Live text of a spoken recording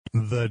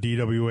The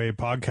DWA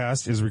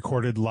podcast is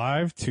recorded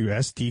live to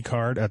SD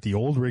card at the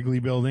old Wrigley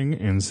Building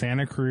in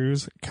Santa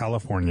Cruz,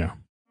 California.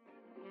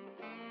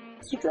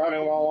 It's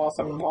Driving While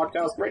Awesome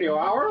Podcast Radio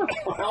Hour.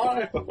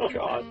 Oh,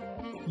 God.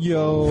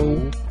 Yo.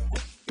 Do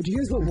you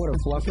guys know what a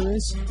fluffer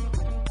is?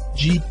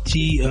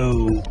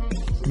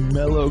 GTO.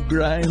 Mellow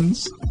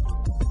grinds.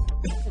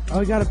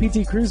 Oh, I got a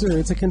PT Cruiser.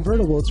 It's a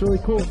convertible. It's really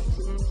cool.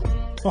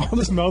 Oh,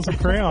 this smells of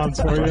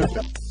crayons for you.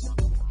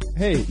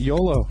 Hey,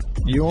 YOLO.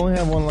 You only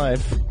have one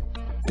life.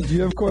 Do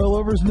you have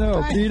coilovers?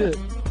 No. Beat it.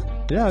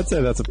 Yeah, I'd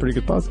say that's a pretty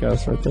good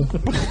podcast right there.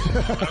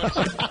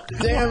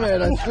 Damn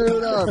it, I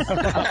screwed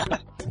up.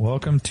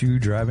 Welcome to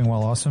Driving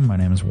While Awesome. My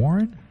name is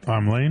Warren.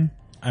 I'm Lane.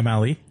 I'm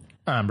Ali.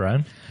 I'm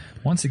Brian.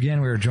 Once again,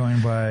 we are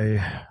joined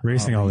by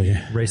Racing Ali.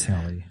 Racing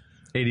Ali.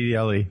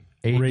 ADDLE.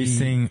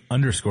 Racing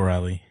 _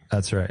 Ali.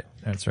 That's right.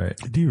 That's right.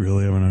 Do you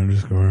really have an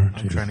underscore?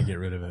 I'm trying to get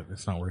rid of it.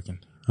 It's not working.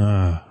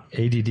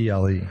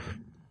 ADDLE.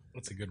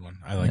 That's a good one.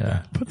 I like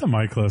that. Put the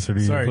mic closer to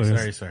you,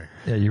 please. Sorry.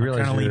 Yeah, you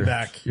realize kinda lean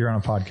back. You're on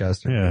a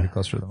podcast. You're Yeah.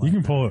 closer to the mic. You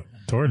can pull it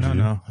towards you.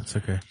 No, it's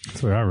okay. That's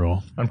the way I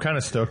roll. I'm kind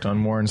of stoked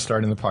on Warren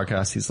starting the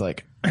podcast. He's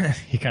like,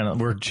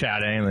 we're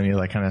chatting, and then he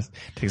like kind of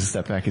takes a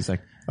step back. He's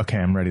like, okay,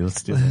 I'm ready.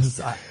 Let's do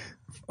this.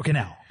 Okay,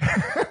 now.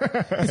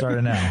 Start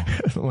it now.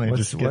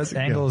 What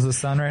angle is the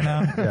sun right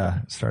now? Yeah,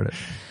 start it.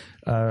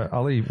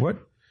 Ali, what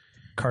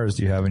cars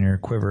do you have in your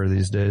quiver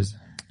these days?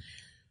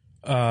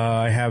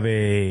 I have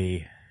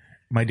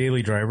my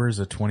daily driver is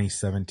a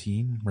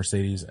 2017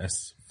 Mercedes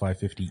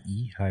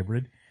S550E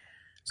hybrid.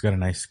 It's got a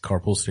nice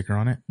carpool sticker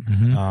on it.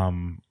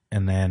 Mm-hmm.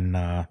 And then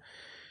I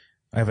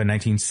have a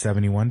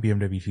 1971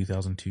 BMW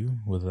 2002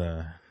 with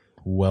a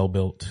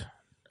well-built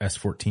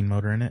S14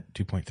 motor in it,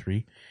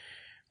 2.3.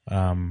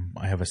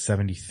 I have a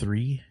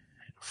 73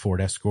 Ford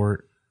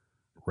Escort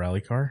rally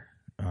car.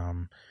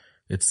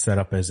 It's set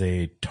up as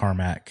a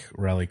tarmac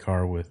rally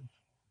car with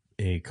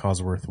a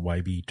Cosworth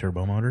YB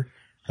turbo motor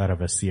out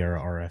of a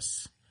Sierra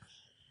RS.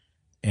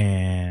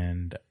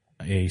 And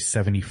a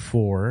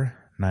 74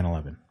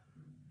 911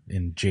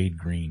 in jade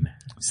green.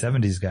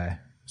 70s guy.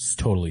 It's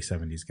totally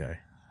 70s guy.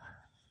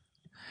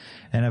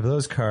 And of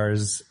those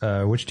cars,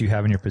 which do you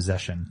have in your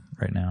possession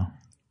right now?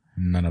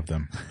 None of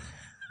them.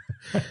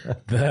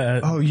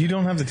 Oh, you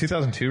don't have the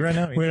 2002 right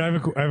now? Wait, I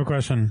have a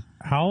question.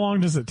 How long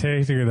does it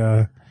take to get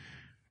a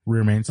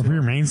Rear main seal.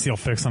 rear main seal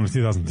fixed on a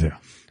 2002?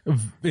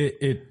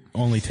 It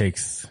only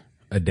takes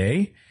a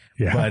day.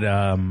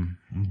 Yeah.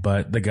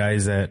 But the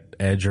guys at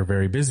Edge are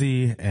very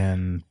busy,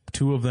 and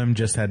two of them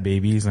just had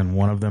babies, and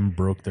one of them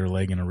broke their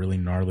leg in a really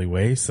gnarly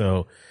way.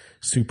 So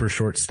super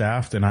short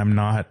staffed, and I'm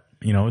not,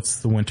 it's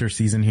the winter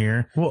season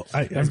here. Well,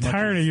 I'm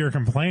tired of your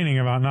complaining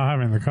about not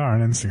having the car on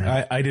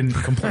Instagram. I didn't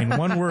complain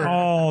one word.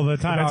 All the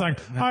time. It's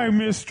like, I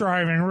miss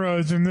driving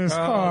roads in this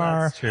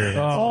car. That's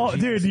true.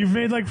 Dude, you've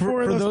made like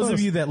four of For those those of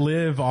posts. you that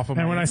live off of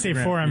And my when I say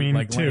Instagram four, I feed, mean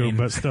like two, Lane.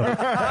 but still.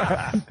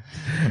 Yeah.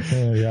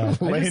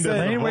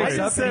 Lane wakes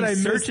up and he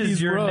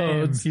searches your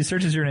name. He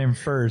searches your name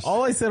first.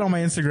 All I said on my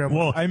Instagram.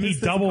 Well, I he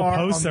missed this double car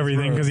posts on this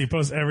everything road. because he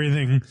posts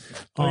everything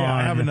Oh, on, yeah,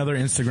 I have another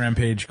Instagram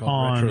page called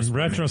on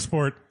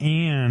Retrosport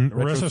and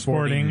Retrosporting.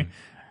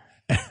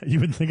 You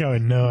would think I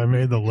would know. I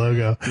made the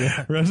logo.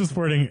 Yeah.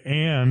 Retrosporting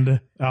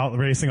and Out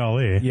Racing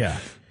Ali. Yeah.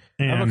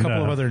 And, I have a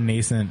couple of other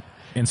nascent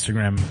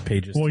Instagram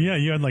pages. Well, yeah,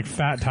 you had like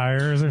fat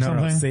tires or no,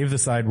 something. Save the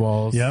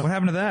Sidewalls. Yep. What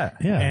happened to that?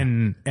 Yeah.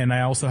 And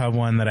I also have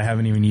one that I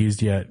haven't even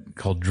used yet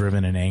called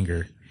Driven in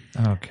Anger.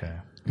 Okay.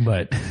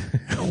 But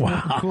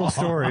Wow. Cool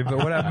story, but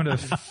what happened to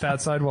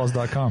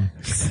fatsidewalls.com?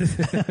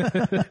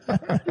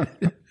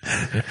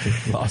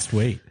 lost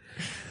weight.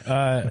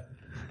 I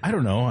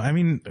don't know. I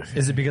mean,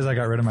 Is it because I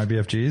got rid of my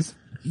BFGs?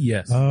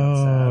 yes.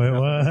 Oh, it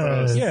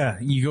was. Yeah.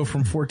 You go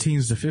from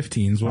 14s to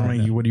 15s.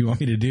 What do you want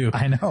me to do?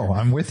 I know.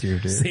 I'm with you,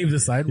 dude. Save the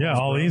Sidewalls. Yeah,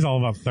 Ali's all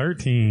about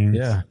 13.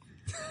 Yeah.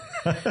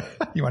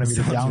 You want me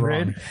to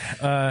downgrade?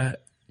 Yeah.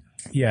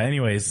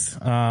 Anyways,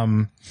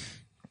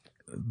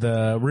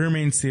 the rear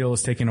main seal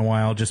is taking a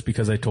while just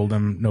because I told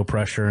them no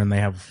pressure, and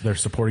they're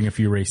supporting a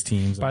few race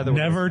teams. By the way,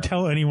 Never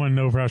tell anyone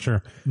no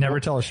pressure.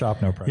 never tell a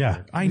shop no pressure.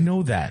 Yeah. I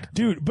know that.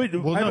 Dude, but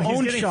I've he's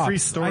owned getting shops. free I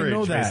storage,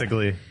 know that.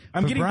 basically.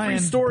 I'm getting Brian,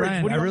 free storage.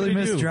 Brian, What do I you want really me to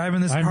miss do? driving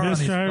this I'm car on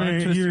just these driving.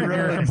 Blanchester You're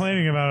roads.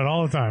 complaining about it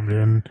all the time,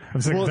 dude.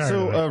 I'm sick and Well, tired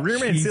so of it. rear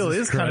main seal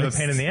is kind of a Christ.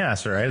 pain in the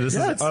ass, right? This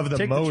is of the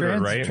take the motor,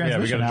 right? Yeah, we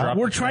transmission got to out. drop.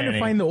 We're the trying to tranny.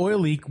 find the oil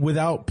leak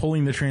without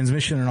pulling the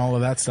transmission and all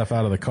of that stuff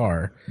out of the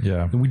car.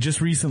 Yeah. And we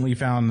just recently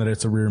found that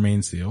it's a rear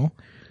main seal,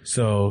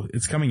 so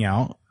it's coming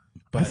out.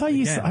 But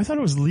I thought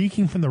it was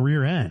leaking from the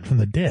rear end, from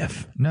the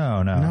diff.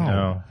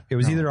 No. It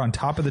was either on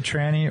top of the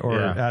tranny or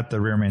Yeah. at the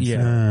rear main seal.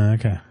 Yeah.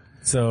 Okay.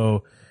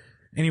 So,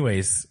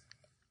 anyways,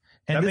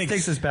 And That this makes-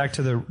 takes us back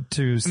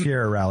to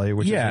Sierra Rally,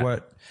 which Yeah. is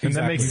what And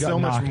that makes you got so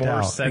much knocked more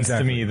out. sense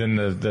Exactly. to me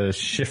than the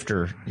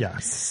shifter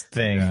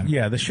thing.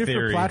 yeah, the shifter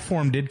theory.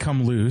 platform did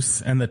come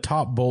loose, and the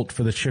top bolt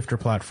for the shifter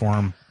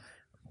platform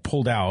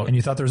pulled out. And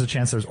you thought there was a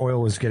chance there's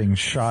oil was getting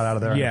shot out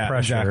of there yeah, under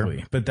pressure.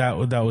 exactly. But that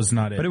was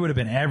not it. But it would have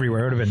been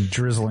everywhere. It would have been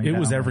drizzling. It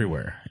was down.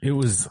 everywhere. It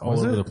was all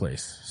over the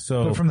place.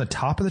 So, But from the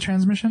top of the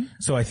transmission?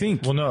 so I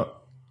think Well, no.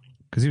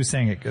 Because he was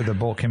saying the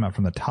bolt came out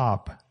from the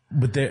top.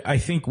 But I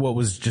think what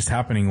was just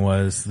happening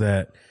was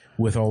that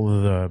with all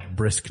of the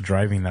brisk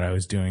driving that I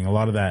was doing, a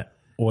lot of that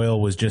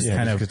oil was just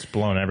gets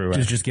blown everywhere.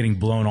 Just getting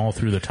blown all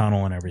through the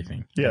tunnel and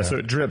everything. Yeah, so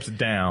it drips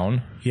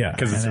down. Yeah.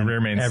 Because it's a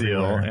rear main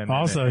seal. And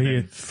also,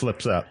 it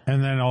flips up.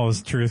 And then all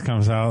his truth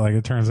comes out. Like,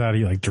 it turns out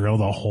he like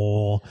drilled a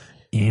hole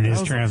in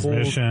his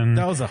transmission.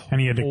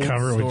 And he had to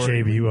cover it with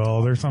JB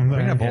Weld or something.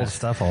 Bring up old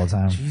stuff all the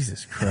time.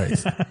 Jesus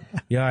Christ.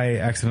 Yeah, I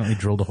accidentally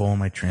drilled a hole in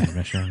my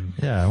transmission.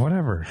 Yeah,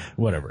 whatever.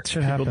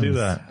 Shit People do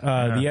that.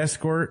 The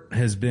Escort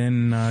has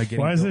been getting...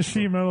 Why is this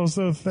sheet metal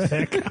so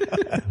thick?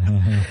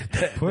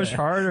 Push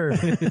harder.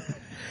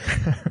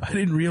 I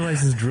didn't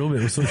realize this drill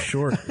bit was so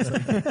short.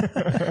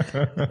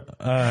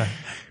 They're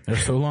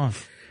so long.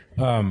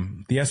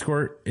 The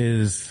Escort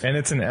is... And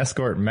it's an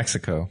Escort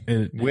Mexico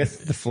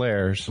with the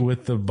flares.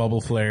 With the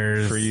bubble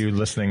flares. For you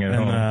listening at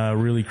home.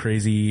 And really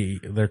crazy,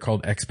 they're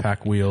called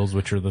X-Pac wheels,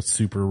 which are the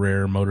super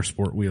rare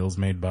motorsport wheels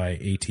made by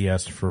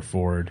ATS for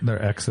Ford.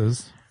 They're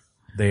X's.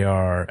 They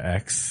are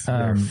X.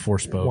 They're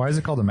 4-spoke. Why is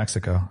it called a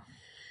Mexico?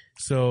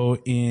 So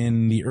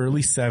in the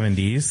early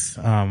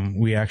 70s,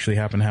 we actually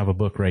happen to have a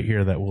book right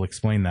here that will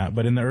explain that.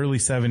 But in the early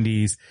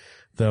 70s,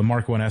 the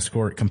Mark I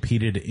Escort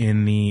competed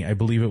in I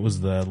believe it was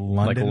the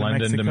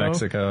London to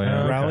Mexico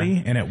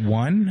rally, and it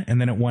won,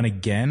 and then it won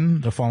again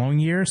the following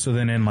year. So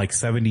then in like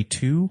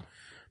 72,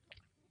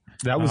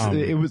 that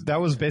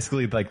was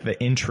basically like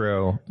the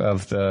intro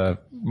of the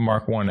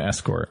Mark I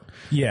Escort.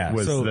 Yeah,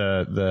 was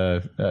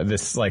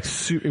this like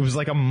it was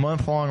like a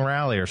month-long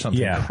rally or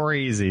something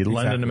crazy,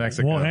 London to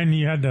Mexico. Well, and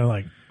you had to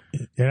like.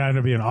 It had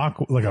to be an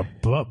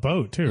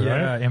boat too, right?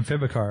 Yeah,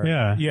 amphibicar.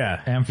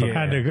 Yeah.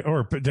 Had to go,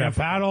 or to have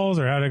paddles,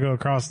 or had to go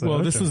across the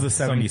ocean. This was the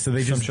 70s, so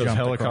they just jumped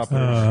helicopters.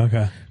 Oh,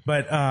 okay.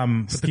 But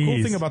the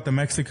cool thing about the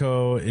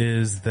Mexico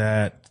is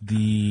that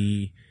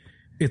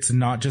it's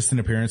not just an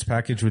appearance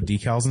package with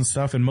decals and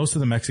stuff, and most of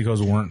the Mexicos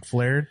weren't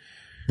flared.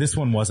 This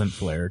one wasn't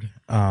flared,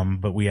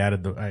 but we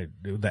added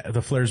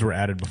the flares were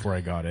added before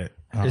I got it.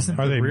 Are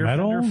they rear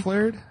metal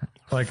flared?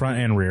 Like front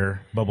and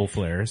rear bubble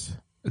flares.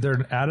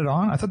 They're added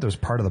on? I thought there was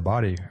part of the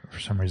body for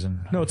some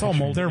reason. No, it's all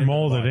molded. They're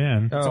molded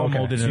in. It's all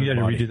molded in the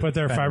body. But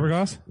they're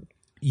fiberglass?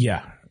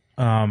 Yeah.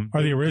 Are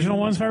the original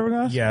ones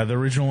fiberglass? Yeah, the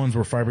original ones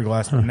were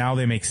fiberglass, but now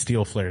they make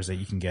steel flares that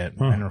you can get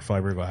and are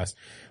fiberglass.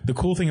 The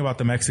cool thing about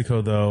the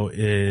Mexico, though,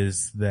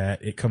 is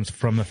that it comes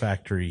from the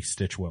factory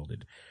stitch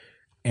welded.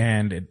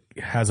 And it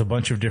has a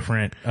bunch of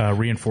different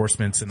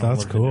reinforcements and all of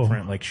the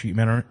different like sheet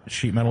metal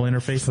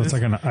interfaces. So it's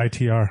like an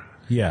ITR.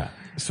 Yeah.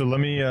 So let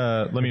me read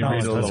a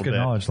little That's good bit.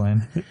 knowledge,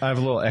 Lane. I have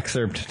a little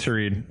excerpt to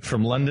read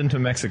from London to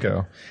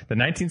Mexico. The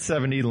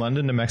 1970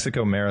 London to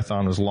Mexico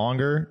Marathon was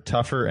longer,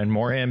 tougher, and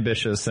more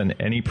ambitious than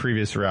any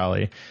previous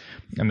rally.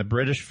 And the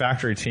British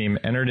factory team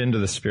entered into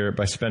the spirit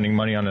by spending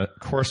money on a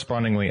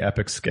correspondingly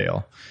epic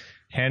scale.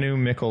 Hannu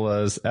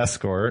Mikkola's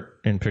Escort,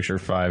 in picture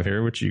 5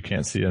 here, which you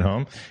can't see at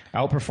home,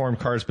 outperformed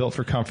cars built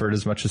for comfort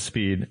as much as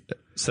speed,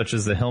 such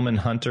as the Hillman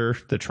Hunter,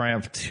 the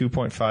Triumph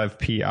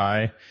 2.5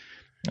 PI,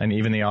 and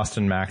even the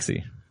Austin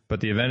Maxi. But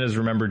the event is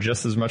remembered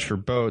just as much for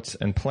boats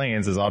and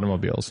planes as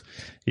automobiles,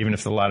 even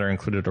if the latter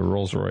included a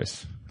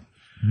Rolls-Royce.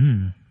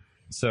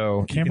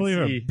 So can't believe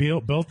it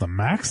beat the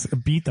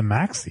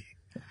Maxi.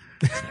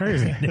 It's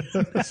crazy.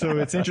 So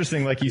it's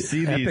interesting, like you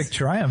see these Epic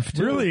Triumph.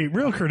 Too.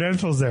 real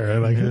credentials there.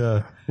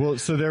 Like, well,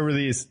 so there were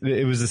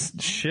it was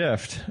a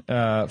shift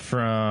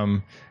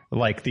from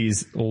like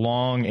these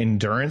long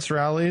endurance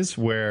rallies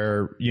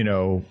where,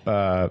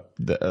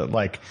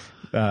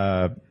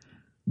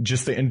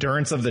 just the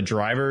endurance of the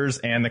drivers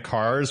and the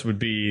cars would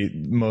be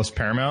most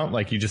paramount.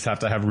 Like you just have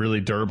to have really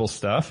durable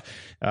stuff.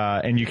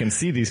 And you can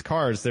see these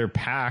cars, they're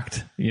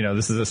packed.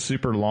 This is a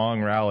super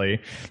long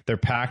rally. They're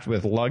packed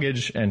with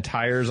luggage and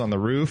tires on the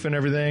roof and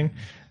everything.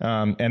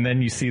 And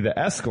then you see the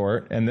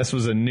Escort, and this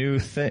was a new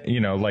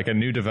thing, like a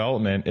new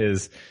development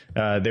is,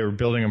 they were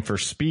building them for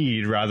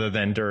speed rather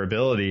than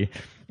durability.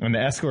 And the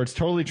Escort's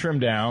totally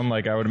trimmed down.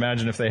 Like I would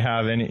imagine if they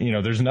have any,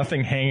 there's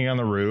nothing hanging on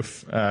the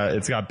roof.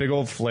 It's got big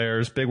old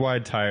flares, big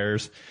wide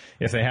tires.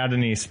 If they had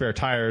any spare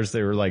tires,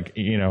 they were like,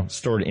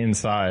 stored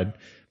inside.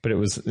 But it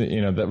was,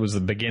 that was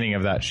the beginning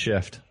of that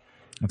shift.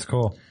 That's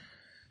cool.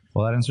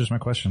 Well, that answers my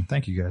question.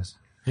 Thank you guys.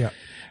 Yeah.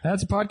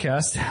 That's a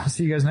podcast. I'll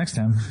see you guys next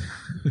time.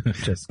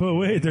 But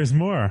wait, there's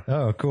more.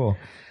 Oh, cool.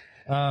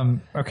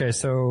 Okay.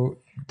 So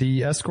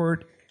the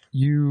Escort,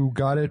 you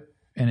got it.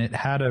 And it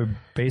had a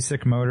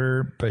basic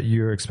motor, but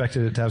you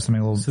expected it to have something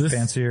a little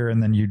fancier,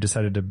 and then you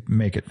decided to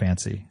make it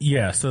fancy.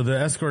 Yeah, so the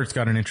Escort's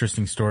got an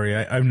interesting story.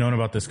 I've known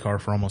about this car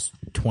for almost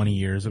 20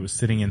 years. It was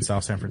sitting in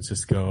South San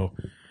Francisco.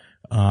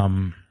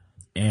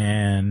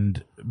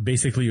 And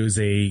basically it was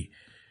a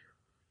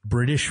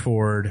British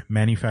Ford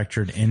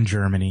manufactured in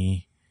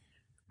Germany,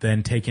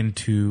 then taken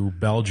to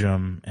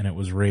Belgium, and it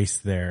was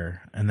raced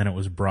there. And then it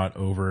was brought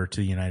over to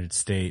the United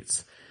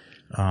States,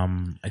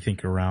 I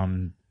think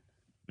around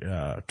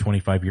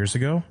 25 years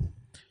ago.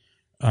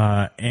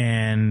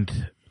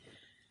 And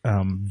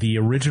the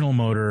original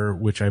motor,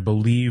 which I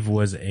believe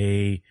was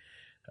a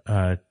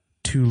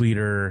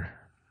 2-liter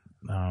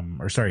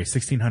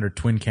 1600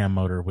 twin cam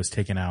motor was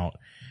taken out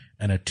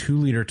and a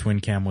 2-liter twin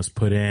cam was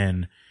put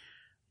in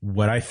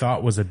what I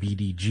thought was a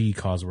BDG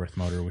Cosworth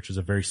motor, which is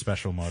a very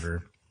special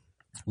motor.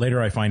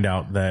 Later I find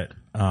out that,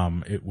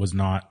 it was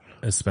not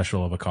as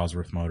special of a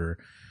Cosworth motor.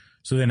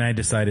 So then I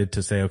decided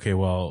to say, okay,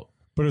 well,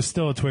 But it's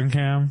still a twin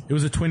cam. it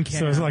was a twin cam.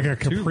 So it's like a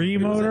Capri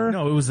motor?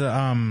 No, it was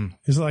a,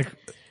 It's like,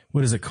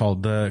 what is it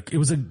called? It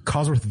was a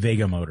Cosworth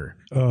Vega motor.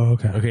 oh,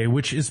 okay. Okay,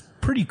 which is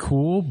pretty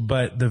cool,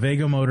 but the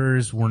Vega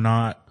motors were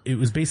not, it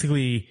was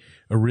basically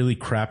a really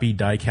crappy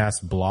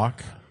die-cast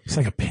block. It's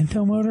like a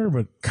Pinto motor,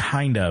 but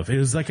Kind of. It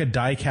was like a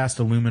die-cast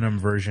aluminum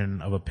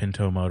version of a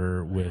Pinto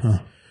motor with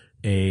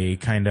a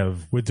kind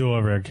of with dual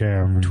overhead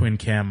cam. twin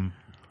cam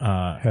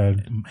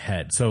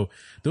head. So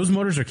those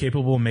motors are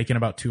capable of making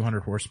about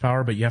 200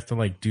 horsepower, but you have to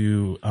like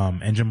do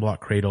engine block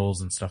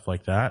cradles and stuff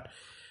like that.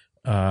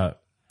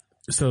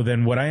 So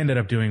then what I ended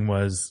up doing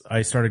was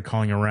I started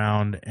calling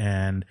around,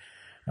 and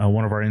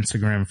one of our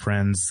Instagram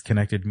friends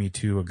connected me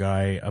to a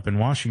guy up in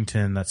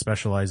Washington that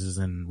specializes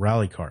in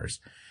rally cars,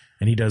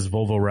 and he does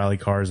Volvo rally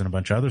cars and a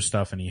bunch of other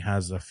stuff. And he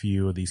has a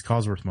few of these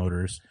Cosworth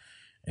motors.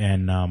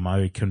 And,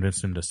 I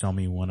convinced him to sell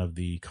me one of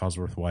the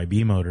Cosworth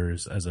YB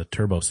motors as a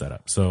turbo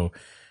setup. So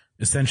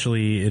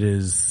essentially it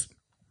is,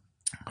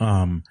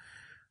 a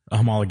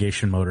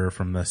homologation motor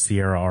from the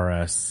Sierra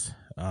RS,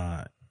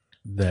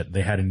 that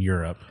they had in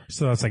Europe.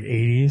 So that's like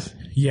 80s.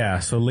 Yeah.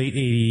 So late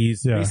 80s.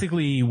 Yeah.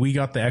 Basically we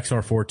got the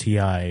XR4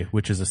 Ti,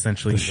 which is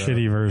essentially The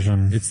shitty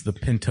version. It's the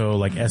Pinto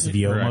like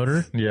SVO Correct.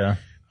 motor. Yeah.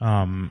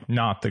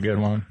 Not the good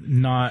one.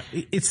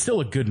 It's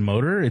still a good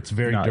motor. It's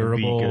very Not the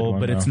durable, good one,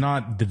 but it's though.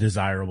 not the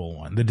desirable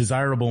one. The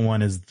desirable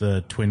one is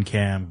the twin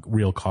cam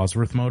real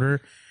Cosworth motor,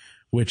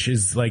 which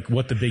is like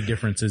what the big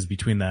difference is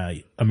between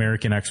the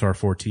American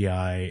XR4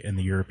 Ti and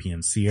the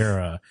European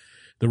Sierra.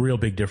 The real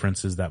big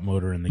difference is that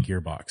motor and the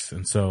gearbox.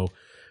 And so,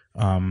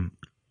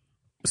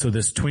 so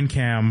this twin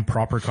cam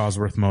proper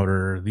Cosworth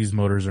motor, these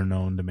motors are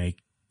known to make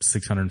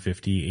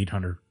 650,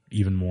 800,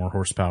 even more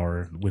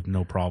horsepower with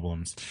no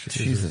problems.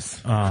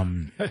 Jesus. I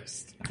mean,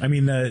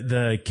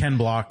 the Ken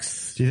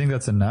Blocks, Do you think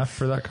that's enough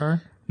for that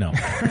car? no,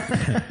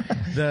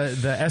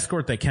 the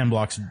Escort that Ken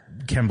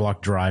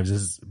Block drives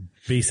is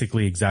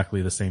basically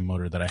exactly the same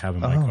motor that I have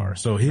in my car.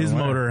 So his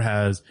motor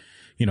has,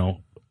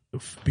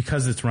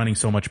 because it's running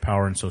so much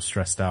power and so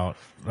stressed out,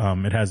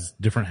 it has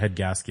different head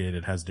gasket.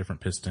 It has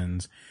different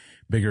pistons,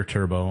 bigger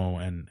turbo,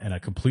 and a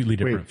completely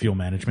different fuel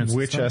management system.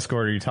 Which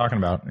Escort are you talking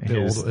about?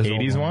 His old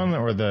 80s one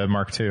or the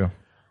Mark II?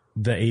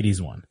 The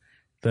 80s one.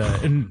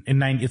 In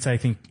 90, it's, I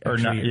think, Or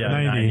not, actually, yeah,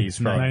 90,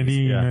 90s. probably. 90,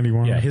 Yeah.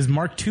 91. yeah, his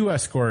Mark II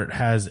Escort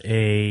has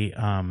a,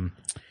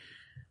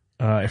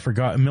 I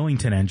forgot, a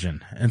Millington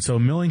engine. And so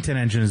Millington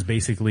engine is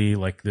basically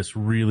like this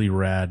really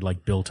rad,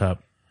 like built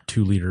up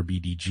 2-liter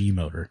BDG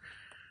motor.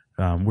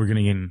 We're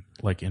getting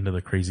into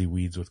the crazy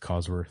weeds with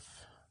Cosworth,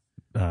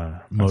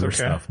 motor okay.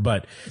 stuff,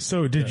 but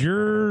So did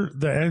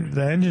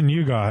the engine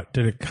you got,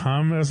 did it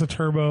come as a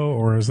turbo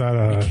or is that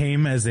it a,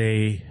 came as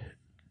a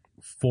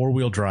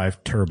 4-wheel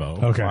drive turbo.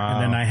 Okay.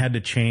 And then I had to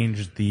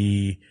change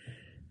the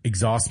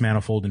exhaust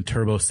manifold and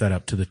turbo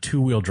setup to the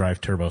 2-wheel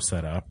drive turbo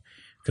setup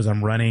because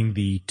I'm running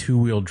the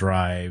 2-wheel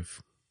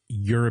drive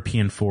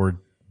European Ford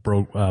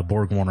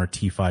Borg-Warner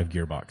T5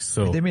 gearbox.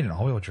 So They made an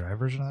all-wheel drive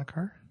version of that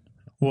car?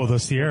 well, the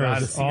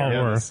Sierras all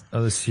were.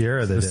 Oh, the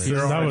Sierra they did.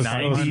 That was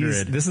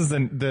 900. This is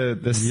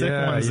the sick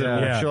Yeah, ones that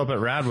yeah. will show up at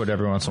Radwood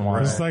every once in a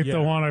while. It's like the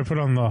one I put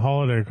on the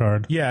holiday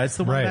card. Yeah, it's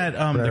the one Right. that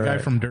the guy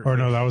Right. from Dirt. Or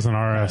no, that was an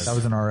RS. That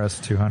was an RS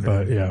 200.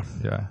 But yeah.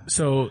 Yeah.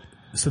 So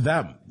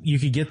that you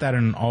could get that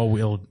in an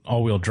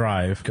all-wheel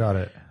drive. Got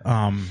it.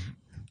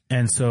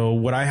 And so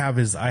what I have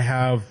is I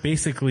have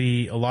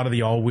basically a lot of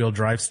the all-wheel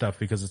drive stuff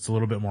because it's a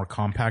little bit more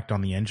compact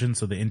on the engine.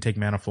 So the intake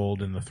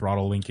manifold and the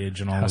throttle linkage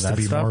and all Has of to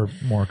that be stuff.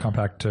 more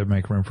compact to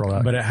make room for all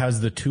that. But it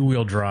has the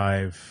 2-wheel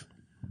drive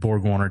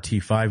Borg-Warner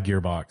T5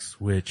 gearbox,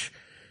 which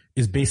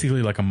is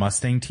basically like a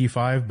Mustang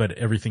T5, but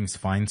everything's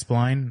fine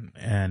spline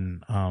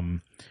and,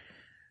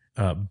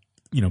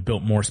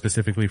 built more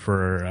specifically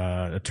for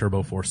a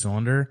turbo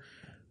 4-cylinder.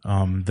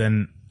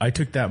 Then I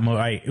took that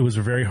it was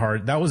very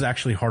hard. That was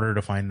actually harder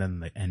to find than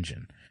the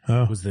engine.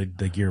 Oh. Was the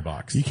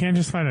gearbox. You can't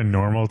just find a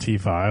normal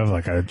T5,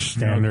 like a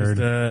standard.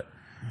 No,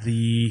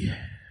 'cause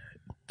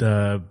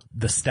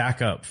the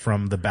stack up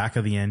from the back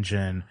of the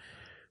engine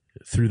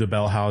through the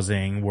bell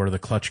housing where the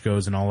clutch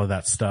goes and all of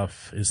that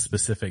stuff is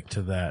specific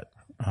to that.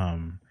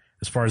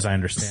 As far as I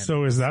understand.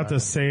 So is that the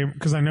same?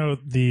 Because I know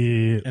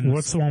And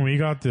what's the one we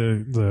got?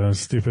 The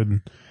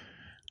stupid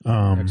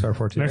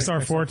XR4 Ti.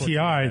 XR4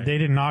 Ti. They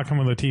did not come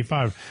with a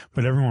T5,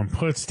 but everyone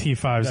puts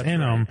T5s in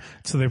them.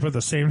 So they put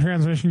the same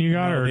transmission you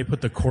got, or they put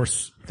the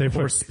coarse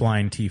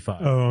spline T5.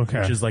 Oh, okay.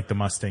 Which is like the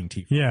Mustang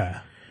T5. yeah.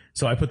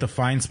 So I put the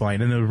fine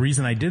spline. And the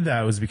reason I did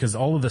that was because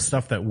all of the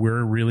stuff that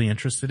we're really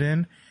interested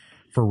in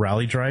for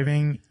rally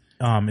driving,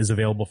 is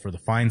available for the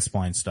fine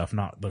spline stuff,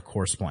 not the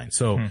coarse spline.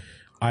 So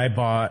I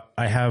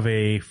have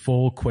a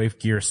full Quaife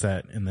gear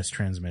set in this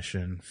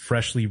transmission,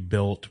 freshly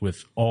built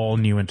with all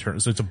new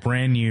internal. So it's a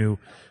brand new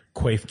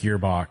Quaife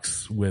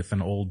gearbox with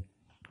an old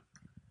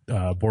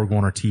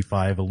BorgWarner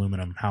T5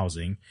 aluminum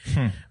housing.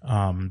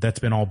 That's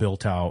been all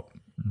built out.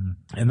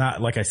 And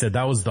that, like I said,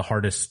 that was the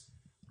hardest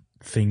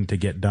thing to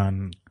get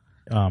done,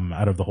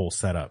 out of the whole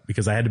setup,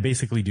 because I had to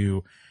basically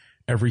do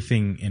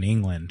everything in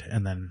England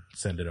and then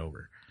send it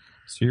over.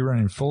 So you're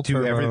running full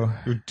turbo.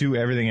 Do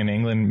everything in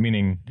England,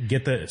 meaning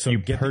Get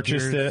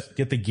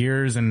the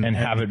gears and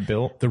have it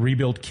built. The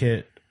rebuild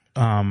kit,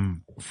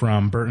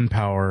 from Burton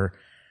Power.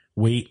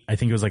 Wait, I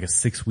think it was like a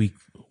 6-week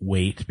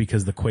wait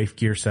because the Quaife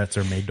gear sets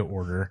are made to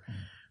order.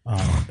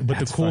 But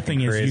the cool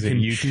thing is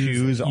you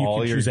choose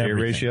all your gear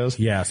ratios.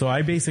 Yeah. So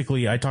I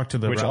talked to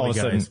the Which rally all of a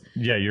sudden, guys.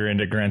 you're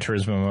into Gran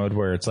Turismo mode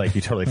where it's like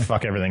you totally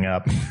fuck everything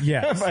up.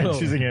 Yeah. by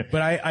choosing it.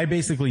 But I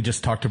basically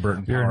just talked to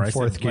Burton Power. You're in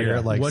fourth gear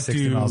at like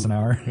 60 miles an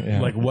hour.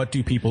 Yeah. Like, what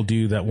do people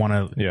do that want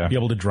to be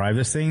able to drive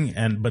this thing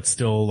but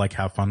still like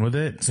have fun with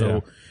it?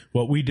 So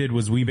what we did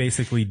was we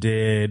basically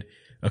did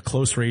a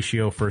close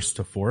ratio first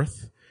to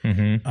fourth.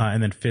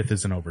 And then fifth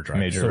is an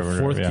overdrive. So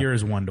fourth gear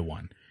is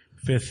 1-to-1.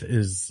 Fifth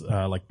is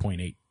like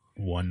 0.8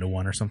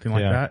 1-to-1 or something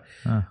like that.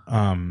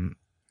 And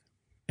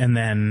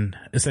then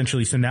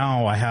essentially, so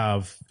now I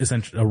have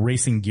essentially a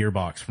racing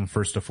gearbox from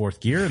first to fourth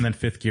gear, and then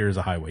fifth gear is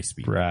a highway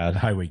speed. Rad.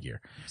 Highway gear.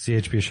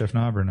 CHP shift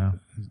knob or no?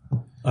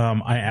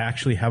 I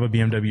actually have a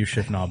BMW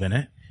shift knob in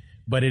it,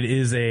 but it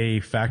is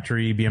a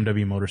factory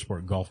BMW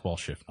Motorsport golf ball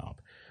shift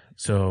knob.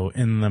 So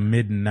in the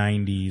mid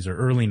 90s or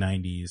early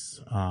 90s,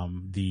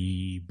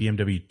 the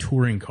BMW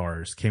touring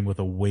cars came with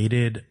a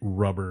weighted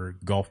rubber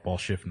golf ball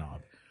shift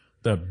knob,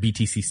 the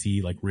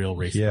BTCC, like real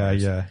race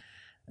cars. Yeah.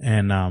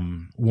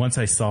 And, once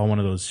I saw one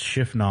of those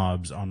shift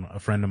knobs on a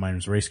friend of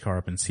mine's race car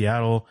up in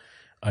Seattle,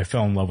 I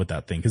fell in love with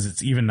that thing because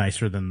it's even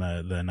nicer than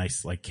the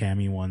nice like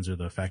Cami ones or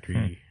the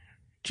factory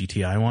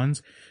GTI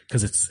ones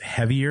because it's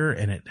heavier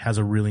and it has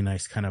a really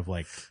nice kind of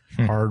like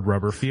hard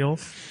rubber feel.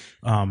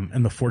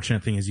 And the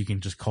fortunate thing is you can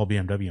just call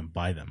BMW and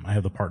buy them. I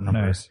have the part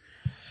number. Nice.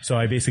 So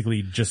I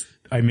basically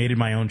I made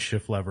my own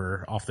shift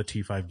lever off the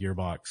T5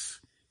 gearbox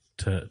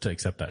to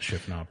accept that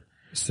shift knob.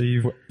 So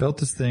you've built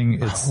this thing.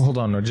 Hold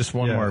on. Just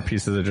one more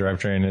piece of the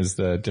drivetrain is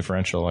the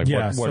differential. Like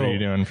what are you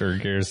doing for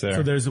gears there?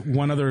 So there's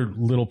one other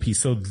little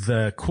piece. So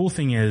the cool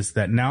thing is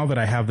that now that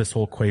I have this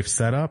whole Quaife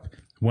setup,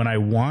 when I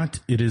want,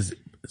 it is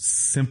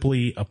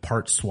simply a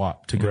part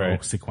swap to go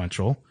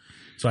sequential.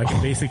 So I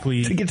can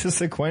basically to get to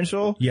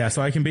sequential. Yeah.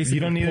 So I can basically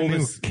you don't need a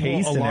new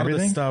case a and lot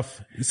everything? of the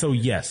stuff. So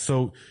yes.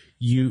 So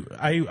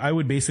I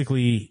would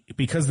basically,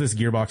 because this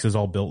gearbox is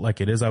all built like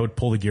it is, I would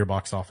pull the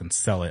gearbox off and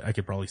sell it. I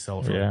could probably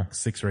sell it for like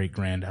 $6 or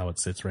 $8 how it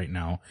sits right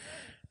now.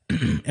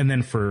 And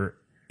then for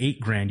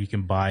 $8 you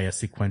can buy a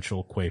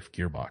sequential Quaife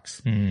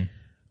gearbox.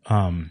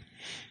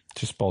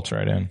 Just bolts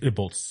right in. It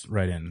bolts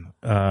right in.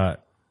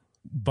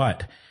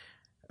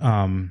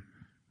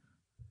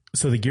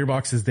 So the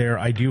gearbox is there.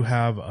 I do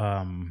have,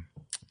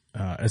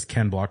 as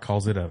Ken Block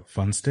calls it, a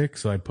fun stick.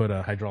 So I put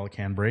a hydraulic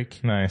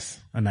handbrake. Nice.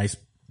 A nice,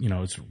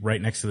 it's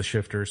right next to the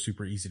shifter,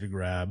 super easy to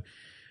grab.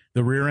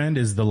 The rear end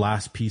is the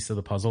last piece of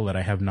the puzzle that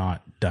I have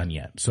not done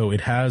yet. So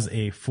it has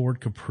a Ford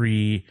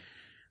Capri,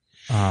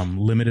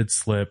 limited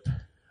slip,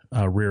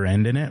 rear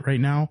end in it right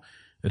now.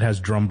 It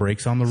has drum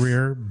brakes on the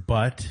rear,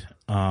 but,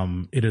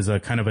 it is a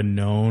kind of a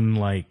known,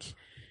 like,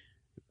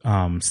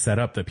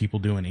 setup that people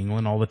do in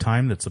England all the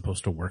time that's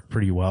supposed to work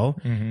pretty well.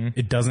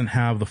 It doesn't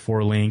have the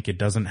 4-link. It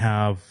doesn't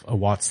have a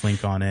Watts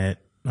link on it,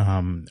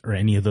 or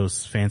any of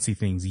those fancy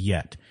things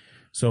yet.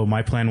 So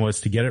my plan was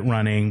to get it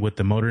running with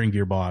the motor and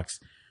gearbox,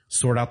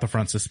 sort out the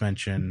front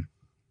suspension.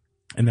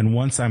 And then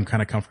once I'm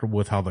kind of comfortable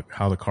with how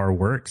the car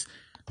works,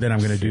 then I'm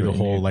going to do the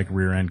whole like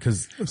rear end.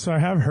 So I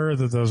have heard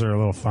that those are a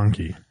little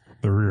funky,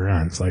 the rear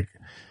ends, like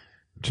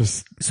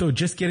just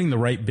getting the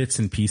right bits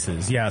and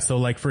pieces. Yeah. So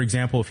like, for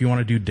example, if you want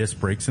to do disc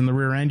brakes in the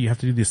rear end, you have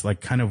to do this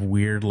like kind of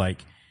weird,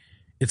 like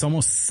it's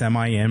almost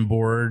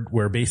semi-inboard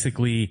where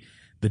basically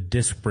the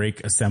disc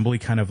brake assembly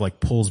kind of like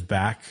pulls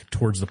back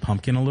towards the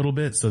pumpkin a little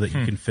bit so that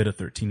you can fit a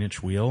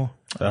 13-inch wheel,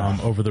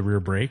 over the rear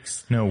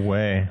brakes. No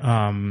way.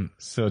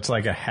 So it's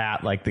like a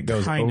hat, like that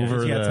goes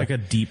over it's like a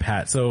deep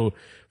hat. So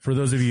for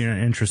those of you who are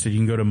interested, you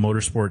can go to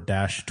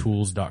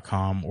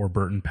motorsport-tools.com or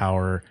Burton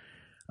Power,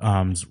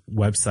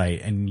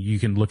 website, and you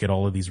can look at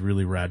all of these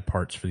really rad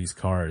parts for these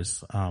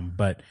cars.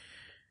 But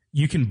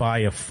you can buy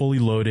a fully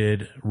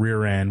loaded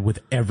rear end with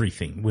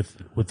everything,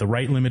 with the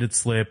right limited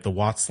slip, the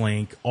Watts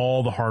link,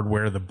 all the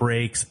hardware, the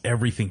brakes,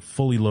 everything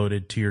fully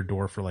loaded to your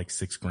door for like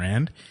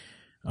 $6,000.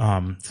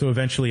 So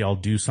eventually I'll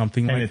do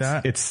something like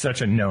that. It's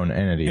such a known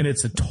entity. And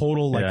it's a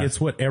total, like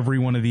it's what every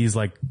one of these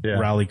like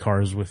rally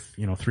cars with,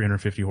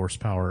 350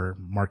 horsepower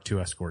Mark II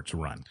Escorts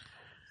run.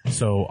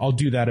 So I'll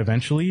do that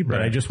eventually,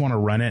 but I just want to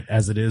run it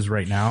as it is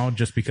right now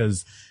just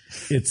because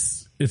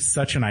it's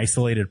such an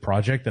isolated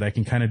project that I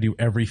can kind of do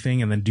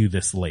everything and then do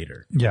this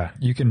later. Yeah.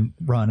 You can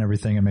run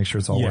everything and make sure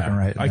it's all working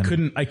right. I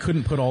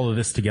couldn't put all of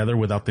this together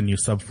without the new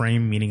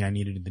subframe, meaning I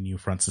needed the new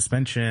front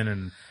suspension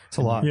and it's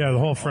a lot. Yeah. The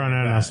whole front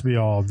end has to be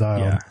all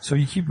dialed. Yeah. So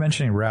you keep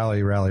mentioning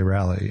rally.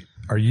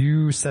 Are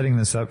you setting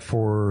this up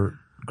for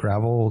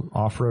gravel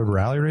off-road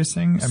rally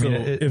racing? I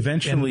mean,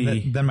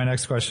 eventually. Then my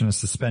next question is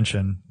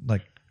suspension.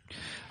 Like,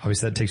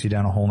 obviously that takes you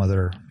down a whole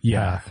nother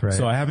path, right?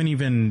 So I haven't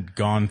even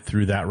gone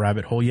through that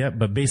rabbit hole yet,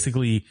 but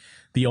basically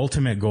the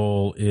ultimate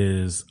goal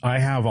is I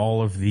have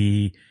all of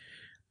the,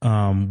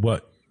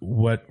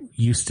 what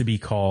used to be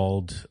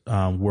called,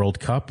 World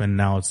Cup and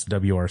now it's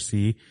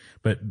WRC,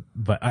 but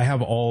I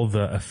have all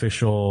the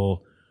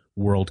official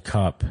World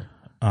Cup,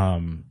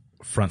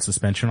 front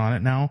suspension on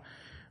it now,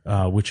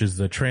 which is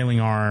the trailing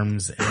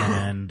arms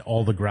and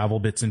all the gravel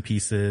bits and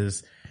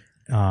pieces.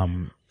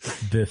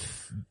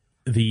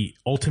 The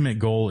ultimate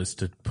goal is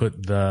to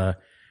put the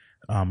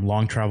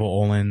long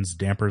travel Öhlins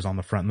dampers on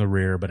the front and the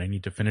rear, but I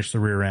need to finish the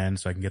rear end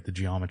so I can get the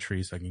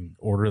geometry, so I can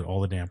order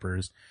all the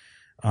dampers.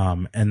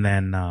 And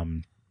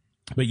then,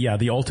 but yeah,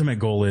 the ultimate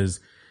goal is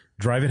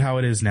drive it how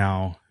it is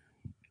now,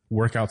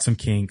 work out some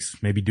kinks,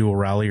 maybe do a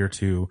rally or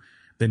two,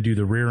 then do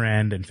the rear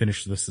end and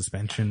finish the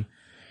suspension.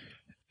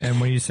 And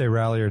when you say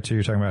rally or two,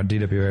 you're talking about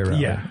DWA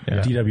rally. Yeah.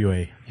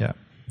 DWA. Yeah.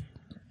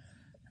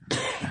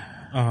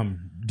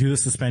 Do the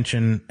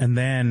suspension and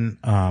then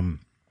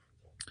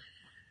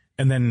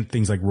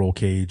things like roll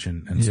cage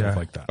and stuff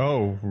like that.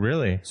 Oh,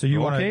 really? So you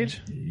want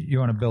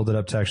to build it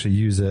up to actually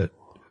use it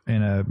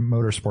in a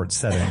motorsport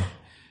setting.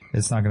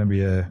 It's not going to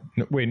be a...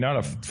 No, wait, not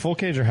a full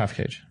cage or half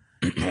cage?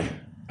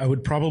 I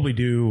would probably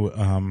do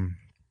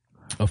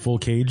a full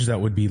cage that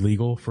would be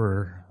legal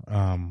for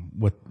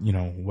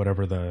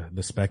whatever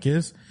the spec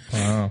is.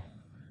 Oh.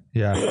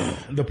 Yeah.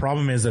 The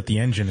problem is that the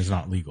engine is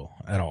not legal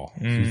at all.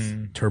 It's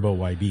turbo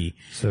YB.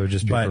 So it would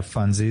just be for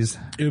funsies.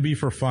 It would be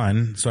for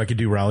fun, so I could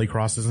do rally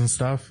crosses and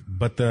stuff.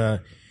 But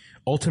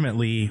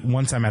ultimately,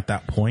 once I'm at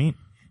that point,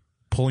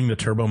 pulling the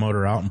turbo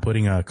motor out and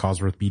putting a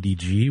Cosworth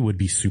BDG would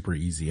be super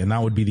easy, and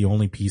that would be the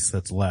only piece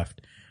that's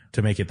left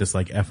to make it this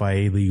like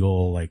FIA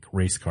legal like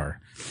race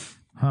car.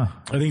 Huh.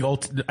 I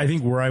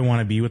think where I want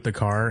to be with the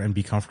car and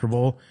be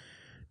comfortable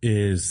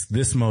is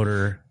this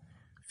motor,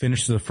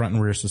 finish the front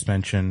and rear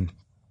suspension,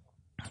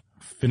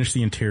 finish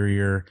the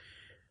interior,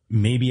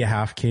 maybe a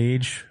half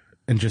cage,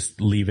 and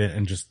just leave it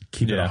and just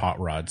keep it a hot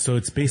rod. So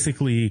it's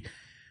basically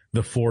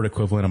the Ford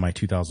equivalent of my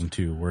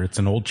 2002, where it's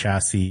an old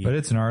chassis. But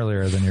it's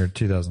gnarlier than your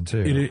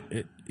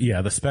 2002.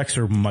 Yeah, the specs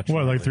are much.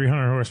 What, like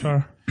 300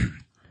 horsepower?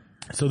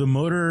 So the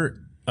motor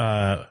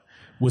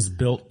was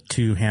built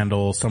to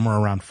handle somewhere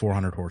around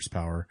 400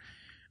 horsepower.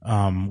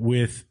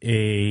 With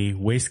a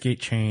wastegate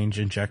change,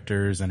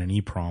 injectors, and an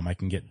EPROM, I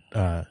can get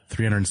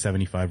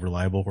 375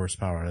 reliable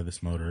horsepower out of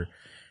this motor.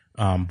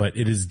 But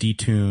it is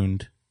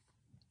detuned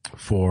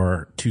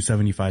for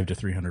 275 to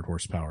 300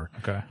 horsepower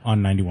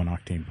on 91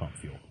 octane pump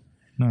fuel.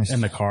 Nice.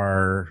 And the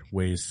car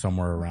weighs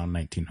somewhere around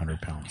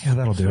 1,900 pounds. Yeah,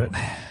 that'll do it.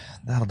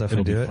 That'll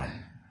definitely do it. Fun.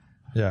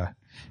 Yeah.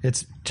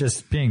 It's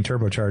just being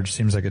turbocharged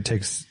seems like it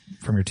takes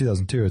from your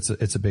 2002.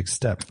 It's a big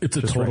step. It's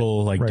a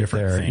total different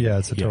there. thing. Yeah,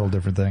 it's a total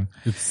different thing.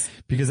 It's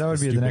because that would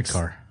be the next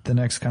car. The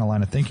next kind of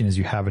line of thinking is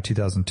you have a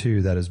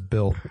 2002 that is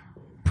built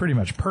pretty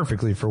much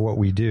perfectly for what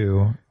we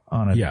do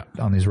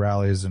on these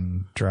rallies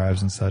and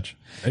drives and such.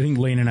 I think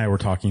Lane and I were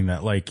talking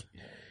that like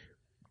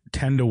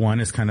 10-1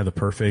 is kind of the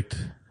perfect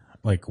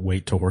like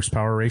weight to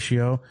horsepower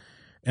ratio.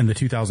 And the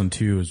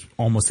 2002 is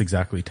almost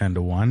exactly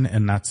 10-1.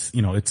 And that's,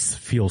 it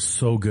feels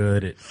so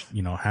good. It,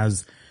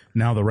 has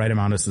now the right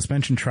amount of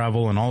suspension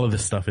travel and all of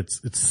this stuff.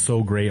 It's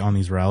so great on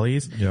these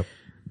rallies. Yep.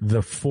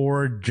 The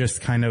Ford just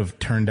kind of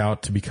turned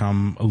out to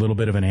become a little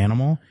bit of an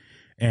animal.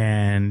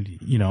 And,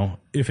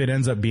 if it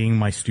ends up being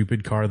my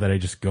stupid car that I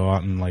just go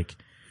out and like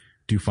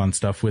do fun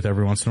stuff with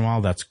every once in a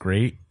while, that's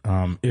great.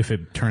 If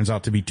it turns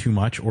out to be too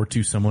much or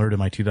too similar to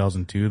my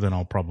 2002, then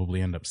I'll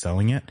probably end up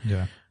selling it.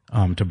 Yeah.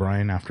 To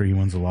Brian after he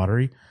wins the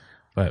lottery.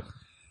 But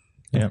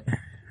yep.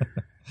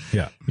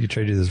 Yeah. You could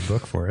trade you this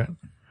book for it.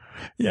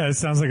 Yeah, it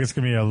sounds like it's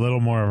going to be a little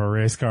more of a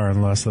race car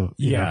and less of,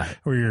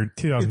 where your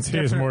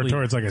 2002 is more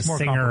towards like a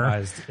singer.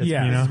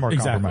 It's more exactly.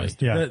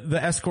 compromised. Yeah.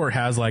 The Escort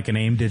has like an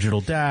AIM digital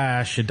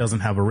dash. It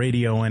doesn't have a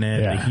radio in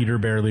it. Yeah. The heater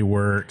barely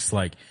works.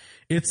 Like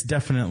it's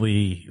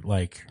definitely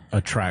like a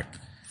track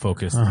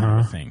focused kind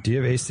of thing. Do you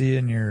have AC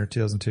in your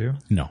 2002?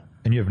 No.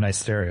 And you have a nice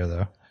stereo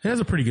though. It has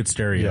a pretty good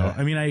stereo. Yeah.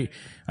 I mean,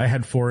 I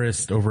had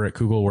Forrest over at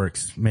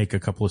Kugelworks make a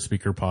couple of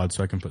speaker pods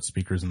so I can put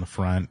speakers in the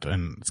front,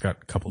 and it's got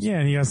a couple. Yeah,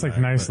 and he has like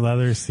nice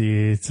leather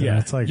seats. And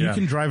it's like you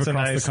can drive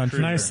across the country.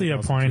 Nicely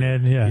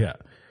appointed. Yeah.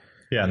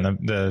 Yeah, and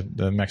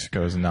the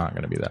Mexico is not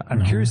going to be that.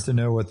 I'm curious to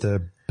know what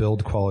the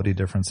build quality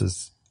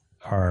differences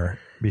are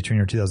between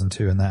your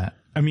 2002 and that.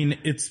 I mean,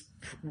 it's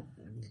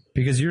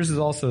because yours is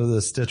also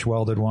the stitch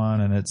welded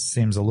one, and it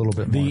seems a little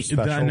bit more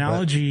special. The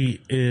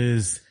analogy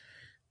is,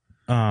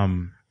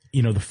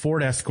 the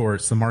Ford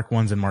Escorts, the Mark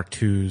 1s and Mark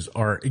 2s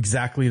are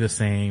exactly the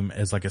same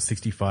as like a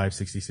 65,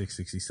 66,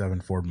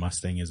 67 Ford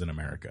Mustang is in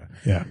America.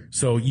 Yeah.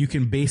 So you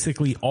can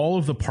basically all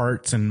of the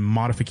parts and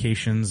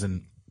modifications,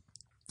 and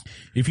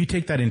if you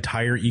take that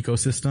entire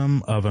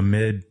ecosystem of a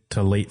mid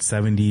to late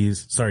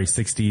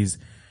 60s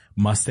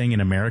Mustang in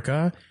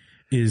America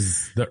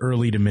is the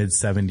early to mid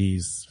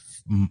 70s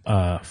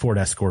Ford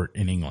Escort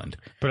in England.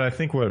 But I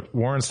think what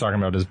Warren's talking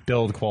about is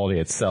build quality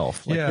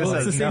itself. Like, this has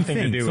it's the same nothing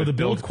thing. to do So with the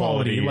build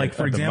quality, like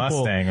for of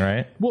example, the Mustang,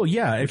 right? Well,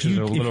 yeah, if you is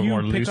a little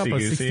more pick up a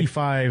loosey-goosey.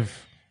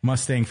 65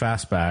 Mustang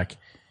Fastback,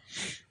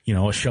 you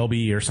know, a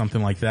Shelby or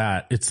something like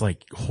that, it's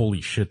like,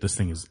 holy shit, this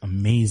thing is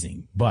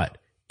amazing. But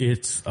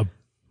it's a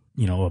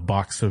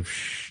box of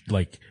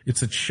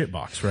it's a shit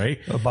box, right?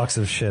 A box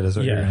of shit is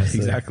what you're going to say.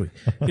 Exactly.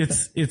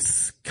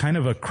 It's kind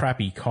of a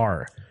crappy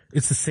car.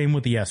 It's the same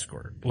with the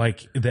Escort.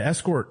 Like the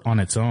Escort on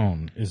its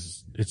own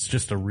it's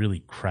just a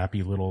really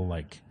crappy little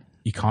like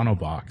econo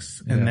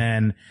box. And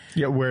then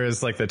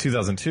whereas like the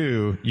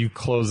 2002, you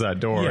close that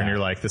door and you're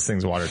like, this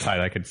thing's watertight.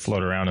 I could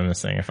float around in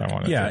this thing if I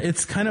wanted to. Yeah,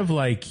 it's kind of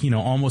like, you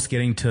know, almost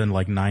getting to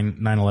like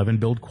 911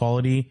 build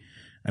quality.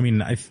 I mean,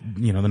 the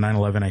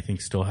 911 I think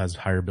still has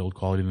higher build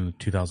quality than the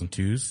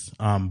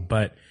 2002s.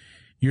 But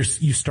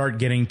you start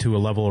getting to a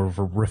level of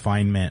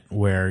refinement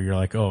where you're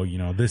like, oh, you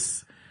know,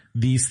 these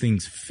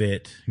things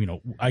fit. You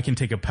know, I can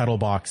take a pedal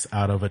box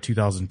out of a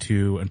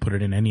 2002 and put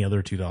it in any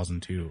other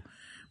 2002.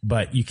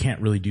 But you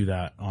can't really do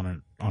that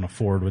on a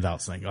Ford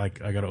without saying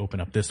like, I got to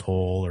open up this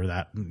hole or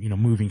that, you know,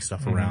 moving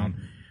stuff around.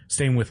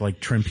 Same with like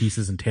trim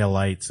pieces and tail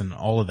lights and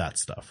all of that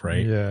stuff,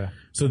 right? Yeah.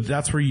 So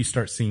that's where you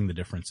start seeing the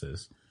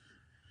differences.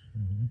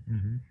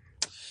 And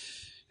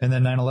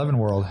then 911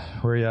 world,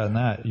 where are you at in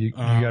that? You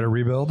got a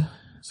rebuild?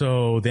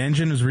 So the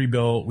engine is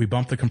rebuilt. We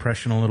bumped the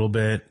compression a little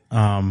bit,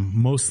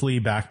 mostly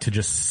back to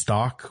just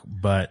stock,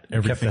 but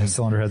everything. Kept the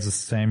cylinder heads the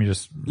same. You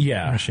just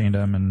machined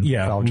them and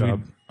valve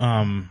job.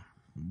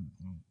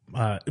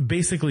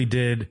 Basically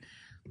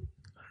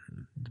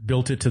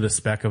built it to the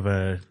spec of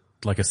a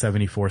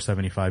 74,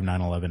 75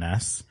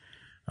 911S.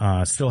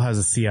 Still has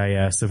a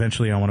CIS.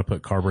 Eventually I want to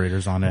put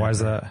carburetors on it. Why is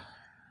that?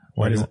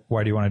 Why do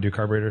you want to do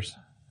carburetors?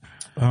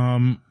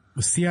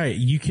 The CIS,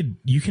 you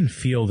can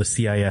feel the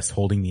CIS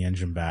holding the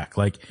engine back.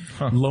 Like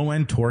low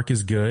end torque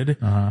is good.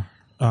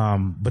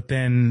 But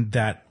then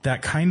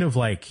that kind of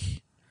like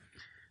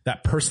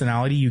that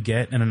personality you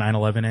get in a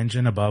 911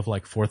 engine above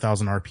like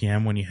 4,000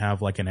 RPM when you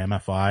have like an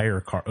MFI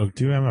or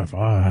do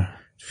MFI.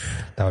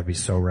 That would be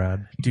so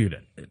rad, dude.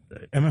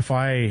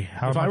 MFI.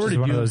 How much is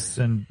one of those?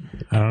 And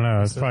I don't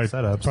know. It's probably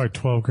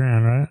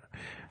 $12,000, right?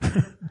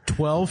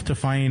 12 to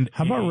find.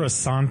 How about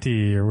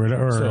Rasanti or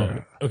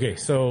whatever?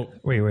 So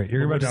wait.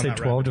 You're about to say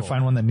 12 to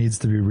find one that needs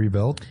to be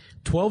rebuilt?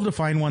 12 to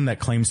find one that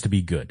claims to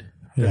be good.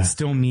 That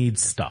still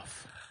needs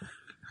stuff.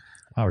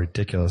 Oh,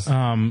 ridiculous.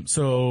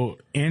 So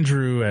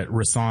Andrew at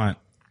Rassant.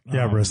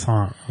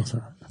 Rassant.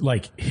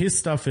 Like his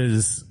stuff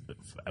is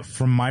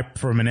from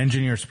an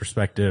engineer's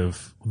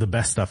perspective, the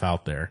best stuff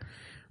out there.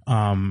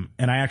 And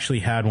I actually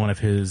had one of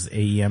his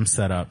AEM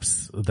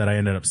setups that I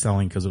ended up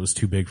selling because it was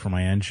too big for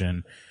my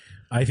engine.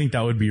 I think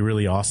that would be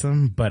really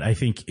awesome, but I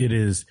think it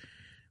is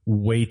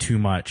way too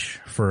much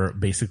for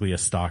basically a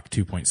stock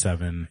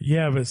 2.7.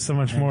 Yeah, but so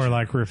much more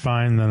like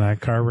refined than that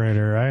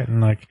carburetor, right?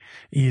 And like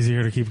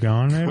easier to keep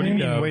going, maybe? What do you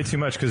mean way too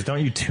much? Because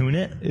don't you tune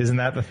it? Isn't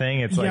that the thing?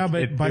 It's like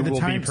but by it the will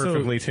time be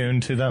perfectly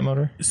tuned to that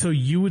motor? So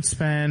you would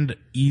spend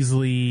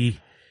easily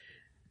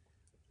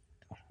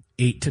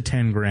 $8 to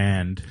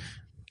 $10,000.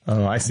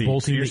 Oh, I see.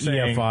 Bolting the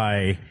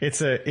EFI.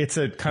 It's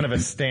a kind of a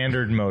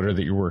standard motor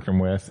that you're working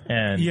with,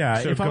 and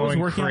so if I was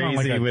working on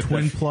like a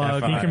twin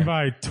plug, you can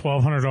buy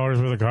 $1,200 worth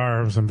of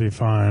carbs and be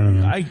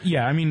fine.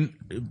 I mean,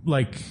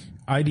 like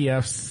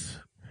IDF's,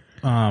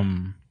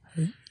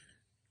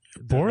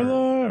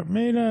 Borla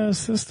made a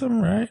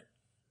system, right?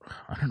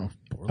 I don't know if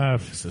Borla made a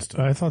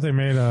system. I thought they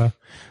made a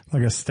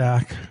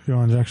stack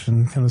fuel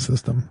injection kind of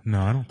system.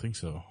 No, I don't think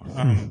so.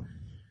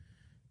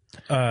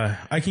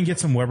 I can get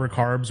some Weber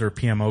carbs or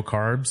PMO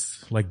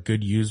carbs, like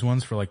good used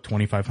ones for like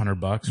 $2,500 for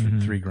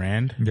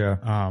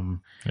 $3,000.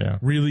 Yeah.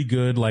 Really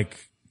good,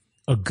 like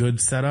a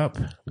good setup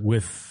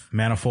with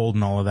manifold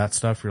and all of that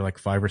stuff. You're like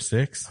 5 or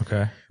 6.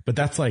 Okay. But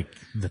that's like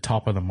the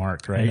top of the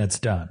mark, right? And it's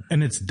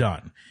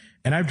done.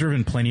 And I've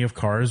driven plenty of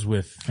cars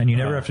with, and you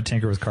never have to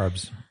tinker with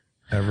carbs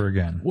ever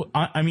again. Well,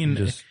 I mean,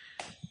 just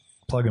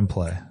plug and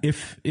play.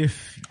 If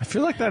I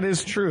feel like that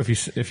is true if you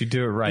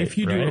do it right. If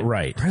you do it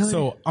right. Really?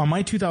 So on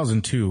my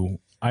 2002,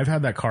 I've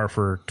had that car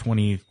for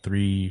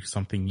 23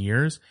 something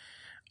years.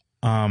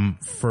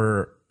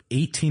 For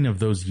 18 of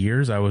those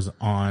years,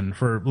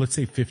 let's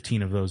say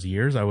 15 of those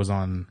years, I was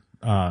on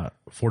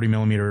 40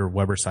 millimeter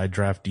Weber side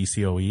draft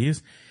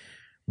DCOEs.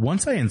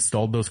 Once I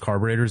installed those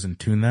carburetors and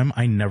tuned them,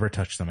 I never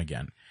touched them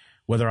again.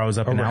 Whether I was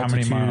up in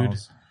altitude, how many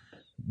miles?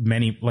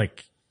 Many,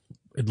 like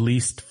at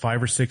least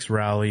 5 or 6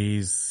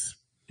 rallies.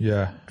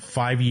 Yeah.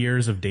 5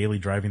 years of daily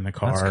driving the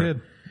car. That's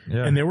good.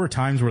 Yeah. And there were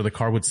times where the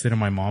car would sit in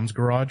my mom's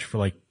garage for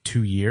like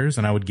 2 years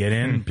and I would get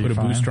in, put a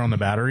booster on the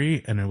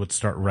battery and it would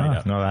start right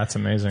up. No, that's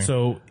amazing.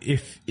 So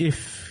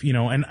if, you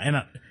know,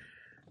 and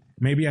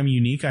maybe I'm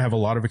unique. I have a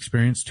lot of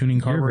experience tuning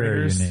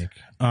carburetors. You're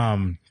very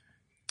unique.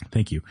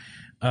 Thank you.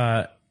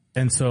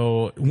 And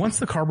so once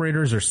the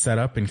carburetors are set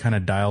up and kind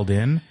of dialed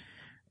in,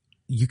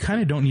 you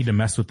kind of don't need to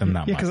mess with them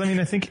that Yeah, much. because I mean,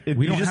 I think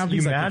We don't have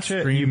these, you like, match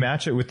extreme- it. You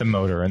match it with the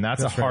motor, and that's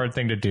a That's right. hard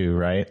thing to do,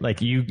 right?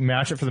 Like you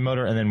match it for the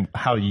motor, and then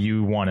how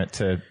you want it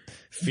to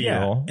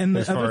feel. And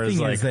as the far other as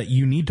thing like is that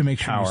you need to make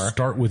sure you power.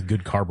 start with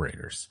good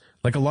carburetors.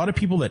 Like a lot of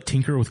people that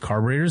tinker with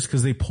carburetors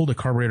because they pulled a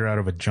carburetor out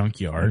of a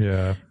junkyard.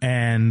 Yeah.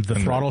 And the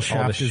throttle all the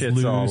shaft is shit's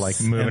loose. all,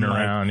 like, moving and,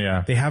 around,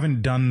 yeah. They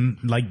haven't done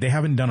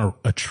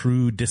a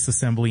true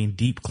disassembly and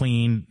deep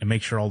clean and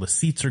make sure all the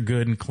seats are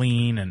good and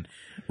clean and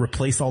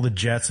replace all the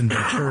jets and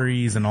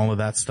venturis and all of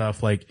that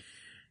stuff. Like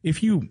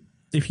if you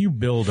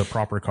build a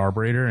proper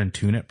carburetor and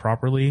tune it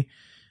properly,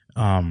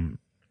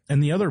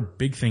 and the other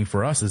big thing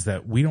for us is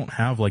that we don't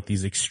have like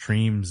these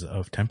extremes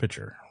of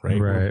temperature, right?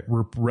 Right.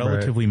 We're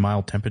relatively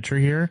mild temperature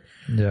here.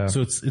 Yeah.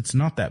 So it's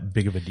not that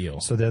big of a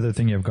deal. So the other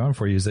thing you have going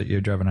for you is that you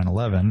drive a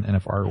 911, and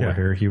if Art were Yeah.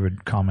 here, he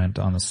would comment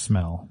on the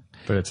smell.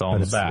 but it's all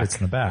in the back. It's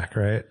in the back,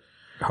 right?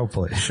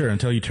 Hopefully. Sure,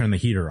 until you turn the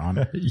heater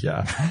on.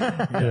 Yeah.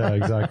 Yeah,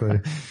 exactly.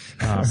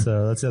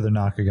 So that's the other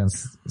knock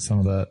against some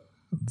of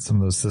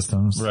those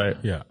systems. Right.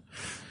 Yeah.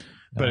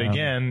 But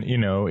again,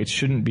 it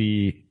shouldn't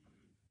be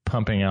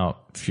pumping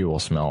out fuel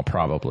smell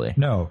probably.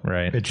 No,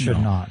 Right. It should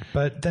not.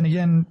 But then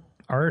again,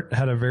 Art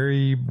had a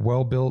very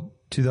well built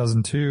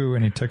 2002,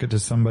 and he took it to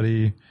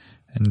somebody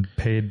and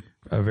paid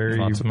a very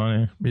Lots of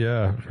money.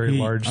 very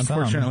large sum.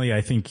 Unfortunately,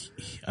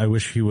 I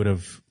wish he would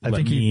have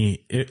let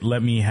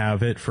me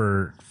have it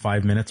for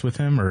 5 minutes with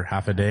him or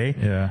half a day.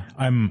 Yeah.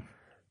 I'm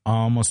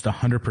almost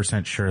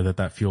 100% sure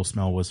that fuel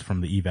smell was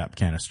from the evap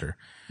canister.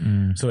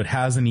 So it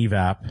has an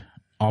evap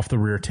off the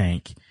rear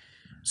tank.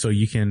 So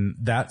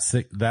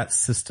that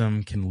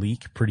system can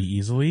leak pretty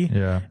easily.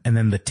 Yeah. And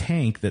then the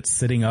tank that's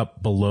sitting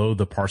up below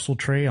the parcel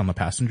tray on the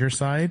passenger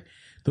side,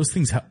 those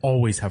things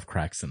always have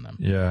cracks in them.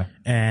 Yeah.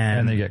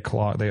 And they get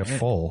clogged. They get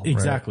full. right?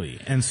 Exactly.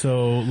 And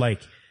so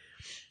like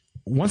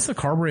once the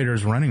carburetor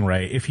is running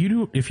right, if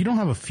you don't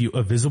have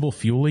a visible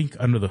fuel leak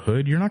under the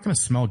hood, you're not going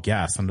to smell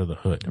gas under the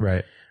hood.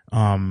 Right.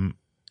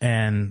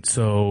 And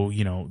so,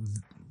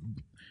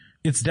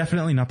 it's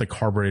definitely not the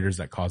carburetors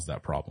that cause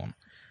that problem.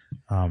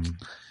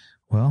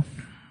 Well,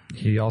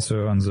 he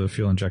also owns a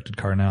fuel injected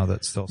car now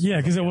that's still. Yeah,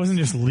 because it wasn't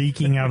just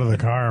leaking out of the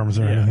carbs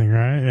or anything,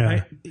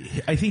 right?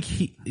 Yeah. I think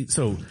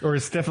Or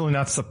it's definitely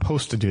not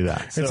supposed to do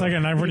that. It's like a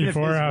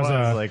 944 has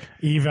a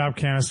evap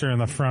canister in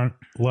the front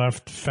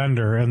left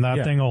fender, and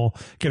that thing will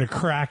get a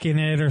crack in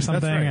it or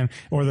something, right.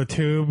 or the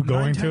tube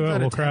going to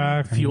it will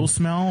crack. Fuel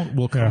smell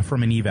will come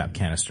from an evap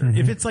canister.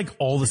 If it's like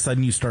all of a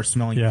sudden you start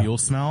smelling fuel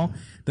smell,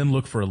 then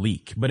look for a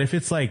leak. But if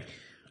it's like,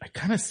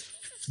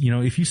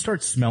 if you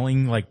start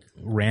smelling like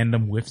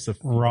random whiffs of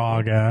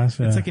Raw gas.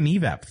 it's like an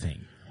evap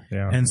thing.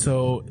 Yeah. And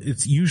so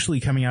it's usually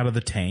coming out of the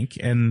tank.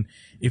 And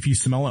if you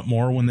smell it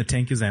more when the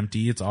tank is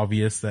empty, it's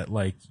obvious that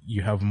like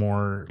you have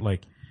more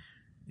like,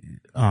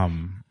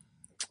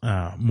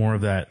 more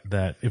of that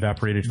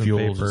evaporated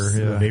fuel, vapor,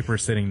 the vapor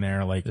sitting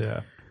there. Like,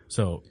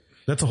 so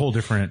that's a whole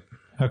different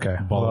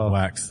ball of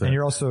wax. And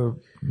you're also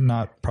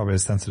not probably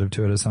as sensitive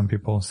to it as some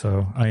people.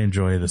 So I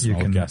enjoy the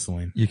smell of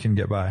gasoline. You can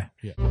get by.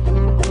 Yeah.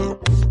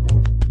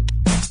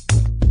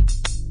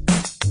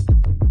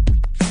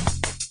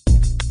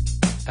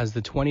 As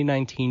the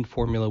 2019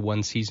 Formula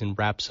One season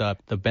wraps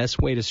up, the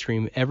best way to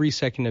stream every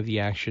second of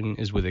the action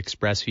is with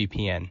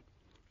ExpressVPN.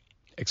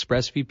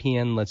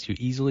 ExpressVPN lets you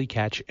easily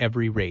catch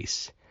every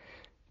race.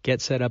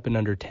 Get set up in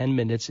under 10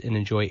 minutes and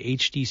enjoy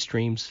HD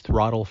streams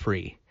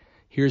throttle-free.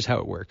 Here's how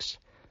it works.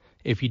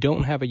 If you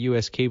don't have a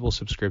US cable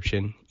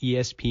subscription,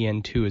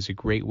 ESPN2 is a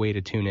great way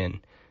to tune in.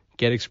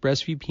 Get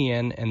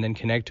ExpressVPN and then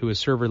connect to a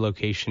server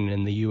location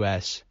in the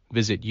US.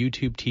 Visit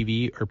YouTube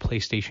TV or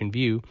PlayStation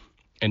View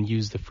and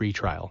use the free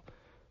trial.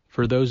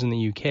 For those in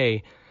the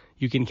UK,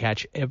 you can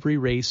catch every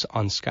race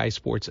on Sky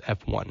Sports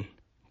F1.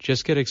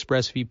 Just get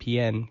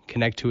ExpressVPN,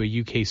 connect to a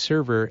UK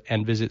server,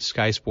 and visit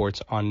Sky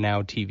Sports on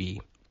Now TV.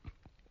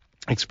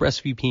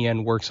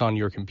 ExpressVPN works on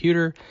your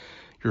computer,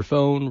 your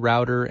phone,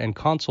 router, and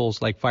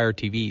consoles like Fire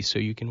TV, so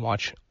you can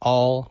watch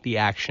all the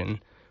action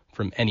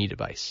from any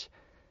device.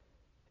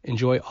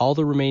 Enjoy all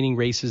the remaining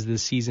races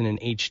this season in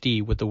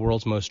HD with the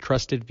world's most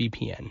trusted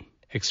VPN,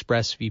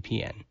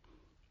 ExpressVPN.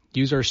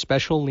 Use our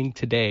special link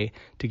today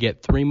to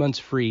get 3 months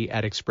free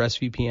at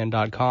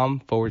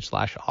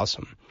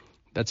expressvpn.com/awesome.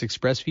 That's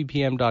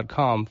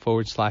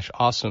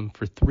expressvpn.com/awesome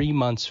for 3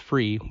 months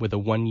free with a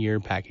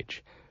 1-year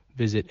package.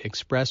 Visit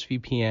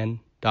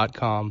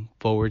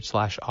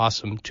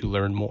expressvpn.com/awesome to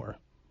learn more.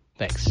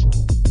 Thanks.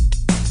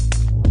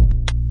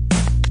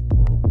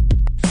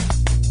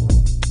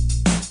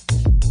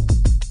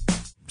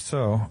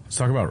 So, Let's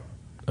talk about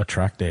a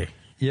track day.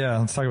 yeah,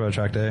 let's talk about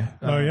track day.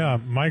 Oh yeah,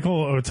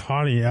 Michael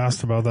Otani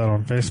asked about that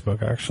on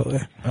Facebook actually.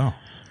 Oh,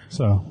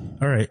 So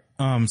all right.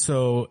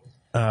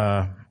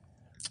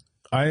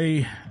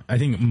 I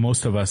think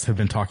most of us have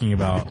been talking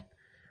about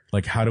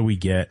like how do we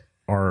get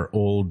our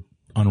old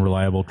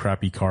unreliable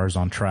crappy cars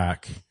on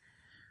track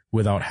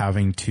without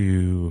having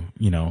to,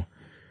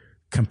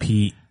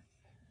 compete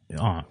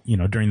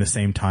during the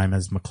same time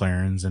as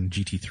McLarens and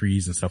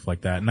GT3s and stuff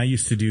like that. And I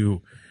used to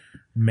do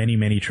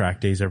many track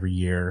days every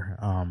year.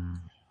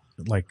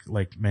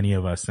 like many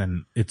of us.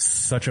 And it's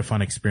such a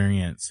fun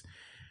experience.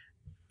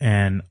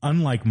 And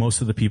unlike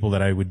most of the people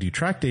that I would do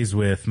track days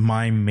with,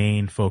 my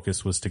main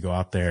focus was to go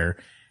out there,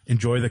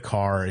 enjoy the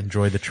car,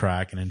 enjoy the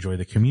track, and enjoy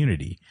the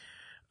community.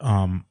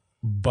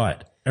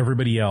 But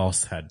everybody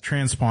else had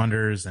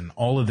transponders and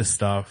all of this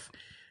stuff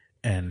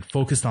and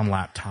focused on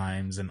lap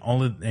times and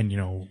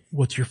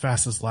what's your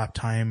fastest lap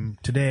time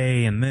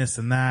today and this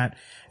and that.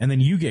 And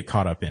then you get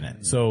caught up in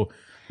it. So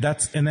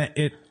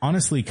it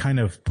honestly kind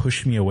of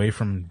pushed me away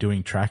from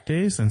doing track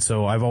days. And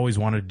so I've always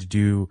wanted to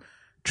do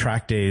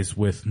track days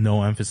with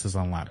no emphasis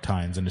on lap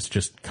times, and it's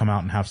just come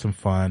out and have some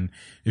fun.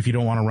 If you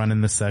don't want to run in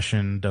the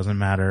session, doesn't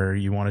matter.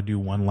 You want to do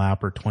 1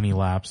 lap or 20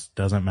 laps,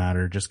 doesn't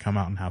matter. Just come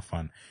out and have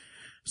fun.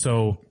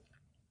 So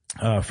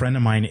a friend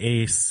of mine,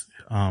 Ace,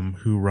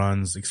 who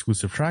runs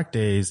exclusive track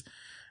days,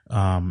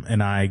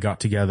 and I got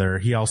together.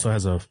 He also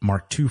has a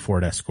Mark II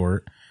Ford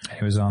Escort.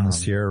 He was on the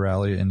Sierra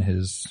Rally in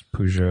his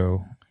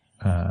Peugeot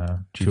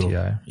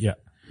GTI. Yeah.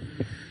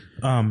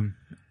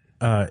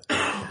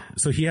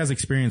 So he has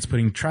experience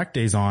putting track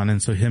days on,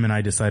 and so him and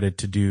I decided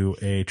to do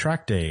a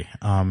track day.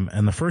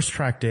 And the first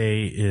track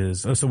day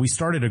is, so we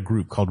started a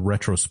group called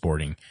Retro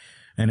Sporting,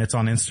 and it's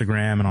on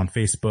Instagram and on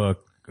Facebook,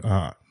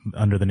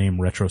 under the name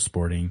Retro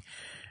Sporting.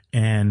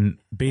 And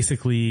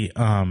basically,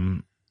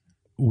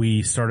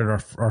 we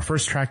started our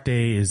first track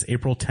day is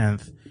April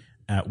 10th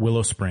at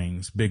Willow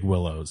Springs, Big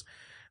Willows.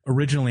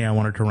 Originally, I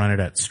wanted to run it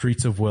at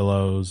Streets of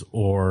Willows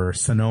or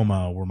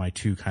Sonoma were my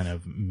two kind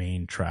of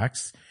main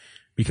tracks,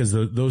 because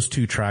those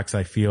two tracks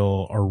I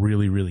feel are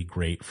really, really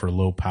great for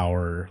low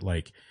power,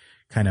 like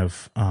kind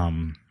of,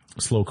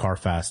 slow car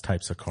fast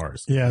types of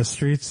cars. Yeah.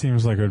 Streets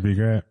seems like it would be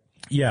great.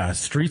 Yeah.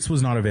 Streets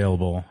was not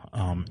available.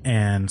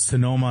 And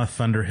Sonoma,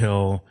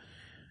 Thunderhill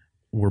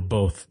were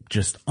both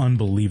just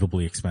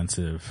unbelievably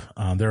expensive.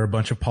 There are a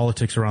bunch of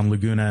politics around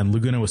Laguna, and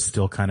Laguna was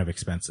still kind of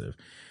expensive.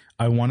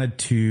 We wanted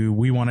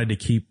to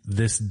keep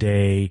this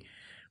day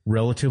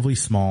relatively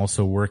small.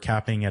 So we're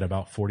capping at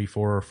about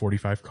 44 or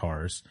 45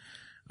 cars.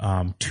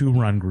 2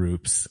 run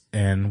groups,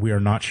 and we are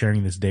not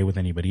sharing this day with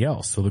anybody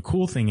else. So the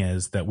cool thing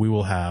is that we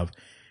will have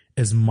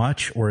as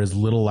much or as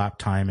little lap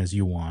time as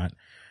you want.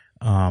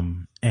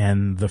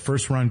 And the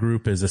first run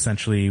group is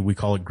essentially, we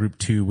call it Group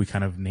 2. We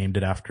kind of named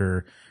it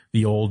after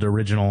the old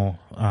original,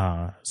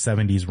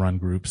 70s run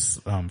groups,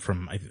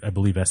 from, I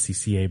believe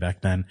SCCA back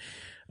then.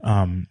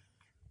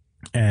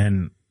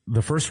 And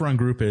the first run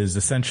group is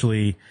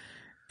essentially,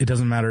 it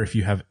doesn't matter if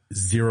you have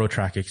 0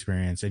 track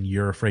experience and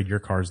you're afraid your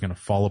car is going to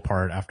fall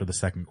apart after the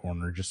second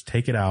corner. Just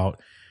take it out,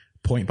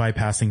 point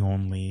bypassing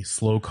only,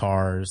 slow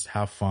cars,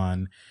 have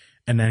fun.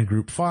 And then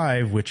Group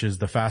 5, which is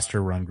the faster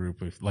run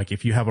group.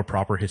 If you have a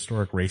proper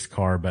historic race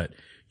car, but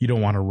you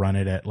don't want to run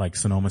it at like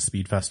Sonoma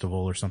Speed Festival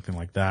or something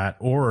like that,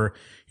 or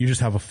you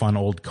just have a fun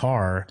old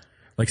car,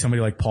 like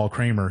somebody like Paul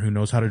Kramer who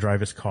knows how to drive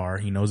his car.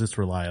 He knows it's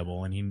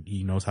reliable and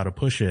he knows how to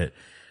push it,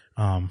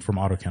 from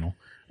Auto Kennel.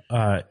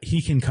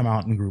 He can come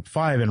out in Group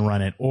 5 and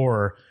run it,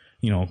 or,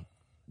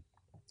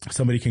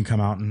 somebody can come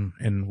out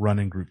and run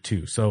in Group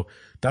 2. So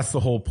that's the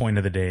whole point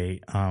of the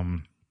day.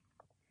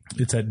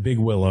 It's at Big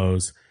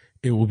Willows.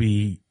 It will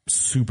be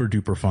super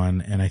duper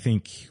fun. And I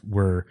think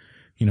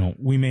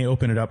we may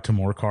open it up to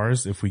more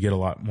cars if we get a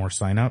lot more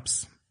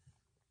signups.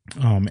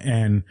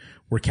 And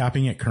we're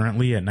capping it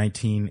currently at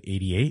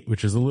 1988,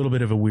 which is a little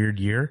bit of a weird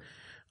year.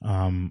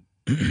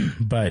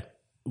 But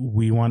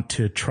we want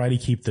to try to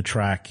keep the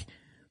track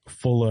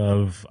full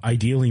of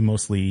ideally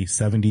mostly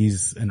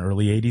 70s and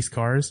early 80s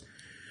cars.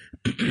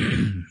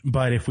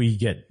 But if we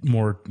get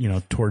more,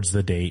 towards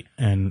the date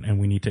and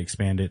we need to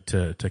expand it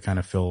to kind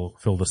of fill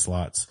the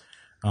slots,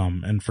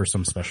 and for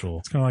some special.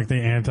 It's kind of like the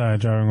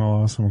anti-driving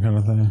while awesome kind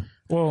of thing.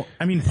 Well,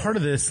 I mean, part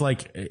of this,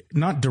 like,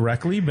 not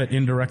directly, but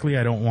indirectly,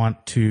 I don't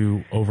want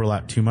to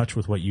overlap too much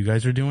with what you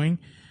guys are doing.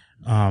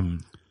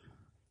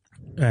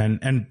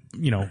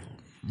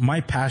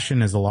 My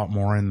passion is a lot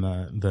more in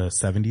the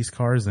 70s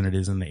cars than it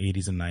is in the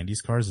 80s and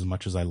 90s cars, as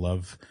much as I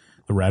love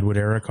the Radwood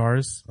era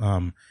cars.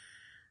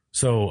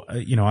 So,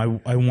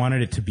 I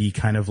wanted it to be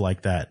kind of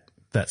like that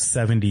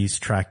 70s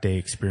track day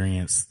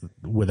experience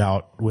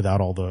without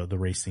all the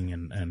racing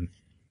and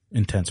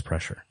intense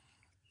pressure.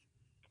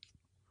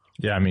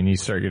 Yeah. I mean, you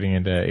start getting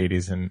into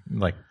 80s and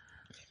like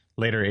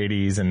later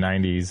 80s and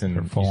 90s, and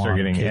you start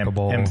getting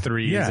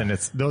M3s, and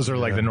those are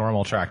like the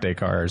normal track day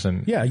cars.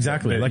 And yeah,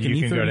 exactly. Like you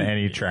can go to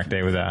any track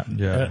day with that.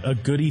 Yeah. A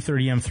good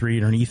E30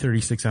 M3 or an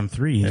E36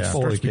 M3 it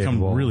starts to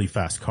become really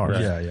fast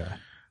cars. Right. Yeah.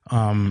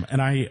 And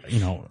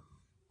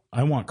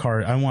I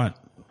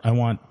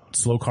want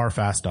slow car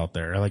fast out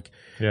there. Like,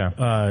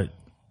 Joe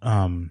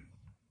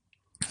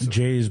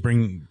is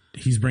bringing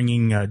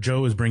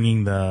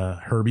the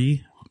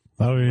Herbie.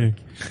 That would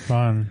be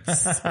fun.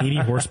 80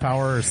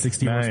 horsepower or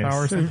 60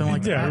 horsepower or something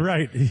like that. Yeah,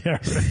 right. Yeah.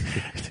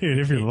 Dude,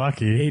 if you're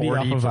lucky. 80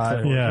 off of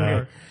a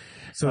yeah.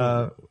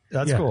 So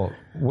that's cool.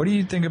 What do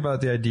you think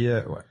about the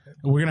idea?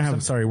 We're going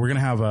to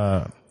have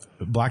a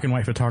black and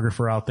white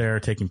photographer out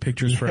there taking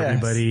pictures for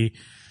everybody.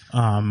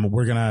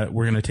 We're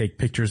gonna take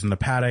pictures in the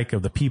paddock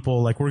of the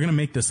people. Like, we're gonna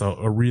make this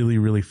a really,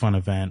 really fun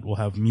event. We'll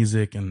have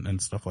music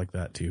and stuff like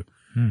that too.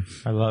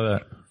 I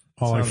love it.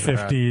 All like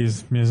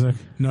 50s music.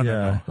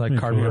 No. Like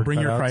cardboard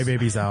Bring your cutouts.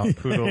 crybabies out.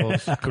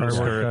 Poodles,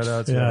 Cardboard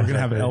cutouts. Yeah. We're gonna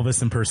have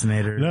Elvis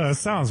impersonators. No, it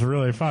sounds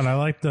really fun. I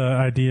like the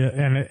idea,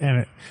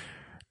 and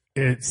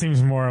it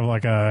seems more of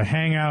like a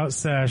hangout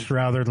sesh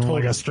rather than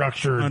like a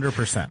structured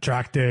 100%.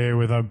 track day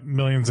with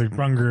millions of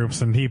run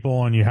groups and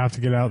people, and you have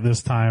to get out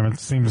this time. It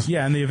seems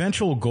And the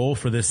eventual goal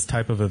for this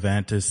type of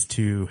event is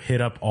to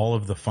hit up all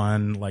of the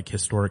fun, like,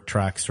 historic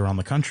tracks around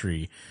the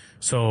country.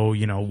 So,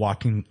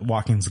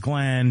 Watkins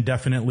Glen,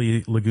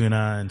 definitely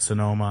Laguna and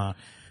Sonoma.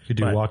 You could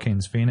do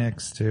Joaquin's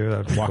Phoenix too.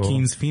 That'd be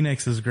Joaquin's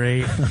Phoenix is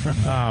great.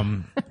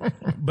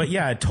 But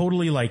yeah,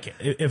 totally, like,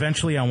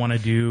 eventually I want to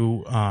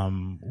do,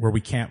 where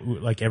we camp,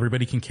 like,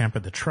 everybody can camp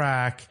at the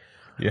track.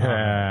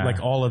 Yeah. Like,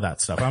 all of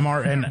that stuff.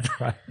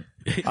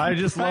 I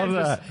just love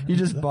that. You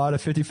just bought a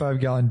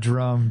 55-gallon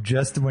drum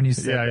just when you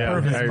said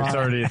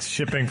that. It's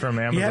shipping from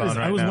Amazon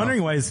I was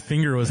wondering why his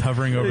finger was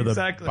hovering over the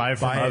buy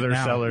from other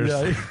sellers.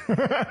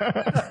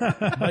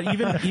 Yeah.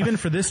 But even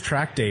for this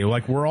track day,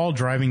 like, we're all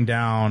driving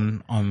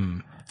down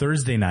on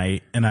Thursday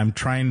night, and I'm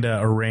trying to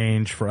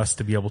arrange for us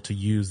to be able to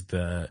use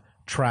the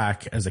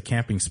track as a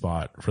camping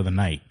spot for the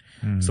night,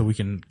 so we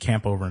can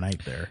camp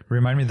overnight there.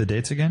 Remind me of the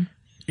dates again.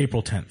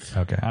 April 10th.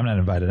 Okay, I'm not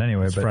invited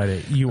anyway. But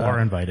Friday. You are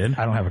invited.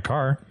 I don't have a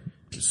car.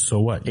 So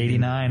what?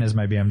 89 is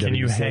my BMW. Can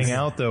you hang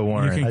out though,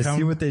 Warren? I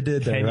see what they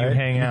did there. Can right? you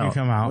hang out? You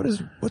can come out.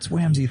 What's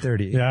Wham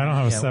Z30? Yeah, I don't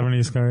have a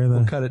 70s car either.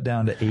 We'll cut it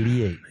down to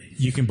 88.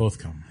 You can both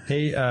come.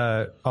 Hey,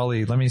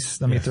 Ollie, let me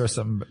throw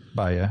something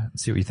by you and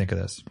see what you think of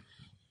this.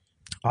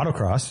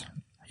 Autocross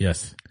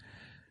Yes.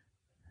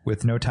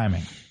 with no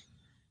timing.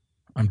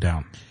 I'm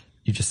down.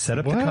 You just set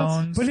up the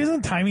cones. But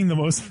isn't timing the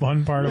most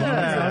fun part of it?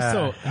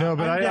 No,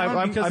 but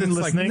I'm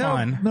listening.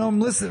 No,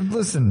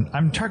 listen.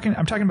 I'm talking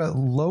about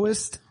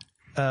lowest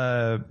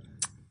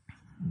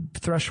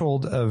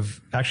threshold of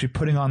actually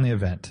putting on the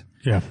event.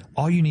 Yeah.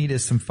 All you need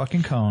is some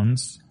fucking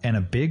cones and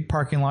a big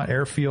parking lot,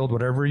 airfield,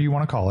 whatever you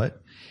want to call it.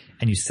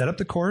 And you set up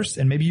the course,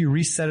 and maybe you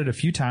reset it a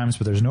few times,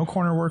 but there's no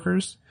corner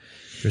workers.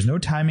 There's no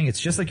timing. It's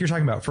just like you're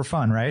talking about for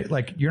fun, right?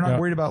 Like, you're not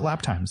worried about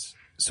lap times.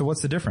 So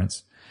what's the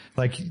difference?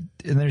 Like,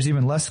 and there's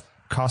even less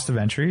cost of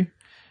entry.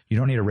 You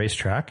don't need a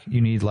racetrack.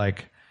 You need,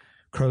 like,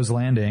 Crow's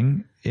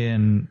Landing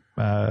in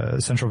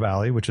Central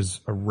Valley, which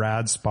is a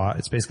rad spot.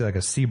 It's basically like a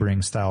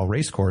Sebring style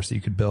race course that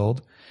you could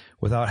build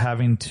without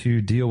having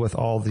to deal with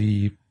all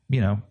the,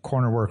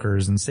 corner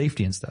workers and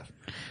safety and stuff.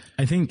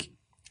 I think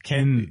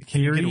Can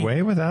you get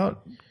away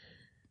without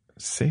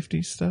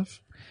safety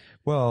stuff?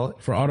 Well,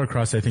 for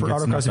autocross, I think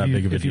it's not that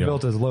big of a deal. If you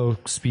built a low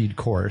speed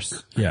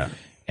course. Yeah.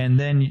 And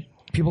then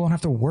people don't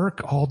have to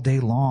work all day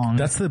long.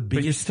 That's the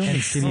biggest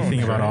shitty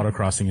thing about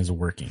autocrossing is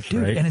working,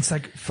 dude, right? And it's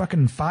like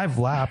fucking 5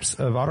 laps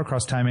of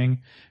autocross timing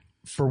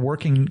for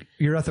working.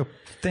 You're at the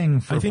thing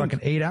for fucking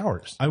 8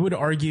 hours. I would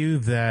argue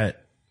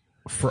that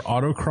for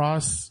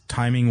autocross,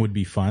 timing would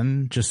be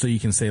fun, just so you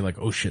can say, like,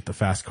 oh shit, the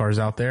fast car's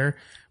out there,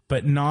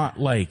 but not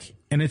like,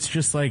 and it's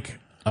just like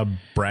a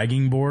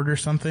bragging board or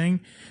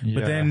something. Yeah.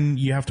 But then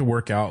you have to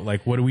work out,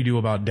 like, what do we do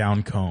about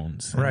down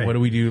cones? Right. What do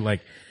we do?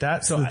 Like,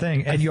 that's the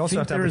thing. And you also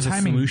have to have the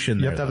timing. You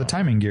have to have the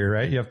timing gear,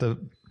 right? You have to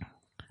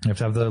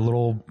have the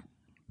little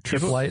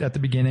trip light at the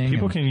beginning.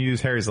 People can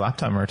use Harry's lap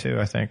timer too,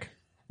 I think,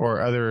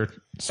 or other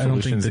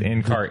solutions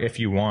in car if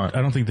you want.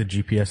 I don't think the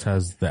GPS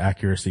has the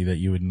accuracy that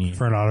you would need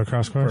for an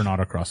autocross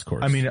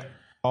course. I mean,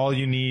 all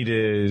you need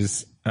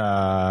is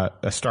a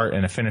start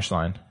and a finish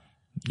line.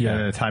 Yeah,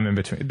 and a time in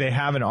between. They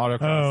have an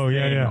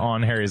autocross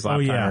on Harry's lap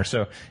timer.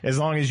 So as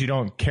long as you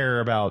don't care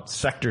about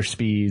sector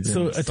speeds.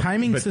 So a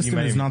timing system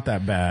is not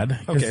that bad.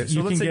 Okay,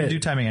 so let's say you do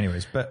timing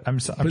anyways. But I'm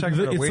talking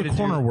about a way to do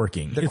corner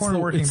working. The corner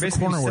working.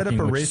 Basically, you set up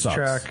a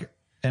racetrack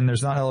and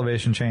there's not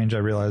elevation change. I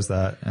realize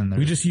that. And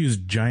we just use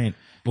giant,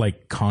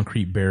 like,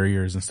 concrete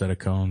barriers instead of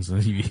cones.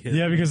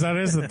 Yeah, because that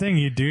is the thing.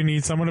 You do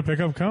need someone to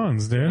pick up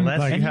cones, dude.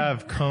 Unless you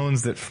have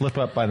cones that flip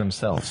up by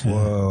themselves.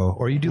 Whoa.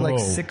 Or you do like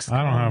 6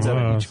 cones out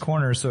of each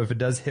corner, so if it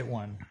does hit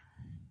one,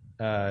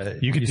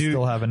 you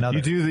still have another.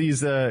 You do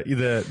these,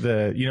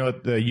 the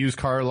used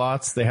car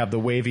lots, they have the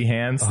wavy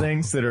hands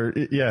things that are,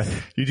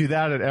 you do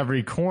that at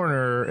every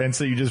corner, and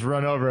so you just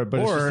run over it,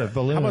 but it's just a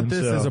balloon. How about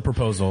this as a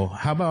proposal?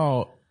 How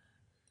about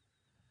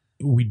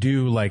we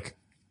do, like,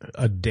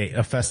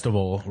 a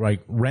festival,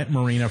 like, rent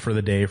Marina for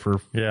the day for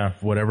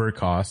whatever it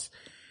costs,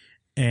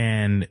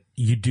 and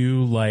you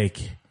do, like,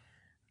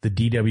 the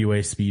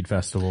DWA Speed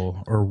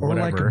Festival or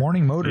whatever, or like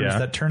Morning Motors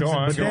that turns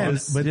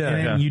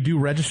into you do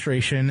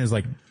registration is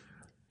like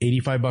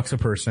 $85 a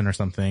person or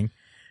something,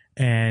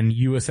 and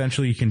you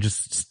essentially can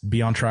just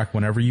be on track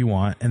whenever you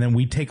want, and then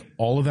we take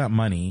all of that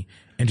money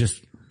and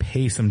just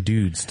pay some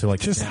dudes to,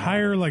 like, just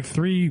hire like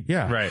 3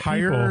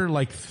 hire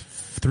like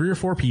 3 or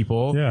 4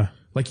 people,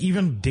 like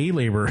even day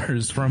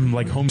laborers from,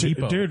 like, Home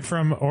Depot, dude,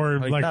 from, or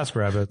like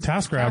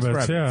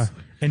TaskRabbits, yeah.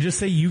 And just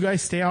say, you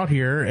guys stay out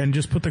here and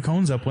just put the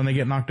cones up when they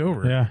get knocked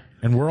over. Yeah.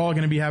 And we're all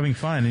going to be having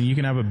fun, and you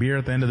can have a beer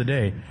at the end of the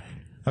day.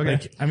 Okay.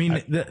 Like, I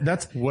mean,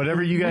 that's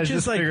Whatever you guys which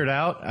is just figured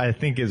out, I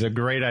think is a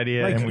great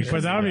idea. Like, and we should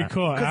But that would do be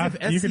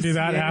cool. You could do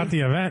that at the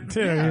event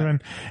too.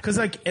 Even because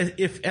like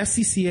if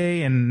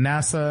SCCA and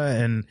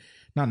NASA and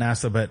not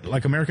NASA, but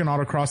like American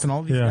Autocross and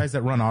all these guys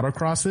that run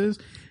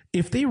autocrosses,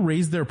 if they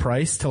raise their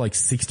price to like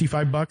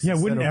 $65, yeah,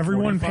 wouldn't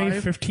everyone pay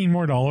 $15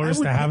 more to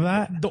have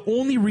that? The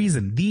only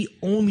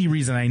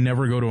reason I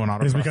never go to an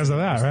autocross is because of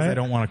that, right? I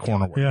don't want a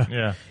corner work.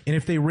 Yeah. And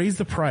if they raise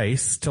the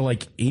price to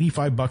like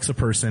 $85 a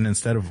person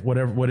instead of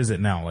what is it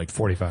now? Like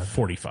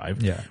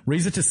 45. Yeah.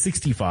 Raise it to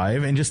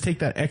 65 and just take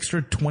that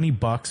extra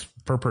 $20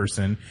 per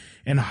person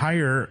and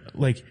hire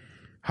like,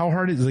 how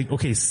hard is it? Like,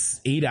 okay,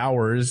 8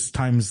 hours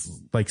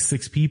times like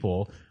 6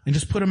 people and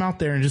just put them out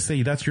there and just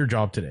say, that's your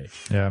job today.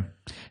 Yeah.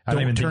 I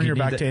Don't turn your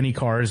back to any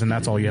cars and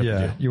that's all you have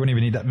to do. You wouldn't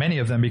even need that many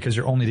of them because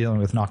you're only dealing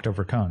with knocked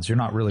over cones. You're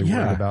not really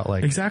worried about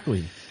like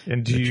exactly.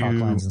 And the chalk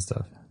lines and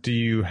stuff. Do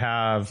you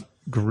have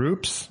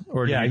groups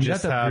or do you you'd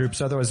just have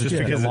groups. Otherwise, it's just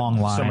just because a long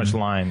line. So much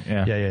line.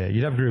 Yeah.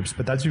 You'd have groups,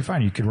 but that'd be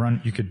fine. You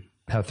could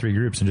have 3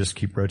 groups and just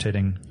keep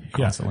rotating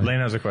constantly. Lane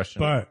has a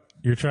question. But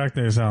your track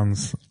day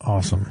sounds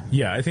awesome.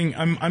 Yeah, I think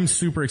I'm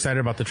super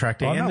excited about the track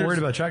day. I'm not worried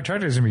about track.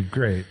 Track day is gonna be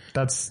great.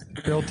 That's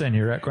built in.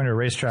 You're going to a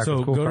racetrack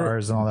with cool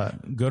cars and all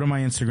that. Go to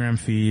my Instagram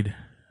feed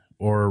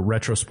or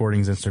Retro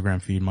Sporting's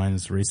Instagram feed. Mine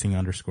is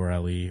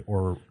racing_LE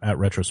or at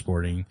Retro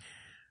Sporting,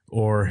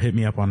 or hit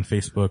me up on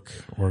Facebook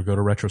or go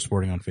to Retro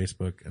Sporting on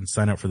Facebook and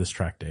sign up for this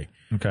track day.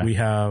 Okay.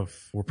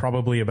 We're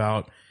probably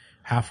about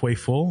halfway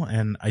full,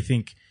 and I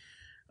think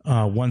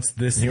once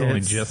this you hits,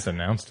 only just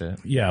announced it.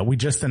 Yeah, we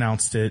just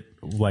announced it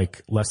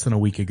like less than a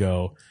week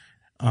ago.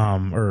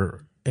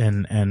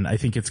 And I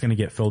think it's going to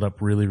get filled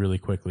up really, really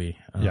quickly.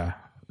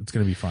 It's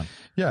going to be fun.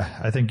 Yeah,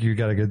 I think you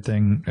got a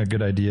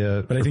good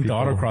idea. But I think the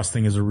autocross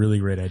thing is a really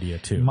great idea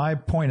too. My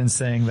point in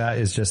saying that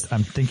is just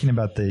I'm thinking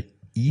about the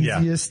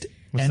easiest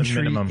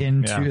entry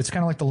into. It's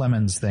kind of like the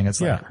lemons thing. It's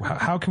like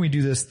how can we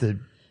do this the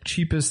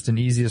cheapest and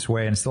easiest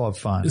way and still have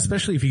fun?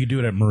 Especially if you could do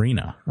it at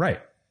Marina. Right.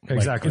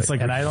 Exactly. It's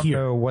like and I don't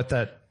know what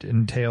that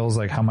entails,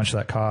 like how much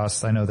that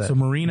costs. I know that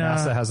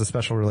NASA has a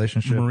special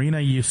relationship. Marina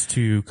used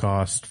to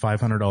cost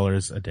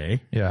 $500 a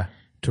day. Yeah.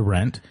 To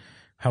rent.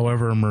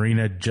 However,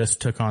 Marina just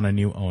took on a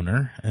new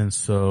owner, and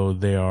so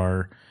they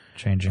are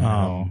changing.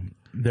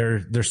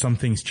 There's some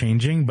things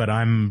changing, but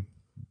I'm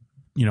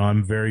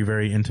very,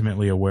 very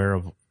intimately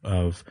aware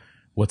of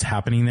what's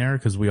happening there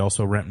because we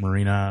also rent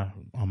Marina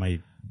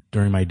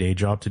during my day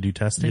job to do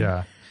testing.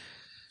 Yeah.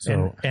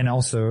 So, and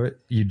also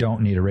you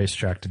don't need a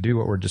racetrack to do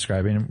what we're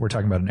describing. We're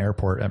talking about an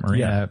airport at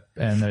Marina,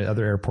 and the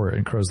other airport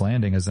in Crow's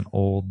Landing is an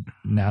old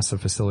NASA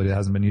facility that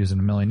hasn't been used in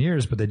a million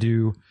years, but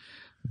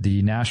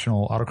the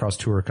National Autocross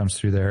Tour comes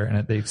through there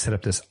and they set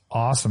up this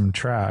awesome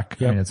track.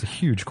 Yep. I mean, it's a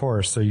huge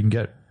course, so you can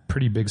get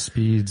pretty big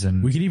speeds,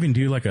 and we could even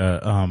do like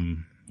a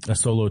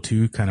Solo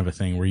 2 kind of a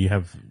thing where you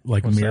have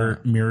like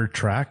mirror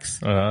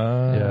tracks,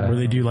 where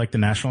they do like the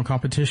national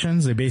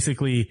competitions. They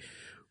basically,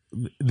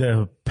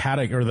 the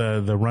paddock or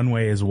the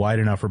runway is wide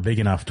enough or big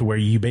enough to where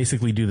you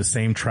basically do the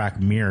same track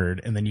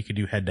mirrored, and then you could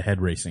do head-to-head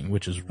racing,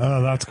 which is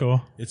that's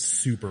cool. It's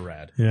super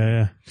rad.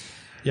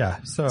 Yeah,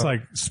 so it's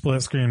like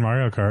split screen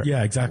Mario Kart.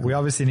 Yeah, exactly. We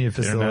obviously need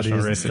facilities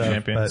and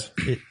stuff, but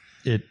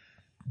it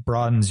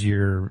broadens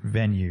your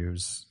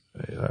venues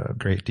a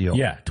great deal.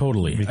 Yeah,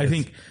 totally. I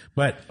think,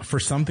 but for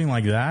something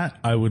like that,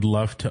 I would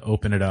love to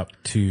open it up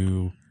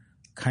to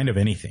kind of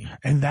anything.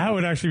 And that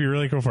would actually be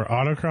really cool for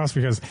autocross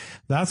because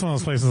that's one of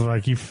those places where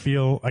like you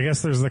feel, I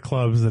guess there's the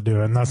clubs that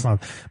do it and that's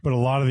not, but a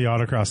lot of the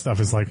autocross stuff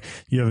is like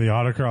you have the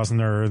autocross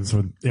nerds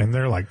and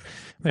they're like,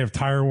 they have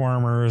tire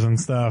warmers and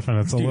stuff and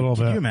it's a little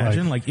bit. Can you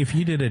imagine like if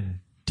you did a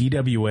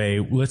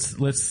DWA,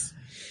 let's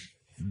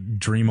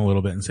dream a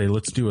little bit and say,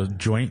 let's do a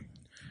joint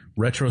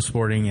Retro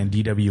Sporting and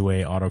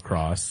DWA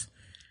autocross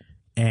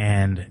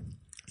and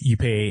you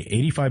pay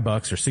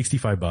 $85 or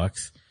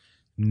 $65,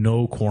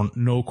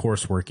 no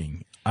course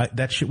working.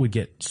 That shit would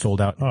get sold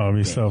out. Oh, it'd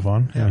be so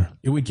fun. Yeah.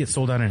 It would get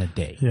sold out in a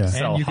day. Yeah.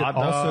 And you could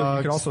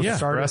also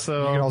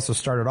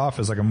start it off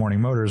as like a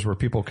Morning Motors where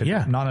people could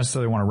not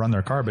necessarily want to run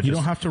their car, but you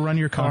don't have to run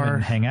your car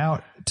and hang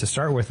out to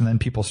start with. And then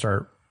people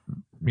start,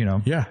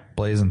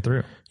 blazing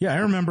through. Yeah. I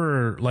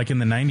remember like in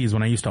the 90s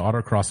when I used to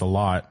autocross a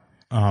lot,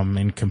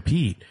 and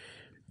compete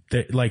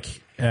that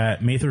like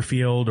at Mather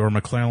Field or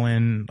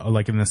McClellan,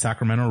 like in the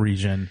Sacramento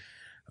region,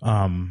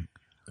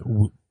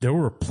 there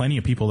were plenty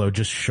of people that would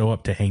just show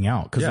up to hang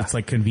out because it's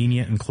like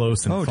convenient and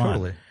close and fun.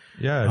 Totally.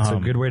 Yeah, it's a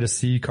good way to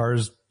see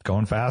cars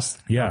going fast.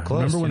 Yeah,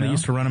 close, remember when they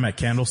used to run them at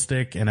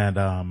Candlestick and at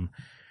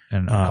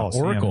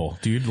Oracle,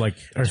 dude?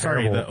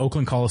 The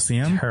Oakland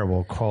Coliseum.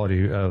 Terrible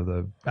quality of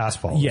the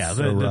asphalt.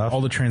 Yeah,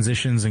 all the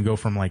transitions and go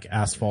from like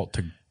asphalt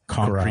to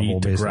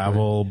concrete to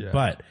gravel,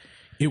 but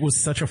it was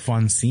such a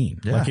fun scene.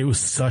 Yeah. Like it was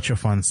such a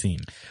fun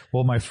scene.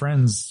 Well, my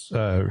friends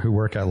who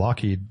work at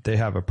Lockheed, they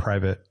have a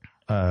private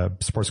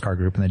sports car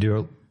group and they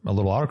do a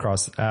little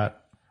autocross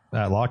at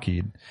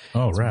Lockheed.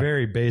 Oh, it's right.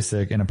 Very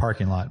basic in a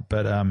parking lot,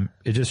 but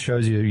it just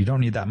shows you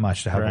don't need that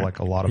much to have like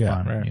a lot of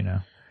fun,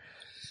 right.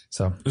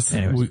 So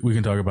anyways, we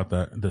can talk about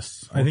that.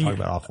 we'll talk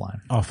about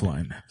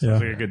offline. Yeah.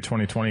 It's like a good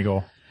 2020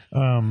 goal.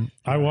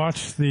 I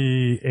watched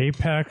the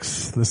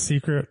Apex, the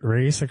secret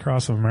race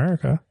across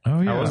America.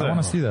 Oh yeah, How was I it?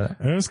 want to see that.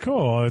 It was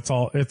cool.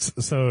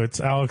 It's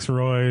Alex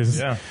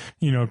Roy's,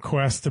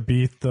 quest to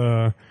beat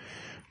the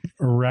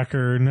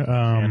record,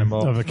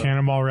 of the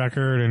Cannonball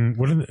record. And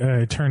what did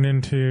it turned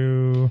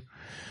into?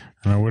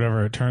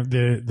 Whatever it turned,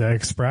 the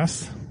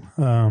Express,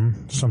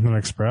 something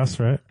Express,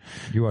 right?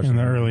 You watched in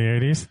the the early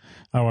 80s.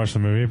 I watched the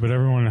movie, but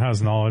everyone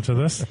has knowledge of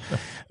this.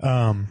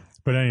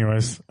 But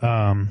anyways,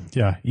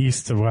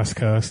 East to West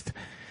Coast.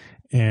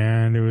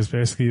 And it was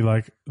basically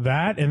like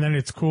that. And then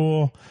it's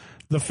cool.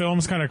 The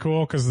film's kind of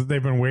cool because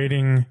they've been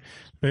waiting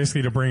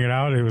basically to bring it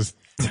out. It was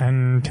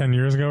 10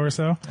 years ago or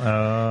so.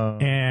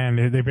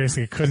 And they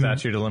basically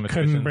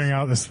couldn't bring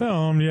out this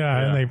film. Yeah.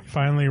 And they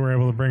finally were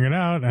able to bring it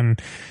out. And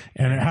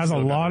it has a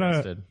lot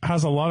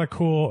of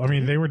cool, I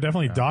mean, they were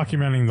definitely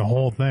documenting the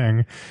whole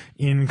thing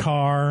in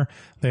car.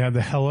 They had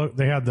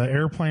the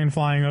airplane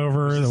flying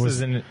over. This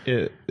is in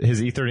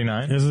his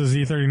E39? This is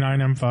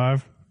E39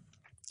 M5.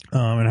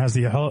 It has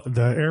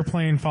the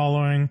airplane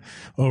following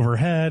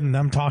overhead and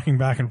them talking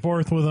back and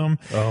forth with them.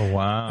 Oh,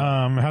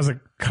 wow. It has a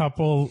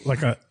couple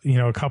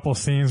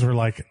scenes where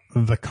like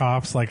the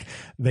cops, like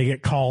they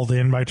get called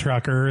in by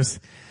truckers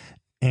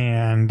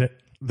and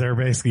they're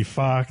basically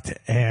fucked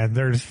and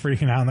they're just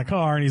freaking out in the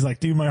car. And he's like,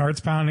 dude, my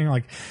heart's pounding.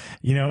 Like,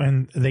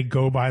 and they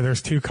go by,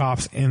 there's two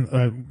cops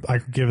I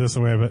could give this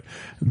away, but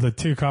the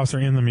two cops are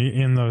in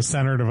the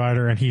center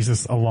divider and he's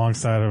just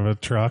alongside of a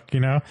truck,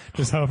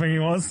 just hoping he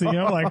won't see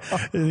him.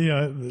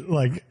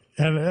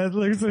 And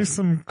there's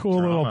some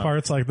cool little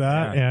parts like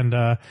that. Yeah. And,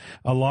 a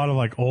lot of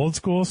like old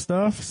school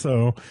stuff.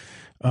 So,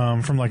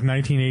 from like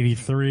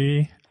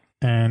 1983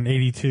 and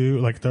 82,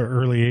 like the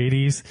early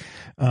 80s,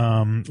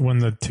 when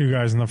the two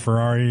guys in the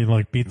Ferrari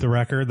like beat the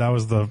record, that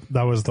was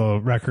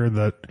the record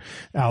that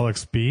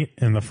Alex beat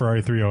in the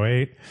Ferrari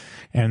 308.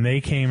 And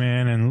they came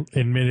in and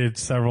admitted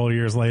several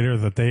years later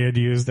that they had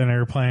used an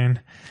airplane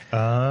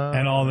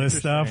and all this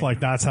stuff. Like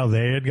that's how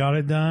they had got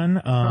it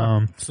done.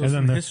 So and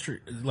then history,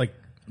 like,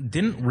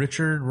 didn't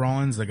Richard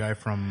Rollins, the guy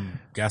from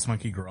Gas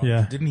Monkey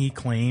Garage, didn't he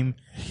claim?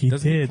 He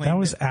did. That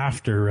was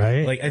after,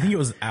 right? Like, I think it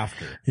was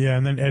after. Yeah,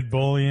 and then Ed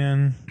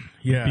Bullion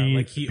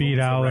beat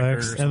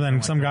Alex, and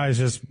then some guys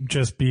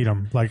just beat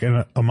him like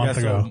a month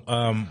ago.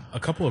 A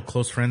couple of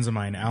close friends of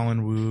mine,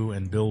 Alan Wu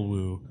and Bill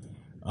Wu.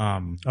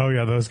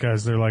 Those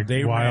guys, they're like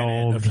they wild.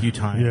 ran it a few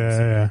times.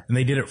 Yeah. And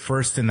they did it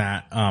first in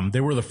that,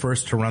 they were the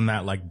first to run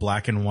that like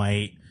black and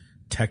white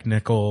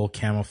technical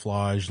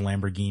camouflage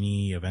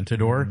Lamborghini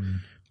Aventador.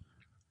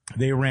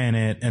 They ran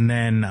it, and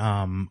then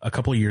a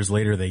couple of years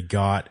later, they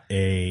got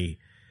a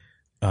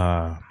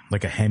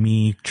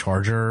Hemi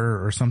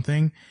Charger or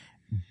something.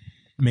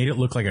 Made it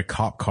look like a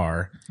cop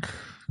car,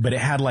 but it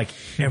had like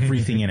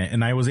everything in it.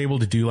 And I was able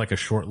to do like a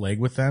short leg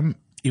with them.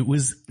 It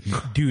was,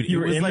 dude. You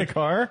were in the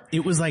car?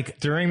 It was like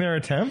during their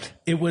attempt.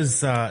 It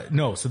was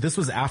no. So this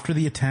was after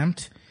the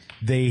attempt.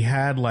 They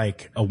had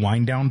like a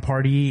wind down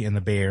party in the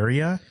Bay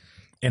Area,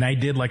 and I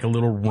did like a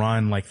little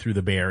run like through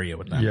the Bay Area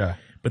with them. Yeah.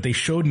 But they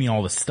showed me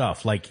all the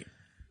stuff. Like,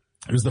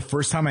 it was the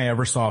first time I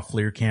ever saw a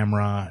FLIR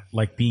camera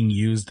like being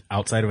used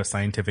outside of a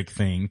scientific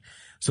thing.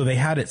 So they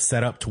had it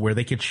set up to where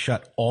they could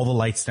shut all the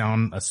lights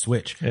down a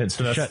switch. So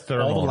that's shut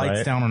thermal, all the lights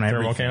right? down on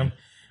Thermal everything. cam?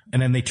 And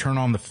then they turn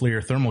on the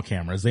FLIR thermal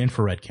cameras, the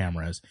infrared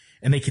cameras,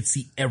 and they could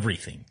see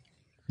everything.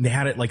 They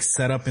had it like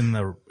set up in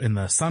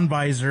the sun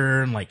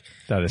visor and like,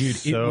 that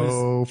is dude, so it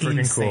was freaking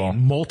insane. cool.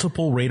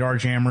 Multiple radar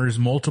jammers,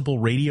 multiple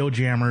radio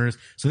jammers,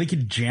 so they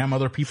could jam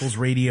other people's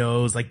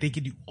radios. Like they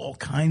could do all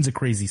kinds of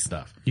crazy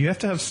stuff. You have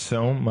to have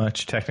so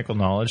much technical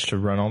knowledge to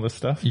run all this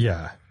stuff.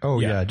 Yeah. Oh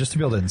yeah. Just to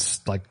be able to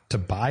like to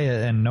buy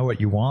it and know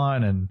what you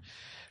want, and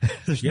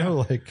there's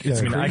no like.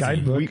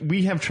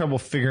 We have trouble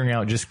figuring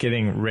out just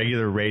getting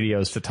regular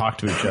radios to talk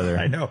to each other.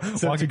 I know.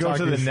 So to go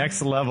to the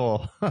next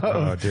level.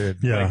 Oh, dude.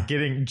 Yeah. Like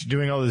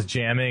doing all this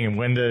jamming and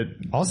when to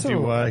also do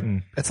what.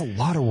 Like, it's a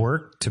lot of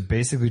work to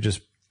basically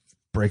just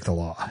break the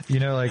law.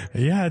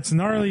 Yeah, it's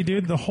gnarly,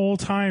 dude. The whole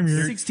time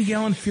you're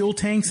 60-gallon fuel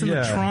tanks in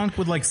the trunk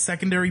with like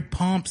secondary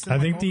pumps. And I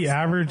think the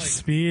average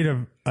speed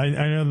of I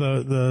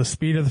know the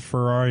speed of the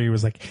Ferrari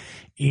was like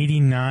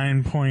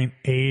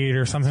 89.8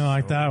 or something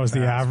like that was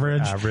the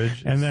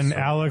average. And then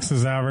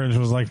Alex's average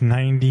was like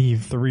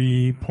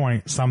 93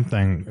 point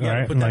something. Yeah,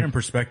 right? put that in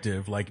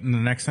perspective. Like the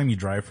next time you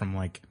drive from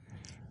like,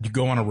 you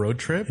go on a road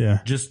trip,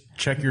 just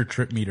check your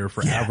trip meter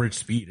for average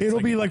speed. It'll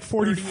be like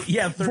 40,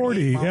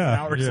 40 miles an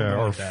hour,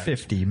 or like that.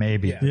 50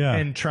 maybe. Yeah.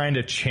 And trying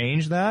to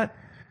change that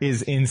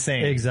is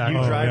insane.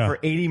 Exactly. You drive for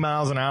 80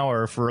 miles an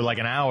hour for like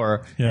an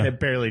hour and it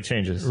barely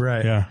changes.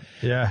 Right. Yeah.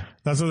 Yeah.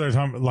 That's what they're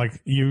talking about.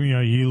 Like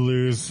you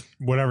lose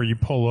whatever you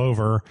pull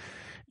over,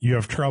 you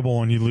have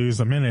trouble and you lose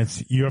the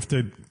minutes. You have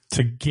to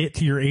get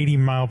to your 80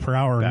 mile per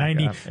hour,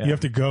 90, you have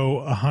to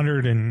go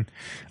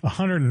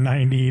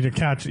 190 to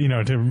catch,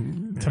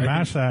 to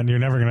match that. And you're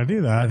never going to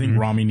do that. I think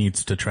Rami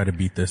needs to try to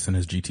beat this in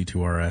his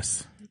GT2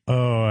 RS.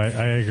 Oh, I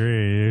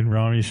agree.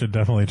 Rami should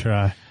definitely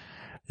try.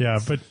 Yeah,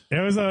 but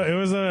it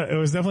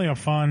was definitely a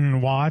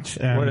fun watch.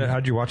 And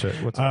how'd you watch it?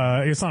 it's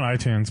on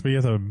iTunes, but you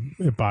have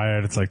to buy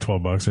it. It's like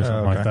 $12 or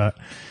something like that.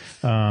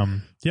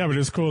 Yeah, but it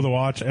was cool to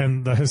watch,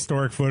 and the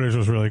historic footage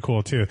was really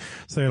cool too.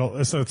 So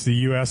it's the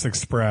U.S.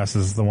 Express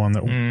is the one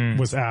that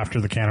was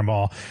after the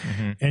Cannonball,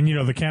 and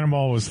the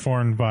Cannonball was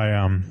formed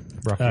by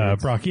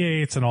Brock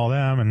Yates and all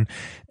them,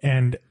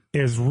 and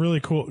is really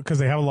cool because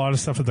they have a lot of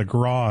stuff at the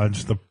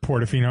garage. The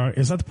Portofino,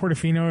 is that the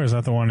Portofino or is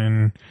that the one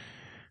in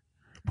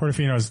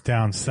Portofino is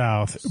down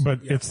south, but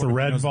it's the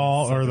Red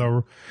Ball or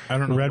the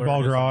Red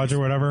Ball Garage or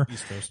whatever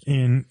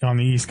on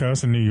the East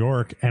Coast in New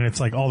York. And it's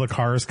like all the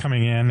cars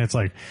coming in. It's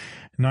like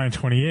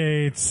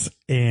 928s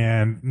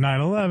and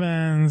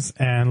 911s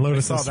and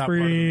Lotus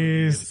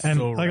Esprits and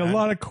like a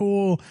lot of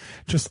cool,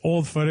 just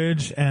old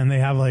footage. And they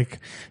have like,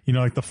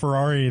 like the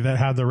Ferrari that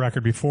had the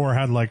record before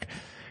had like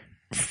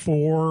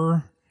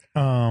 4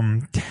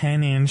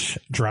 10-inch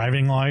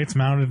driving lights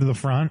mounted to the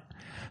front,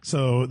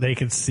 so they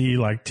could see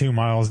like 2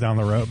 miles down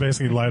the road,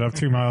 basically light up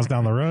 2 miles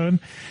down the road.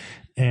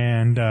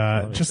 And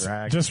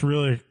just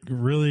really,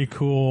 really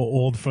cool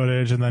old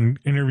footage, and then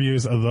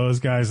interviews of those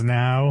guys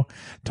now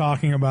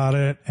talking about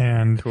it.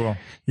 And cool.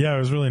 Yeah, it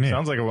was really neat.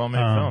 Sounds like a well-made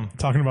film.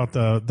 Talking about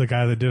the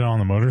guy that did it on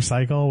the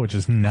motorcycle, which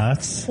is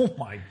nuts. Oh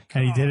my god.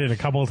 And he did it a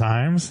couple of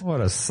times.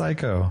 What a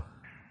psycho.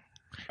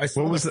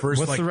 What's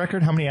the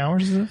record? How many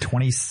hours is it?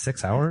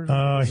 26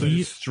 hours?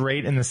 He's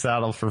straight in the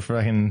saddle for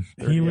fucking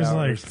 30 He was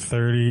hours. like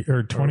 30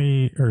 or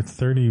 20 or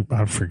 30.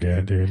 I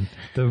forget, dude.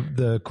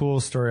 The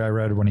cool story I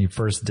read when he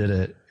first did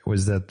it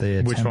was that they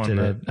attempted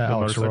it. The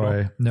Alex motorcycle?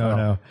 Roy.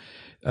 No.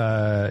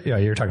 Yeah,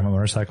 you're talking about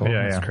motorcycle.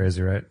 Yeah, That's yeah.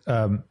 crazy, right?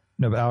 No,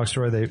 but Alex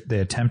Roy, they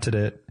attempted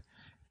it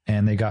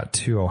and they got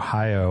to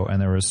Ohio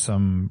and there was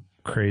some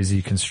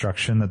crazy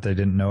construction that they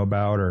didn't know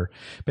about, or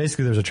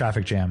basically there's a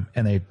traffic jam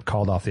and they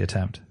called off the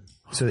attempt.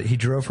 So he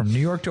drove from New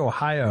York to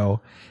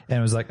Ohio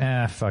and was like,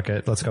 fuck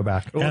it, let's go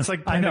back. Well, it's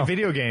like playing a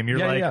video game. You're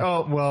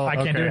oh, well, I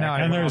can't do it now.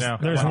 And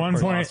there's one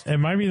point, it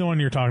might be the one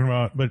you're talking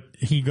about, but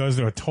he goes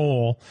to a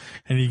toll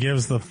and he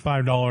gives the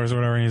 $5 or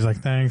whatever and he's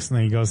like, thanks. And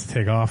then he goes to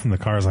take off and the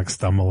car's like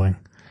stumbling.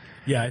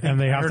 Yeah. And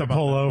they have to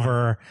pull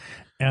over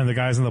and the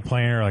guys in the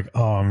plane are like,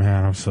 oh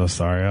man, I'm so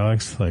sorry,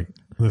 Alex. Like,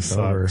 this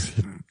sucks.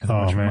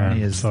 Oh man,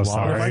 I'm so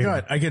sorry.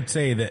 I could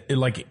say that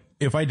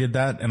if I did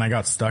that and I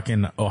got stuck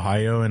in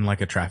Ohio in like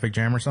a traffic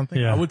jam or something,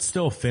 Yeah. I would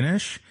still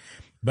finish,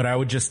 but I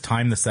would just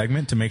time the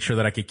segment to make sure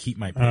that I could keep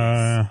my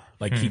pace,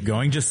 keep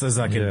going, just as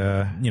I could,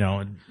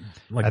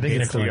 I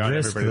think it's the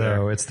risk,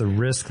 though. It's the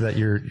risk that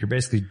you're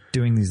basically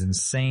doing these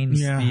insane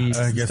speeds.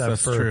 I and guess stuff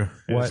that's for true.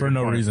 What, For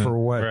no reason. For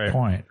what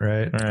point,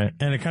 right? Right.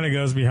 And it kind of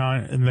goes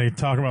behind, and they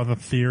talk about the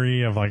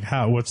theory of like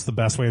what's the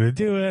best way to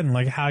do it and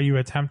like how you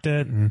attempt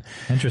it. And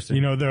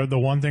Interesting. the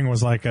one thing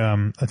was like,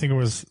 I think it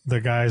was the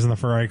guys in the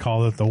Ferrari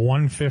called it the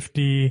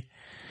 150,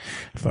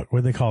 what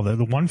did they call it?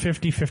 The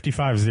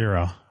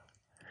 150-55-0.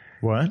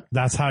 What?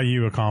 That's how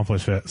you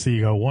accomplish it. So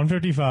you go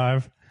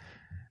 155,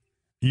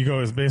 you go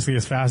as basically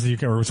as fast as you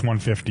can, or it's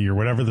 150 or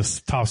whatever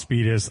the top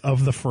speed is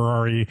of the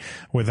Ferrari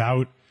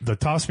without the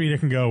top speed it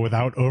can go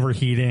without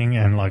overheating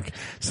and like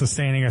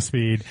sustaining a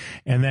speed.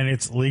 And then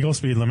it's legal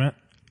speed limit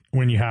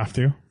when you have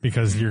to,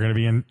 because you're going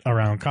to be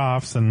around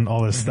cops and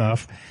all this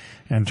stuff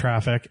and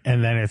traffic.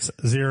 And then it's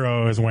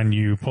 0 is when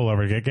you pull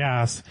over to get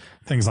gas,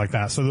 things like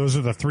that. So those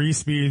are the 3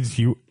 speeds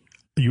you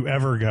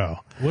ever go.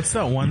 What's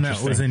that one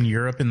that was in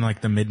Europe in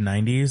like the mid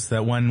 90s?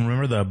 That one,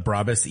 remember the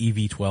Brabus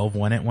EV12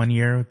 won it one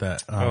year?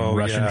 That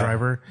Russian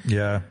driver?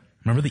 Yeah.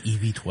 Remember the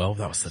EV12?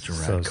 That was such a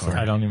rad car.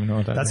 I don't even know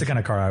what that is. That's the kind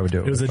of car I would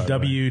do. It was a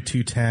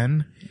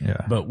W210,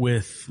 but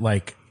with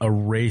like a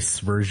race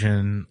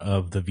version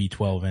of the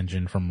V12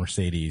 engine from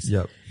Mercedes.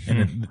 Yep.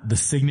 And the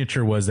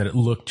signature was that it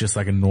looked just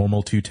like a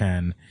normal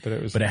 210,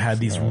 but it had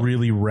these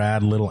really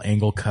rad little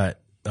angle cut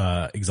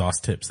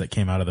exhaust tips that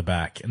came out of the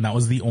back. And that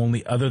was the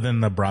only, other than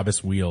the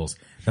Brabus wheels,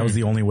 that was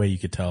the only way you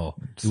could tell.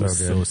 It was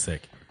so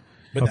sick.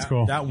 But That's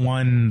cool. That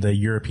won the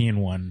European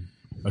one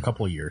a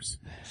couple of years.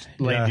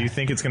 Like, do you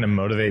think it's going to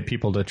motivate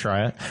people to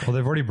try it? Well,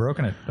 they've already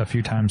broken it a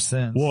few times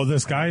since. Well,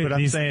 these guys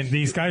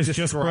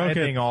just broke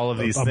describing it all of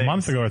these a things.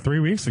 month ago or 3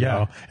 weeks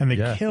ago, and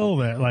they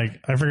killed it. Like,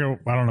 I forget,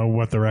 I don't know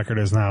what the record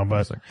is now,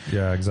 but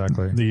yeah,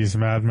 exactly. these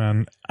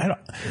madmen. I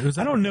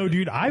don't know,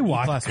 dude. I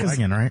watch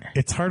wagon, right?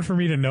 It's hard for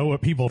me to know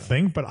what people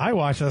think, but I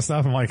watch that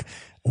stuff. I'm like,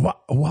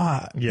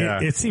 what?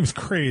 Yeah. It seems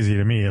crazy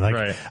to me.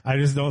 Like, I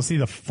just don't see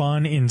the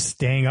fun in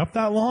staying up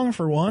that long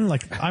for one.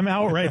 Like, I'm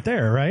out right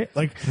there, right?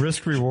 Like,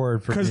 risk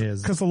reward for me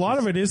is because a lot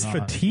of it is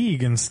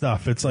fatigue and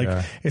stuff. It's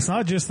like, it's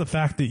not just the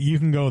fact that you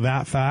can go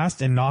that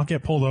fast and not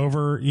get pulled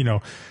over,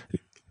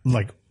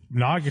 like,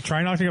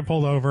 try not to get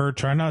pulled over,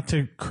 try not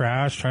to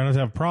crash, try not to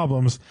have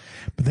problems,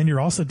 but then you're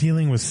also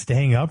dealing with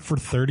staying up for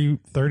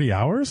 30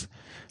 hours,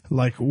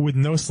 like with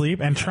no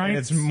sleep and trying. And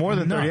it's more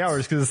than 30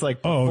 hours because it's like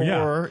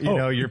you're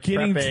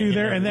getting prepping, to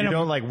there, and then you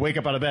don't like wake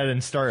up out of bed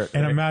and start.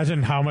 And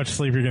imagine how much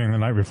sleep you're getting the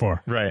night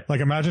before. Right.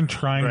 Like imagine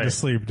trying to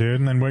sleep, dude,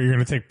 and then what, you're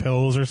going to take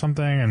pills or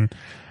something, and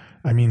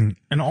I mean,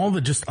 and all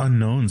the just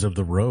unknowns of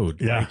the road.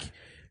 Yeah. Like,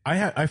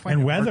 I find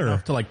And it hard weather.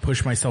 enough to like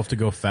push myself to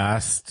go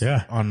fast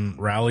Yeah. on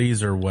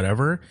rallies or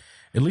whatever.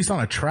 At least on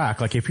a track,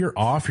 like if you're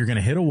off, you're going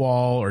to hit a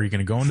wall or you're going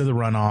to go into the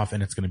runoff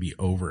and it's going to be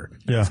over.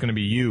 Yeah. It's going to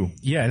be you.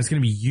 Yeah, and it's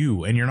going to be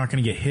you, and you're not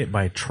going to get hit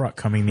by a truck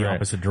coming the Right.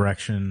 opposite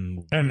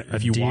direction. And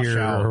if you wash Deer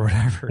out or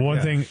whatever.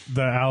 One thing,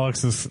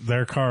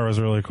 their car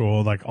was really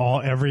cool. Like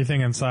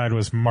everything inside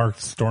was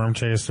marked Storm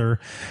Chaser.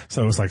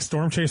 So it was like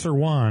Storm Chaser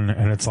 1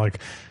 and it's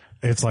like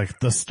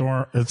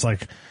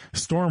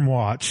Storm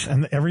Watch,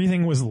 and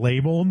everything was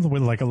labeled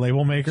with like a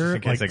label maker,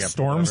 in case they like got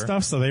storm pulled over.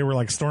 stuff. So they were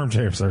like storm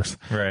chasers.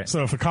 Right.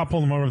 So if a cop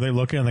pulled them over, they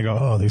look in and they go,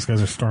 "Oh, these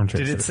guys are storm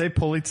chasers." Did it say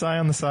Polizei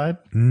on the side?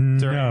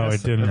 No,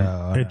 this? it didn't.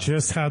 No. It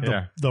just had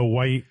Yeah. the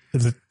white.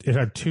 It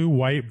had 2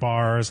 white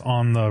bars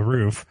on the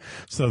roof,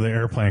 so the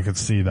airplane could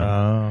see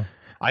them.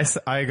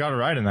 I got a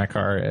ride in that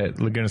car at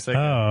Laguna Seca.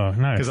 Oh,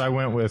 nice. Because I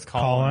went with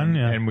Colin,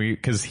 yeah. and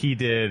because he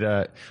did,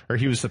 or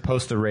he was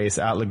supposed to race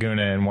at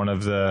Laguna in one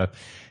of the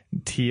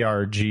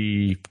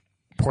TRG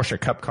Porsche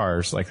Cup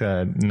cars, like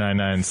the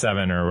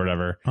 997 or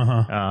whatever.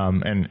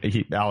 And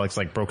Alex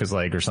like broke his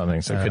leg or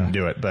something, so couldn't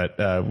do it.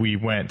 But, we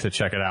went to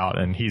check it out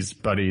and he's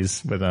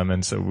buddies with him.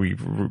 And so we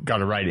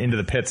got a ride into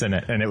the pits in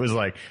it. And it was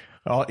like,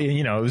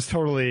 it was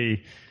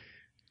totally,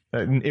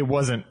 it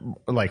wasn't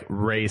like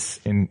race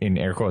in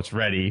air quotes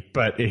ready,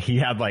 but he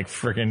had like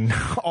freaking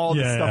all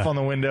the stuff on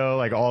the window,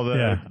 like all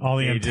the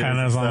gauges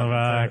antennas on the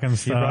back and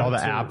stuff. all the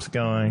apps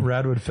going.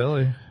 Radwood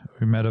Philly.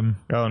 We met him.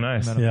 Oh,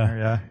 nice. Met him there,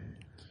 yeah.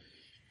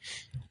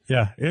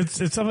 Yeah, it's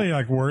something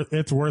like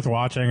it's worth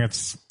watching.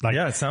 It's like,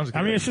 Yeah, it sounds good.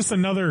 I mean, it's just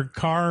another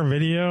car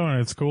video and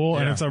it's cool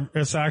and it's an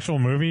actual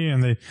movie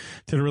and they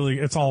did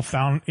it's all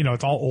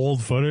it's all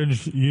old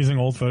footage, using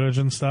old footage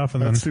and stuff.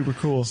 And then super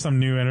cool. some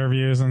new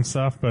interviews and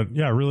stuff, but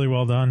yeah, really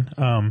well done.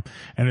 And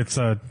it's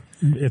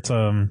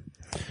JF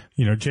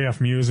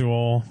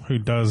Musial who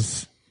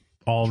does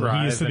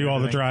he used to do all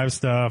the drive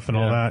stuff and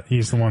all that.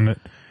 He's the one that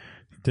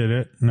did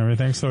it and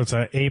everything. So it's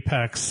a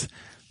Apex.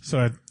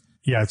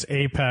 It's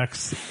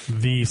Apex,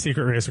 the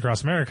secret race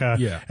across America.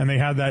 Yeah. And they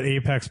had that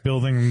Apex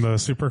building the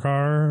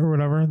supercar or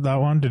whatever, that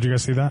one. Did you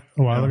guys see that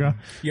a while ago?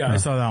 Yeah, I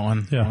saw that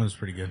one. Yeah. That was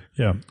pretty good.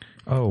 Yeah.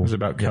 Oh, Was it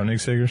about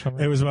Koenigsegg or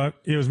something? It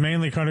was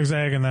mainly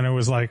Koenigsegg and then it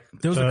was like,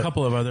 There was a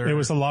couple of other. it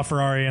was the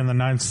LaFerrari and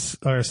the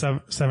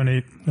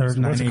 78, or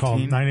what's it called?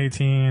 918.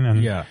 918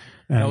 and, Yeah.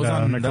 and That was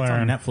on, that's on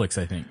McLaren.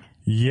 Netflix, I think.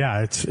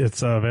 Yeah,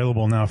 it's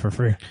available now for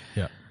free.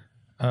 Yeah.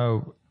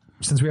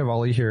 since we have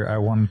Ollie here, I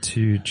wanted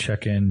to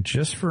check in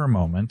just for a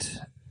moment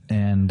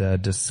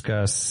and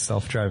discuss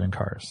self-driving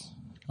cars.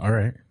 All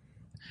right.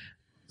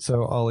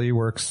 So Ollie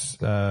works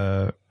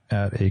at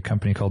a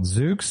company called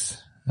Zoox.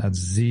 That's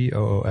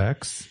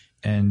Zoox.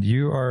 And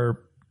you are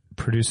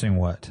producing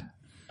what?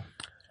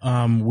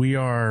 We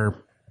are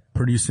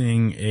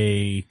producing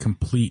a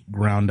complete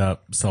ground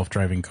up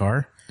self-driving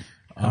car.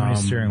 How many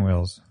steering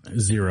wheels?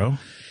 0.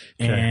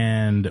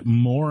 And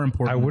more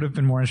important, I would have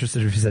been more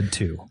interested if you said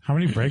 2. How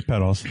many brake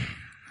pedals?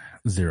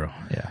 0.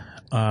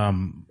 Yeah.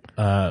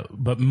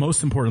 But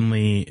most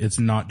importantly, it's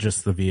not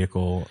just the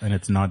vehicle and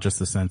it's not just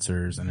the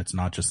sensors and it's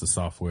not just the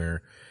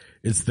software.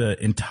 It's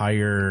the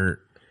entire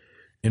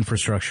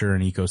infrastructure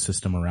and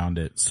ecosystem around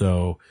it.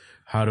 So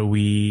how do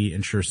we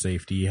ensure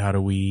safety? How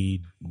do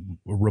we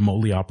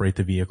remotely operate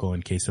the vehicle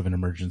in case of an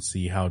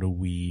emergency? How do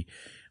we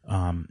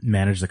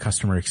manage the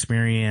customer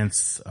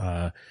experience?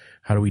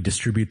 How do we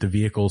distribute the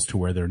vehicles to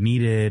where they're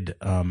needed?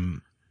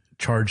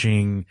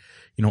 Charging,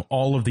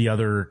 all of the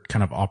other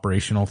kind of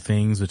operational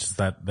things, which is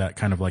that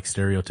kind of like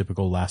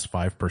stereotypical last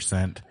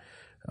 5%.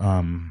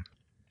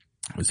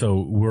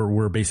 So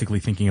we're basically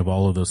thinking of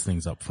all of those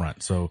things up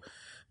front. So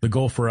the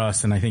goal for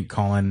us, and I think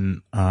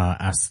Colin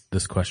asked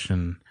this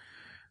question,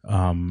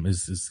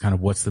 is kind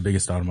of what's the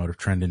biggest automotive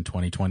trend in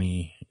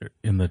 2020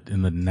 in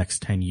the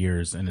next 10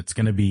 years, and it's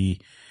going to be,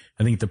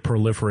 I think, the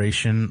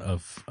proliferation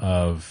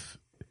of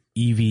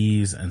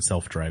EVs and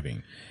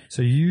self-driving.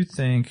 So you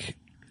think,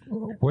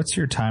 what's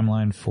your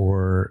timeline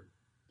for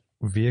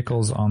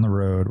vehicles on the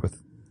road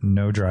with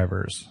no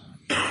drivers?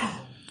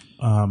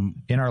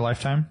 In our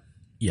lifetime?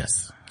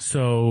 Yes.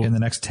 So In the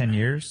next 10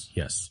 years?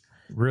 yes.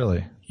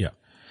 Really? Yeah.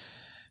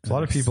 There's a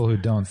lot of people who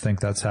don't think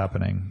that's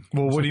happening.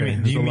 Well, what do you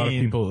mean? There's a lot of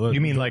people- Do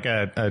you mean like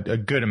a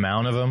good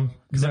amount of them?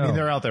 Because I No. mean,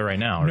 they're out there right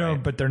now, No,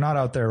 right? but they're not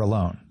out there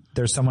alone.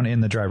 There's someone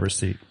in the driver's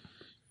seat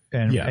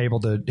and Yeah. able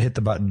to hit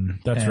the button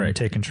That's and right.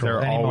 take control.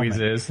 There at any always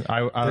moment. is. I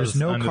There's was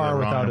no under car the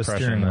wrong without a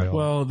impression steering that- wheel.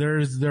 Well,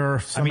 there are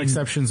some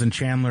exceptions in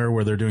Chandler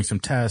where they're doing some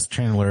tests.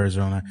 Chandler,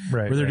 Arizona,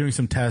 Right, where they're right. doing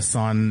some tests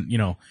on,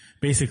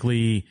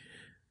 basically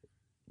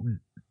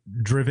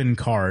driven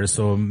cars,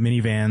 so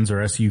minivans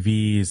or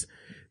SUVs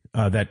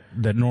that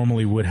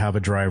normally would have a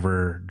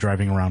driver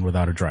driving around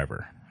without a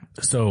driver.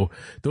 So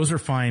those are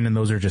fine, and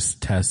those are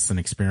just tests and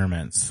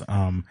experiments.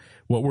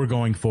 What we're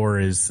going for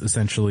is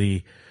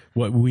essentially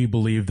what we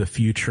believe the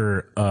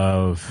future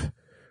of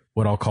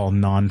what I'll call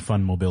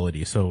non-fun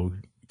mobility. So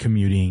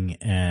commuting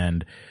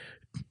and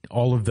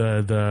all of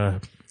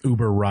the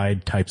Uber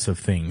ride types of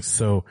things.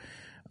 So,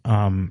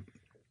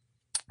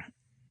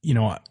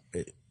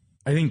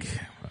 I think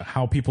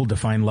how people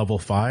define level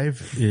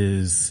 5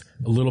 is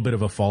a little bit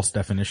of a false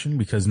definition,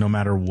 because no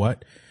matter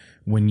what,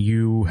 when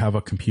you have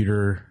a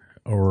computer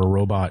or a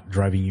robot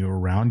driving you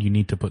around, you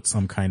need to put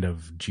some kind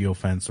of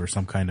geofence or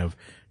some kind of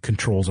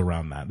controls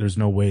around that. There's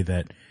no way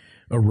that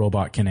a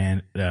robot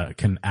can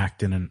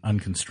act in an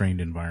unconstrained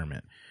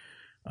environment.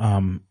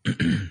 And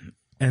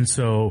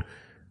so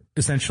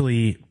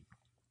essentially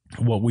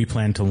what we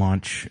plan to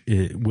launch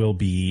will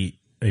be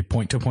a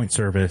point-to-point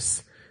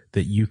service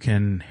that you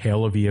can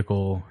hail a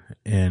vehicle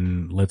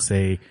in, let's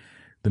say,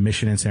 the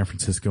Mission in San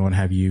Francisco, and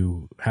have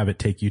it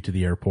take you to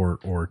the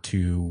airport or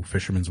to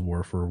Fisherman's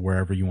Wharf or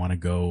wherever you want to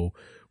go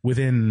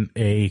within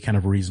a kind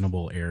of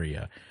reasonable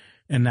area.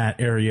 And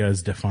that area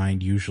is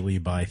defined usually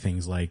by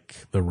things like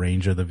the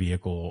range of the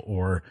vehicle,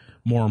 or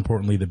more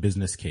importantly, the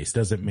business case.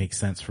 Does it make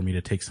sense for me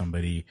to take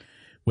somebody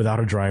without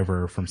a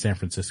driver from San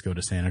Francisco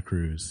to Santa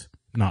Cruz?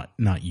 Not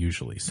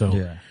usually.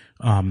 So,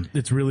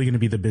 it's really going to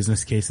be the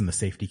business case and the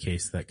safety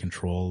case that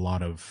control a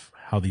lot of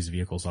how these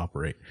vehicles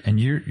operate. And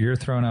you're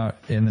thrown out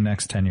in the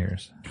next 10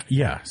 years.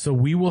 Yeah. So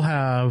we will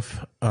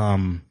have,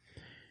 I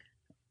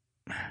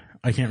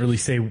can't really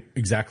say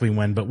exactly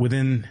when, but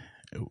within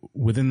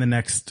the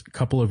next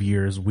couple of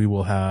years, we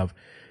will have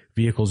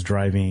vehicles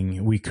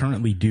driving. We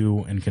currently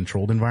do in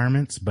controlled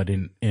environments, but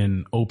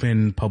in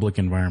open public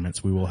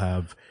environments, we will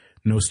have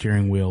no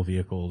steering wheel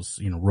vehicles,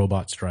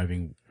 robots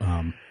driving,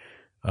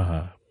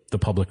 the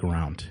public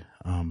around.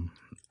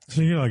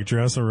 So you like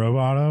dress a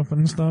robot up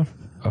and stuff?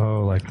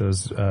 Oh, like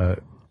those,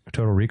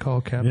 Total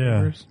Recall cab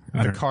members?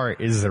 The car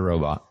is the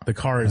robot. The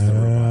car is the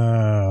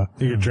robot.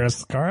 You could dress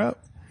the car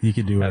up? You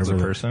could do whatever.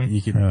 As a person?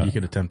 You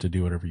could attempt to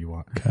do whatever you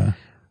want. Okay.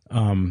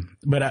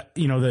 But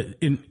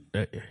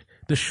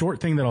the short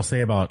thing that I'll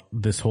say about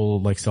this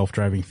whole like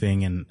self-driving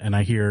thing, and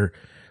I hear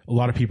a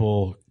lot of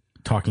people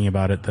talking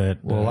about it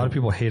that, a lot of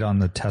people hate on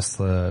the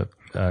Tesla,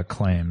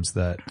 claims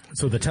that.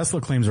 So the Tesla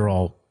claims are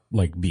all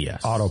like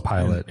BS.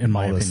 Autopilot. In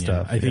my all this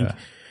opinion. stuff. I think,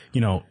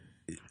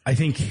 I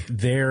think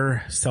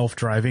their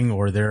self-driving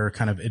or their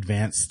kind of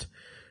advanced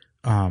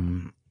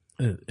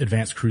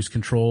cruise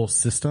control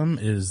system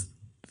is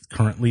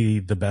currently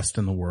the best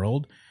in the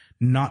world.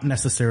 Not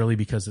necessarily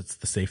because it's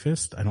the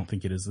safest. I don't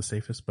think it is the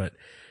safest, but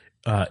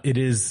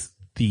it's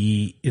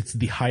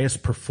the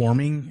highest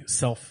performing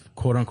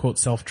quote unquote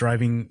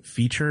self-driving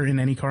feature in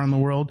any car in the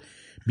world,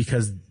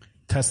 because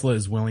Tesla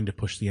is willing to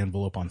push the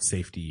envelope on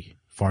safety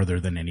farther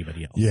than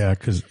anybody else.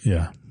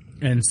 Yeah.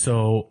 And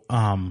so,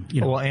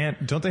 Well, and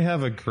don't they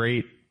have a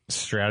great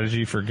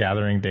strategy for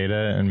gathering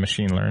data and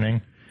machine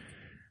learning?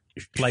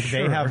 Like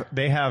sure.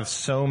 they have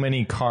so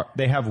many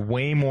they have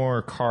way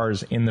more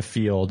cars in the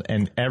field,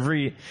 and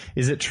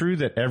is it true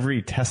that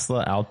every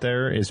Tesla out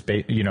there is,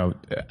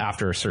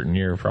 after a certain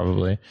year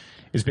probably,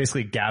 is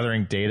basically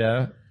gathering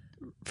data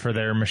for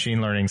their machine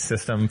learning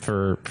system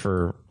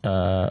for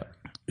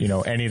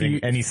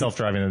any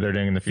self-driving that they're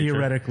doing in the future?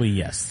 Theoretically,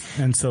 yes.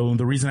 And so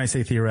the reason I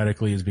say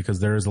theoretically is because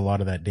there is a lot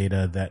of that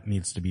data that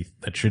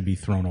should be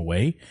thrown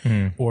away,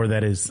 or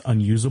that is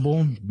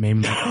unusable.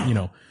 Maybe,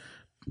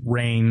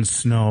 rain,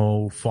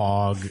 snow,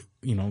 fog,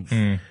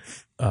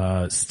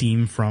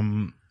 steam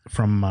from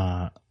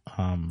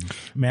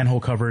manhole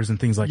covers and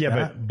things like that.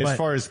 Yeah, but as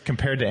far as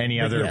compared to any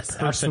other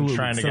person absolutely.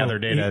 trying to gather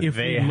data,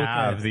 they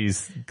have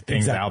these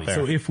things out there.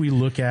 So if we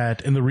look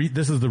at, and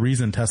this is the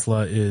reason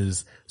Tesla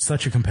is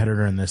such a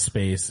competitor in this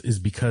space, is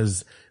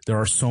because there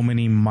are so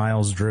many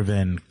miles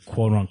driven,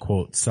 quote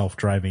unquote,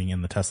 self-driving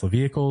in the Tesla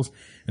vehicles,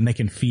 and they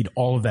can feed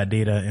all of that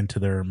data into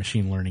their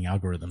machine learning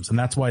algorithms. And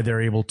that's why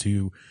they're able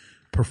to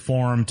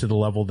perform to the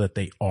level that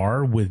they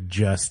are with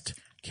just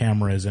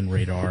cameras and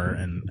radar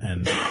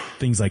and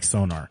things like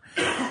sonar.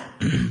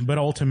 But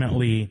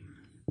ultimately,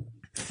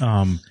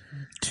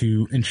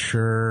 to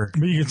ensure.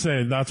 But you could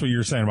say that's what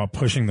you're saying about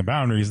pushing the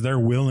boundaries. They're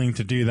willing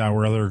to do that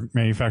where other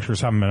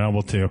manufacturers haven't been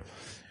able to.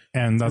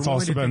 And that's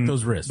also been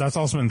those risks. That's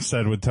also been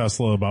said with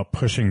Tesla about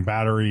pushing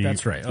battery.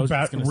 That's right.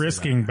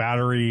 Risking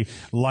battery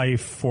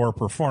life for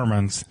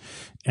performance,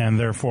 and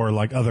therefore,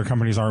 like, other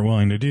companies aren't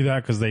willing to do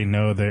that because they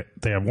know that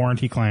they have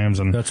warranty claims,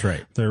 and that's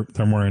right. They're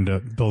more into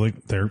building.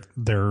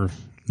 They're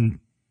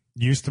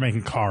used to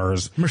making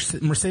cars.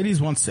 Mercedes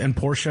wants, and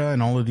Porsche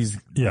and all of these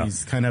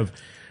kind of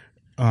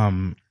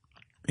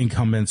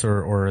incumbents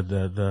or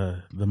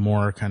the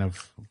more kind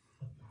of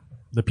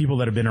the people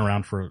that have been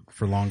around for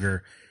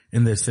longer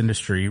in this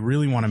industry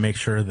really want to make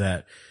sure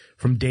that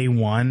from day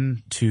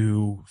one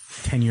to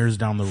 10 years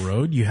down the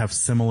road, you have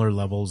similar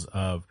levels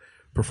of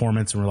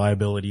performance and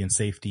reliability and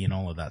safety and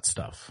all of that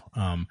stuff.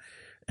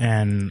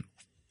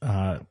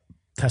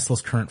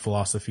 Tesla's current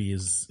philosophy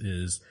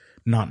is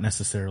not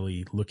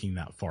necessarily looking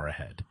that far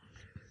ahead.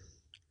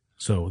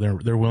 So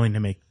they're willing to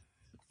make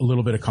a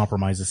little bit of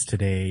compromises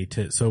today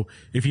so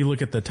if you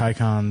look at the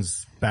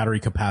Taycan's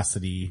battery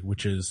capacity,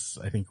 which is,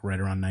 I think,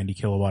 right around 90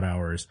 kilowatt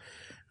hours,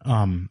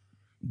 but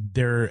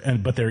their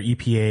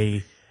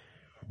EPA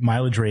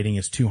mileage rating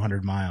is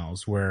 200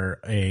 miles, where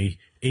a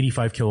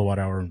 85 kilowatt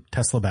hour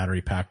Tesla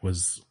battery pack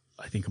was,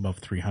 I think, above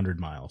 300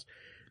 miles.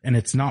 And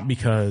it's not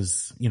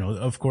because,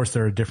 of course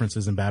there are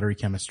differences in battery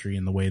chemistry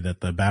and the way that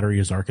the battery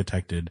is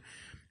architected,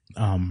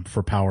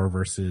 for power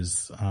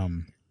versus,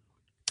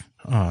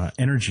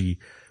 energy.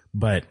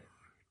 But,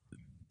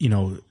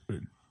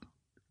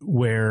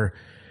 where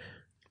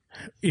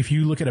if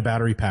you look at a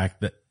battery pack,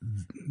 that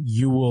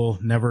you will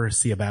never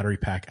see a battery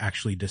pack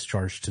actually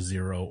discharged to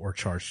 0 or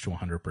charged to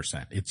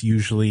 100%. It's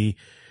usually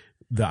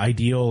the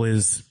ideal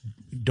is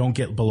don't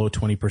get below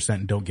 20%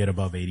 and don't get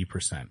above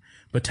 80%.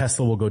 But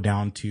Tesla will go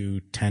down to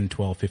 10,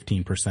 12,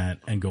 15%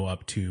 and go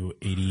up to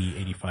 80,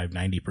 85,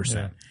 90%.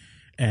 Yeah.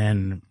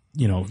 And,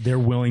 they're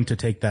willing to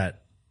take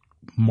that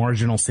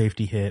marginal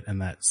safety hit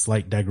and that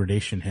slight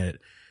degradation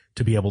hit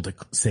to be able to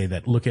say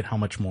that, look at how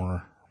much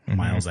more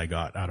miles I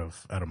got out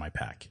of my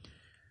pack.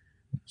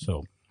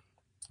 So,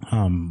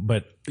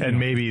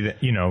 maybe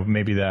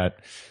that,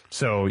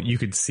 so you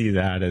could see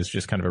that as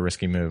just kind of a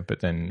risky move, but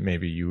then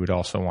maybe you would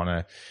also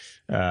want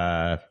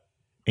to,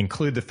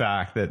 include the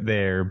fact that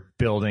they're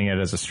building it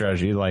as a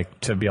strategy, like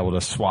to be able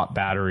to swap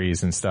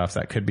batteries and stuff.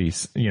 That could be,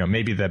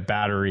 maybe the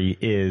battery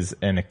is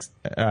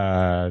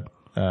a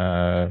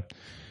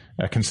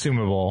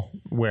consumable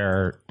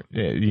where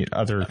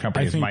other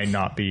companies might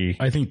not be.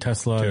 I think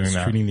Tesla is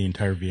treating the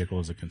entire vehicle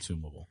as a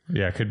consumable.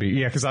 Yeah, it could be.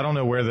 Yeah, because I don't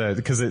know where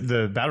because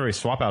the battery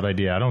swap out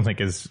idea I don't think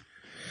is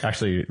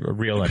actually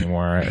real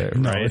anymore, right?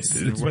 No,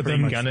 it's but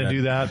they're gonna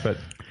do that, but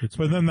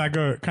then that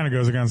kind of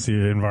goes against the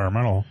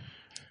environmental,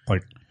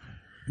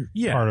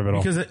 part of it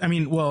all.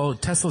 Because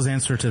Tesla's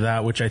answer to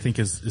that, which I think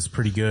is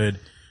pretty good,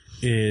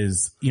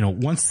 is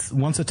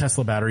once a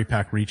Tesla battery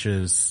pack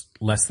reaches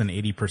less than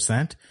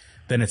 80%.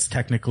 Then it's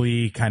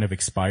technically kind of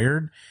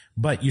expired,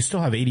 but you still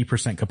have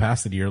 80%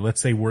 capacity, or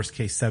let's say worst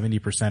case 70%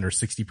 or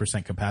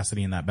 60%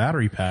 capacity in that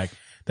battery pack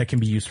that can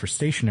be used for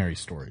stationary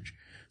storage.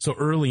 So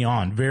early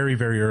on, very,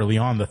 very early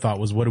on, the thought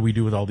was, what do we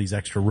do with all these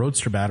extra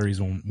Roadster batteries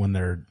when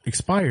they're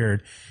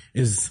expired?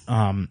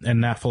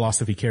 And that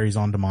philosophy carries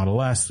on to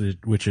Model S,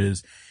 which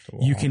is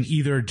you can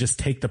either just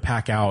take the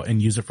pack out and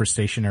use it for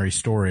stationary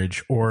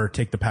storage, or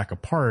take the pack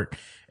apart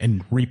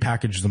and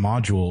repackage the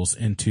modules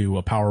into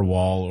a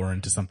Powerwall or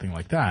into something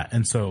like that.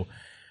 And so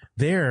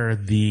there,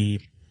 the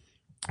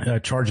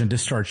charge and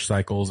discharge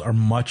cycles are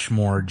much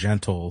more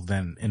gentle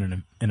than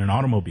in an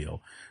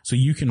automobile. So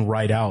you can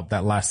ride out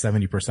that last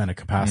 70% of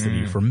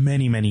capacity for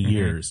many, many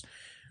years,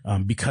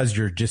 because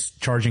you're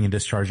just charging and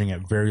discharging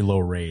at very low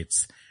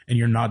rates, and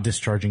you're not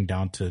discharging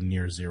down to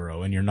near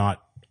 0, and you're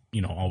not,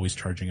 always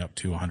charging up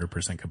to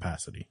 100%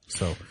 capacity.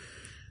 So,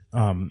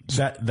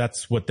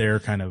 that's what their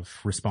kind of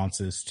response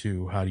is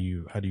to how do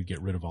you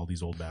get rid of all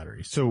these old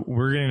batteries. So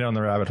we're getting down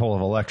the rabbit hole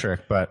of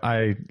electric, but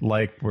I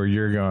like where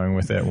you're going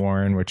with it,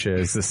 Warren, which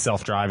is the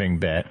self-driving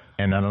bit.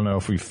 And I don't know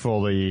if we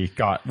fully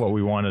got what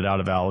we wanted out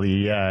of LE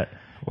yet.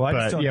 Well, I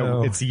just don't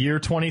know. It's year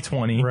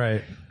 2020.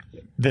 Right.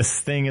 This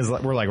thing is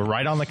we're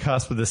right on the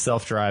cusp of this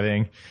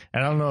self-driving.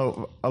 And I don't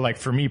know,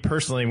 for me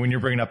personally, when you're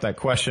bringing up that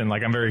question,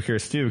 I'm very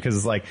curious too,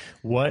 because it's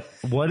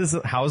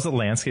how is the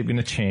landscape going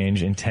to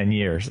change in 10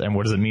 years? And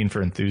what does it mean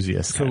for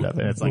enthusiasts kind of?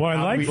 And it's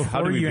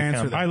how do you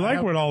answer that? I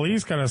like what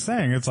Ali's kind of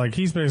saying. It's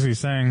he's basically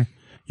saying,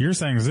 you're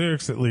saying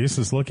Zoox at least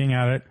is looking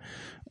at it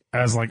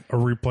as a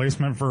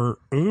replacement for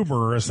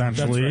Uber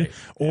essentially,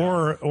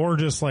 right. or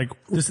just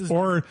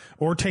or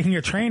taking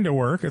a train to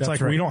work. It's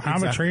we don't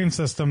have a train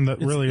system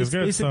that really is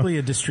good. It's basically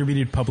a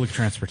distributed public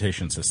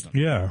transportation system.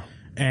 Yeah.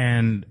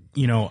 And,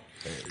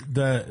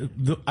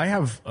 I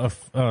have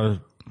a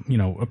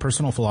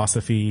personal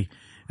philosophy,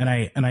 and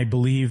I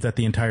believe that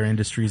the entire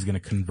industry is going to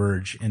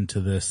converge into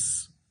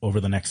this over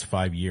the next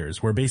 5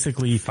 years, where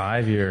basically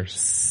 5 years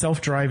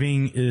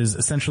self-driving is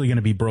essentially going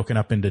to be broken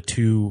up into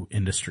 2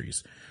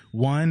 industries.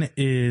 One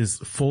is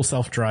full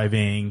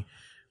self-driving,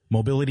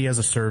 mobility as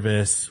a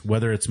service,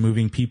 whether it's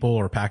moving people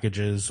or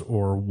packages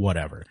or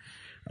whatever.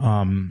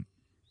 And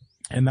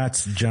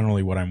that's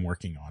generally what I'm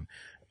working on.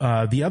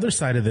 The other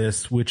side of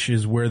this, which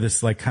is where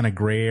this kind of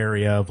gray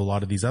area of a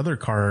lot of these other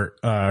car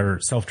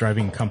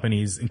self-driving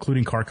companies,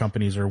 including car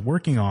companies, are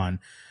working on,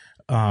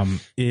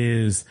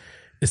 is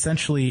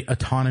essentially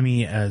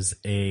autonomy as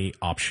a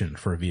option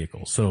for a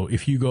vehicle. So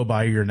if you go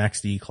buy your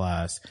next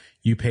E-Class,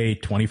 you pay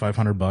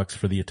 $2,500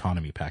 for the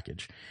autonomy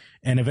package.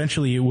 And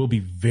eventually it will be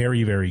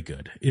very, very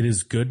good. It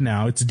is good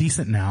now. It's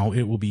decent now.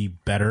 It will be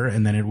better,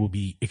 and then it will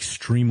be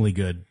extremely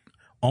good,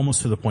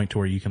 almost to the point to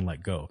where you can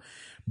let go.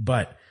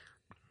 But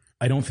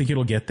I don't think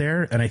it'll get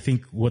there. And I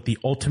think what the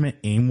ultimate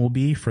aim will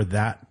be for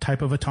that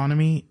type of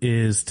autonomy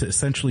is to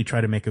essentially try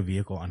to make a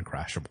vehicle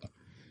uncrashable.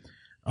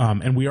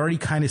 And we already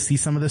kind of see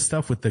some of this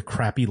stuff with the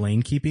crappy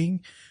lane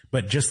keeping,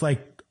 but just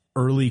like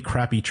early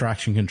crappy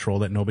traction control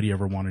that nobody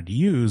ever wanted to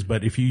use.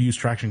 But if you use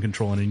traction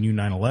control in a new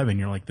 911,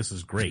 you're like, this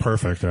is great. It's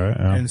perfect. Right?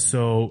 Yeah. And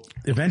so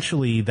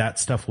eventually that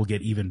stuff will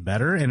get even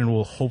better, and it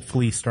will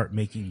hopefully start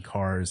making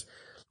cars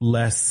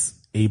less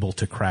able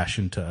to crash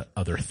into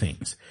other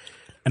things.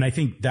 And I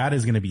think that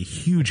is going to be a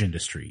huge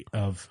industry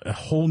of a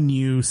whole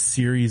new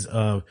series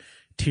of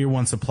tier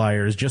one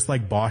suppliers, just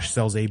like Bosch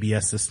sells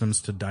ABS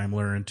systems to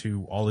Daimler and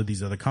to all of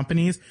these other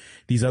companies.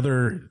 These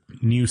other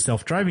new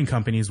self-driving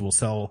companies will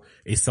sell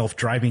a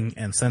self-driving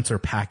and sensor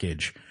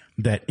package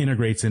that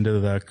integrates into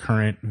the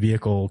current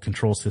vehicle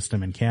control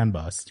system and CAN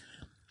bus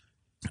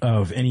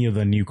of any of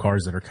the new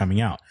cars that are coming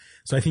out.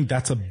 So I think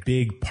that's a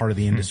big part of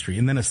the industry.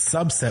 And then a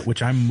subset,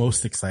 which I'm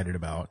most excited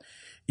about,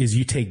 is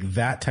you take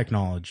that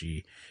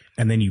technology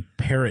and then you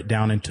pare it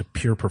down into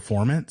pure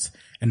performance.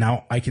 And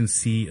now I can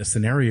see a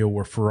scenario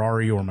where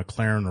Ferrari or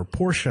McLaren or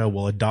Porsche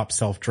will adopt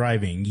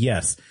self-driving.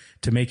 Yes,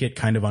 to make it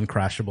kind of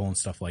uncrashable and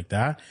stuff like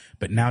that.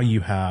 But now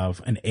you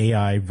have an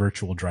AI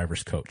virtual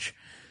driver's coach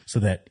so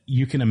that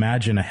you can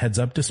imagine a heads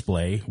up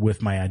display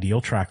with my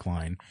ideal track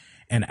line.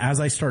 And as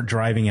I start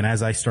driving and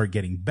as I start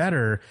getting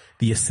better,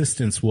 the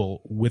assistance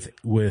will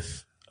withdraw,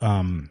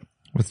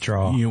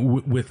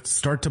 with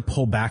start to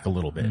pull back a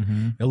little bit.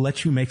 It'll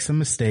let you make some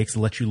mistakes,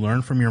 it'll let you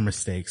learn from your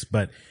mistakes,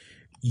 but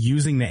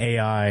using the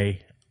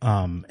AI,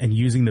 and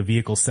using the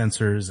vehicle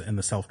sensors and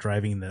the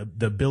self-driving,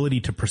 the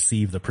ability to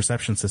perceive the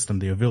perception system,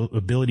 the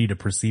ability to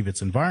perceive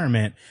its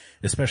environment,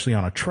 especially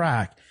on a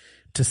track,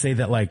 to say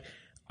that like,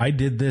 I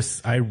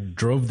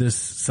drove this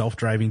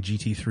self-driving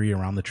GT3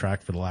 around the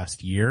track for the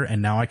last year,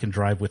 and now I can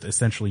drive with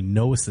essentially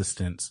no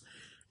assistance,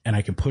 and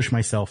I can push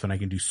myself and I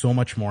can do so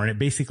much more. And it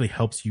basically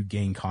helps you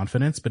gain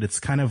confidence, but it's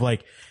kind of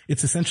like,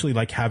 it's essentially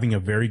like having a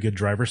very good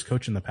driver's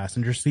coach in the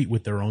passenger seat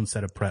with their own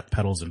set of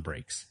pedals and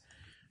brakes.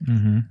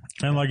 And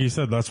like you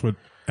said, that's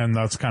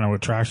kind of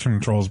what traction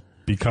control's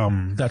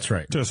become. That's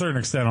right. To a certain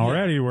extent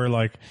already, where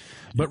like,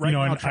 but right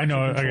now, I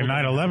know like a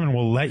 911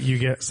 will let you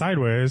get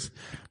sideways,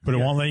 but it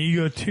won't let you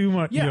go too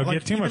much. Yeah, like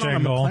get too much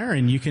angle. On a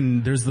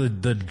McLaren, there's the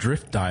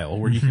drift dial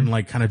where you can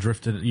like kind of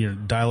drift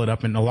it, dial it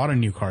up, and a lot of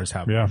new cars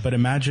have. Yeah. But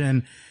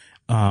imagine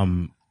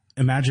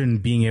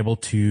being able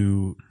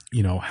to,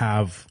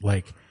 have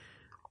like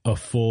a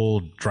full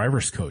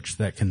driver's coach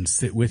that can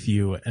sit with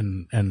you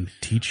and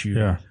teach you.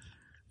 Yeah.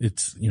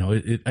 It's,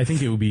 I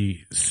think it would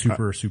be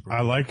super.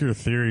 I like your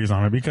theories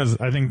on it, because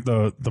I think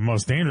the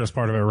most dangerous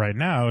part of it right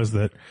now is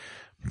that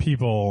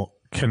people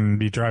can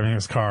be driving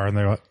this car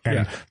and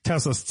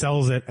Tesla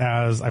sells it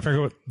as, I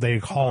forget what they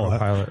call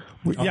Autopilot.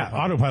 it. Yeah,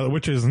 autopilot,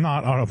 which is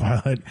not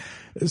autopilot.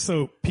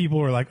 So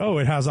people are like, oh,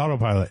 it has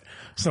autopilot.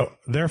 So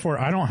therefore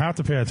I don't have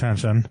to pay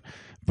attention,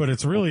 but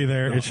it's really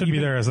there. No, it should be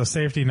there as a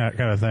safety net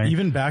kind of thing.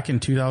 Even back in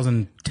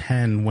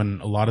 2010,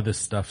 when a lot of this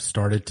stuff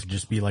started to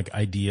just be like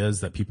ideas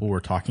that people were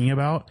talking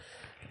about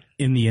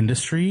in the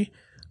industry,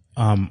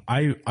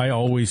 I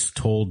always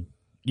told,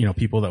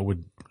 people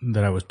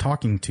that I was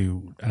talking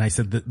to, and I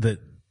said that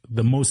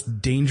the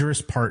most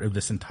dangerous part of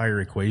this entire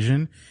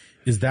equation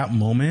is that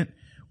moment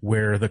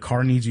where the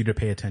car needs you to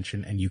pay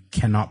attention and you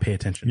cannot pay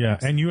attention. Yeah.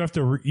 And you have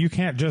to, you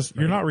can't just,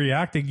 you're not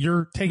reacting.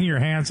 You're taking your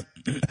hands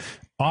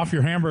off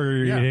your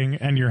hamburger you're eating,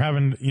 and you're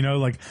having, you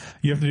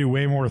have to do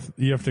way more.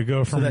 You have to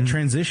go from that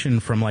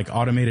transition from like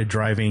automated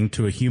driving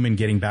to a human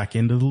getting back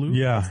into the loop.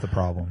 Yeah. That's the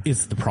problem.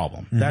 It's the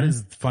problem. That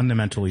is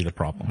fundamentally the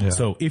problem. Yeah.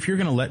 So if you're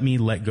going to let me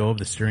let go of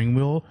the steering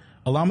wheel,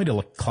 allow me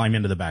to climb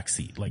into the back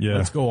seat.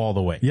 Let's go all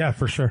the way. Yeah,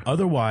 for sure.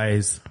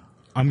 Otherwise,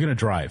 I'm going to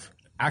drive.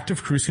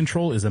 Active cruise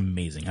control is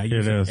amazing. I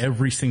use it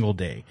every single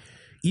day.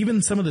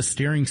 Even some of the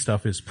steering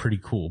stuff is pretty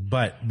cool,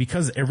 but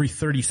because every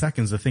 30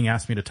 seconds the thing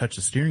asks me to touch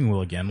the steering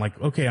wheel again, like,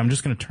 okay, I'm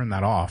just going to turn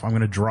that off. I'm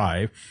going to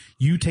drive.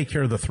 You take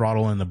care of the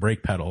throttle and the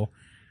brake pedal,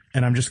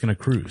 and I'm just going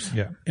to cruise.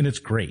 Yeah. And it's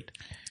great.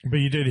 But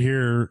you did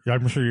hear,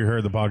 I'm sure you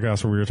heard the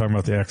podcast where we were talking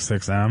about the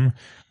X6M,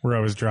 where I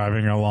was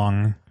driving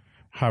along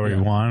Highway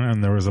 1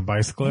 and there was a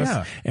bicyclist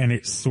and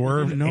it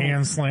swerved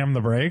and slammed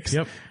the brakes.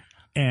 Yep.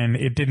 And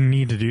it didn't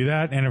need to do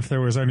that. And if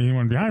there was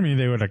anyone behind me,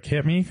 they would have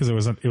hit me because it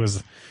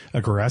was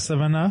aggressive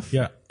enough.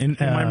 Yeah. In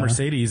my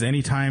Mercedes,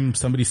 anytime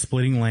somebody's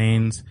splitting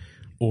lanes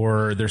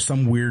or there's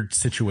some weird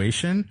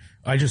situation,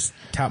 I just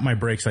tap my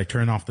brakes, I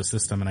turn off the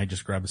system, and I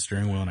just grab the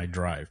steering wheel and I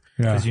drive.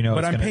 Yeah.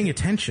 But I'm paying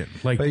attention.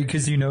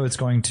 Because it's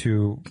going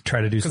to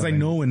try to do something. Because I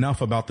know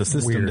enough about the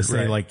system weird, to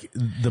say right.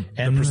 the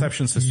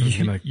perception system is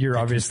going to You're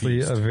obviously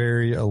confused. A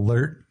very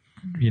alert,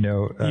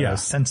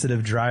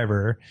 sensitive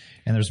driver,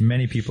 and there's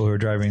many people who are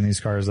driving these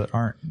cars that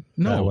aren't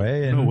that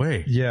way. And no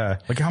way. Yeah.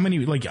 Like how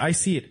many, I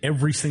see it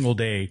every single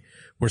day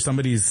where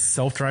somebody's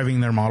self-driving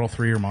their Model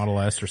 3 or Model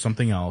S or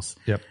something else.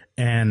 Yep.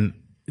 And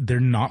they're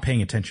not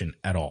paying attention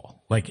at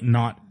all. Like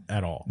not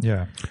at all.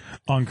 Yeah.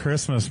 On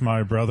Christmas,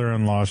 my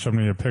brother-in-law showed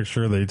me a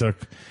picture they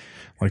took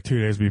like 2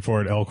 days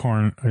before at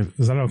Elkhorn.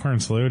 Is that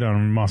Elkhorn Slough down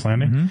in Moss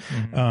Landing?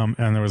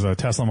 Mm-hmm. And there was a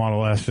Tesla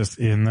Model S just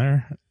in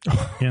there,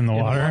 in the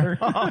water.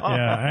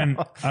 Yeah.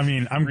 And I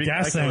mean, I'm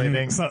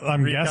guessing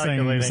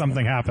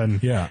something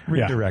happened. Yeah.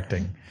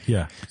 Redirecting.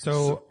 Yeah.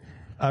 So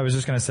I was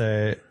just going to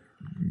say,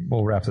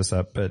 we'll wrap this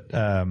up, but,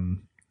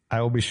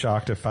 I will be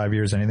shocked if 5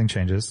 years anything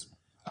changes.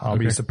 I'll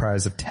be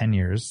surprised if 10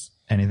 years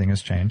anything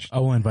has changed. I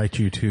will invite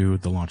you to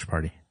the launch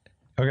party.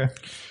 Okay.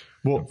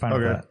 Well, fine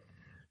with that.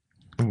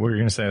 What were you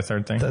going to say? A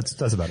third thing?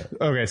 That's about it.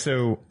 Okay.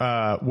 So,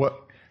 how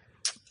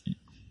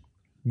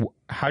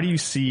do you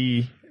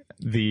see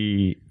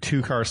the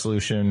 2-car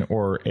solution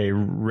or a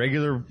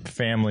regular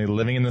family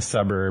living in the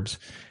suburbs,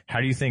 how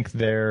do you think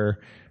their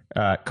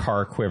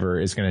car quiver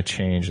is going to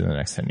change in the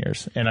next 10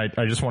 years? And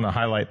I just want to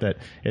highlight that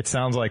it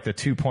sounds like the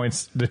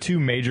 2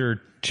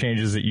 major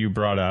changes that you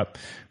brought up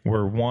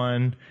were,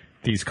 one,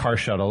 these car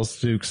shuttles,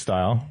 Zoox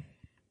style.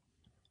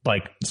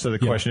 So the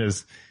question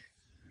is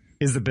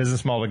the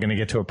business model going to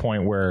get to a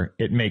point where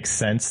it makes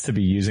sense to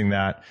be using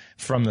that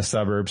from the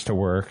suburbs to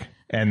work?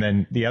 And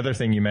then the other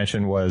thing you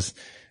mentioned was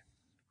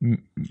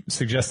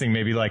suggesting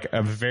maybe like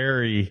a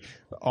very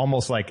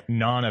almost like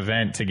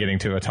non-event to getting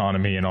to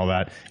autonomy and all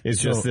that is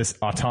just this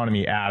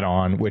autonomy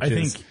add-on, which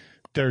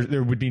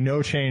there would be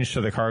no change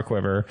to the car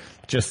quiver.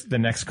 Just the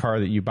next car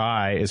that you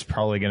buy is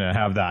probably going to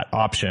have that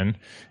option.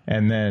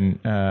 And then,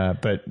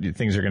 but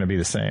things are going to be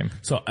the same.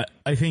 So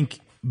I think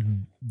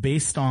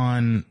based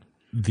on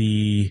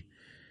the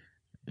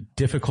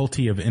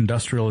difficulty of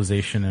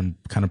industrialization and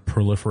kind of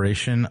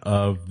proliferation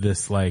of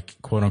this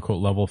like quote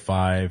unquote level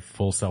 5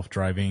 full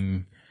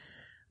self-driving,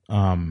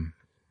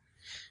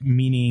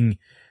 meaning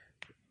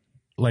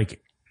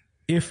like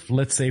if,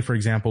 let's say, for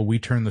example, we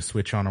turn the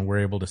switch on and we're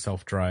able to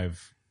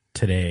self-drive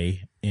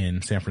today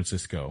in San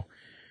Francisco,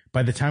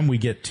 by the time we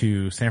get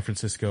to San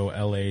Francisco,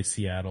 LA,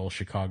 Seattle,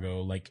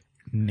 Chicago, like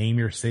name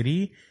your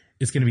city,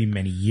 it's going to be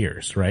many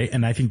years, right?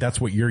 And I think that's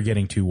what you're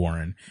getting to,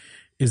 Warren,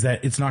 is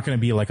that it's not going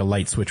to be like a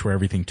light switch where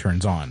everything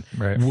turns on.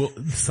 Right.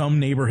 Some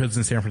neighborhoods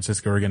in San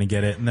Francisco are going to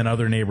get it, and then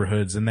other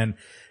neighborhoods, and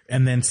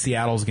then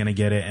Seattle's going to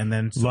get it, and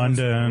then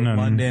London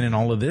and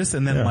all of this,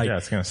 and then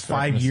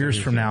 5 years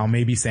from now,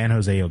 maybe San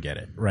Jose will get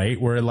it, right?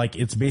 Where like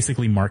it's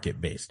basically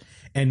market based.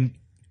 And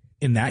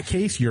in that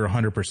case, you're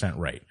 100%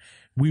 right.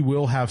 We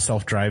will have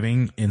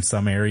self-driving in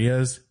some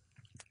areas,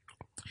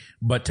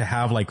 but to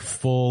have like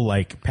full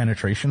like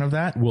penetration of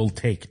that will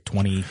take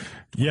 20.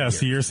 Yeah.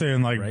 So you're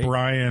saying like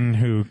Brian,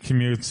 who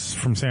commutes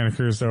from Santa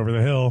Cruz to over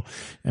the hill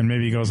and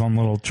maybe goes on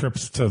little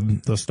trips to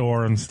the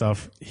store and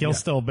stuff. He'll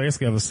still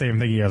basically have the same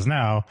thing he has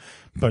now,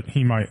 but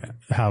he might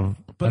have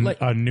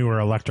a newer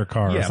electric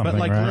car or something. But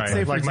like, right? let's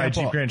say, for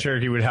example, my Jeep Grand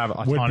Cherokee would have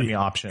autonomy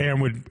option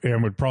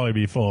and would probably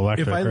be full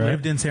electric. If I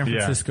lived in San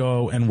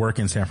Francisco and work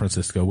in San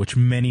Francisco, which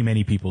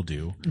many people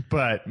do.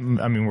 But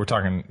I mean, we're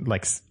talking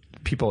like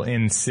people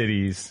in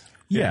cities.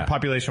 Yeah,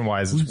 population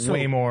wise, it's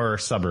way more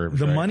suburbs.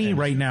 The money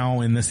right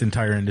now in this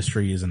entire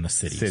industry is in the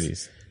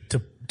cities.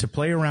 To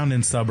play around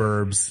in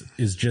suburbs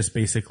is just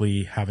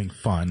basically having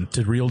fun.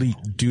 To really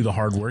do the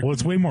hard work. Well,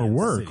 it's way more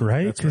work,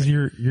 right? Because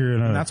you're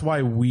in a. And that's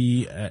why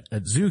we at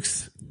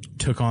Zoox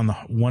took on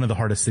one of the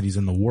hardest cities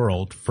in the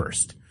world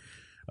first.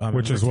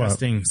 Which is what?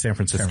 Testing San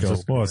Francisco.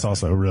 Well, it's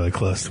also really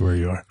close to where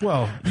you are.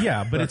 Well,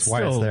 yeah, but it's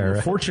still, there,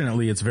 right?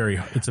 Fortunately, it's a very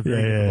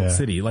difficult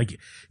city. Like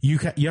you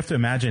have to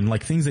imagine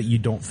like things that you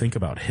don't think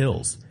about.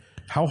 Hills.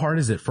 How hard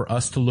is it for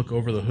us to look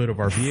over the hood of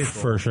our vehicle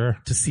for sure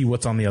to see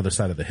what's on the other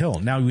side of the hill?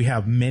 Now we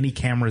have many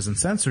cameras and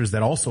sensors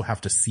that also have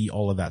to see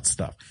all of that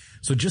stuff.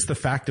 So just the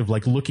fact of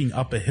like looking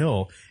up a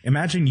hill,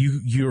 imagine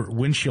your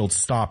windshield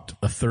stopped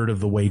a third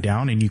of the way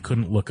down and you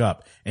couldn't look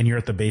up and you're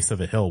at the base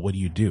of a hill. What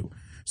do?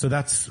 So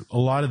that's a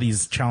lot of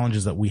these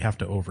challenges that we have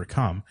to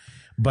overcome.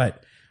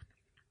 But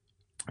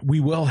we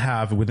will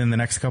have within the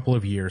next couple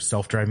of years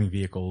self-driving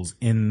vehicles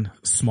in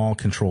small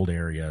controlled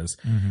areas.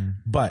 Mm-hmm.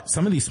 But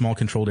some of these small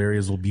controlled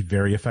areas will be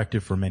very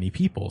effective for many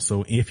people.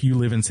 So if you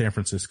live in San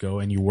Francisco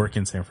and you work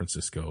in San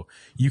Francisco,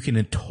 you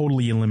can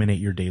totally eliminate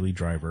your daily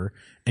driver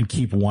and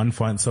keep one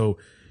fun. So,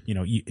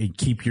 you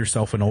keep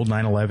yourself an old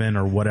 911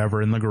 or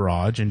whatever in the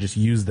garage and just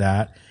use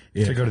that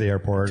to go to the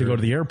airport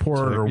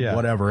or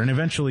whatever. And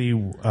eventually,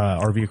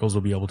 our vehicles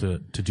will be able to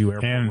do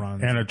airport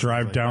runs. And a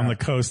drive down the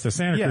coast to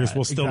Santa Cruz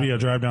will still be a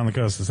drive down the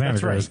coast to Santa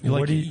Cruz.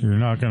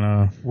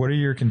 Right. What are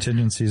your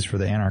contingencies for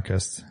the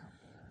anarchists?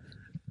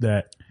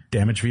 That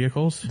damage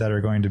vehicles? That are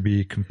going to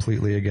be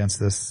completely against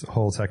this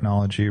whole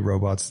technology,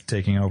 robots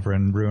taking over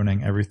and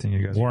ruining everything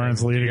you guys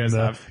Warren's leading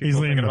he's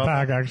leading the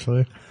pack,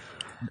 actually.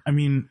 I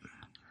mean,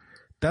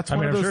 I'm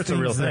sure it's a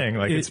real thing.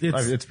 Like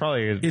it's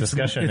probably a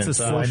discussion. It's a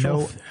social. I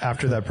know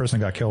after that person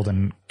got killed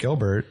in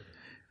Gilbert,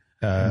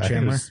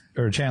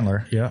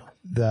 Chandler,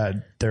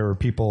 that there were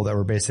people that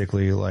were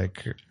basically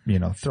like,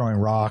 throwing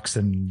rocks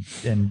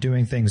and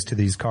doing things to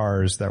these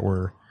cars that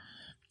were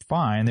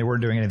fine. They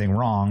weren't doing anything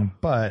wrong,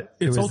 but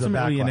it's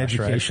ultimately an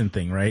education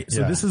thing, right?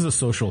 So this is a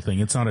social thing.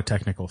 It's not a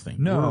technical thing.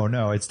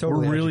 No, it's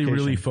totally. We're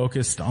really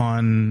focused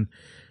on.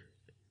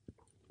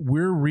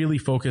 We're really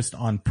focused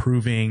on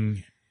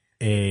proving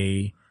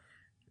a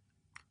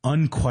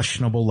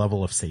unquestionable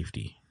level of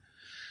safety.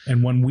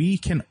 And when we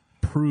can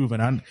prove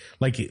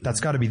that's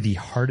got to be the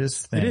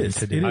hardest thing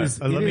to do.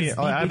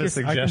 I'll add a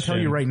suggestion. I can tell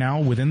you right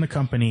now within the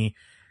company,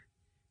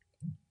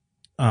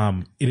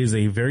 it is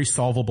a very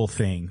solvable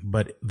thing,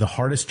 but the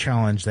hardest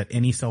challenge that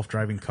any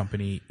self-driving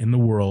company in the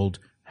world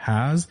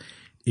has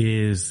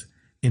is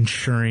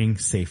ensuring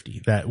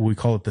safety. That we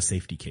call it the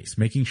safety case,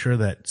 making sure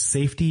that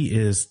safety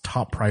is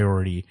top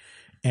priority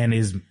and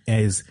is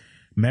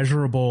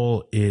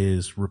measurable,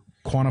 is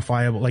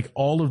quantifiable, like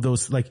all of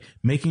those, like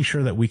making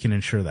sure that we can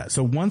ensure that.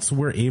 So once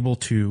we're able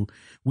to,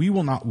 we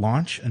will not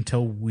launch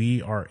until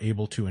we are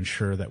able to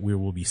ensure that we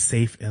will be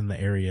safe in the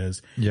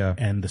areas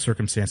and the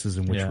circumstances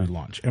in which we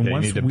launch. And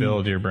once you need to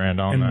build your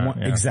brand on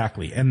that.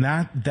 Exactly. And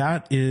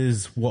that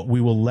is what we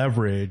will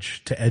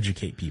leverage to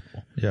educate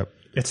people. Yep.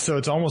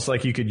 It's almost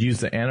like you could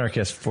use the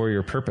anarchist for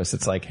your purpose.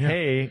 It's like,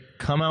 hey,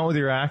 come out with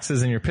your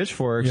axes and your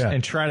pitchforks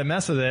and try to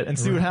mess with it and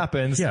see what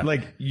happens. Yeah.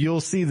 Like,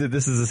 you'll see that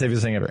this is the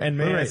safest thing ever. And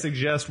may I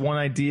suggest one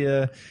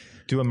idea,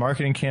 do a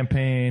marketing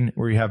campaign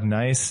where you have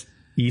nice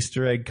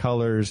Easter egg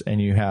colors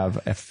and you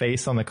have a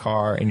face on the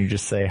car and you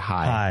just say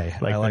hi.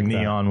 Like the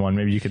neon one.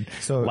 Maybe you could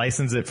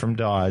license it from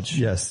Dodge.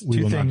 Yes.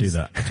 We will not do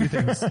that. Two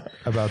things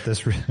about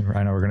this.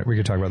 I know we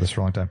could talk about this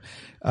for a long time.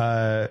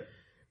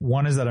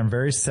 One is that I'm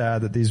very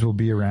sad that these will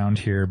be around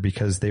here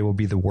because they will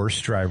be the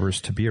worst drivers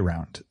to be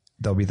around.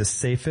 They'll be the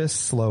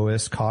safest,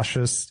 slowest,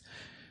 cautious,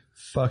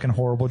 fucking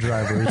horrible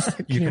drivers.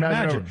 You can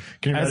imagine.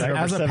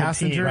 As a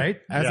passenger, right?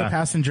 As a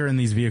passenger in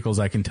these vehicles,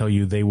 I can tell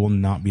you they will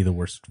not be the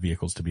worst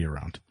vehicles to be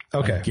around.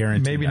 Okay.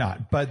 Maybe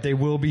not, but they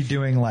will be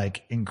doing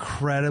like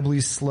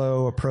incredibly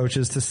slow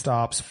approaches to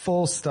stops,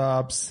 full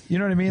stops. You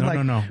know what I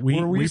mean? No.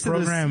 We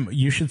program,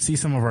 you should see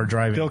some of our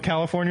driving. Bill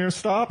California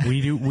stop?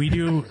 We do, we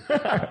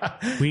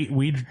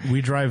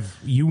drive,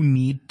 you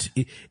need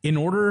to, in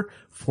order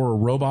for a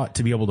robot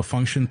to be able to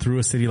function through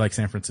a city like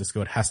San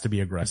Francisco, it has to be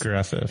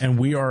aggressive. And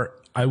we are,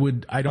 I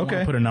don't want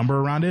to put a number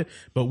around it,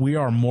 but we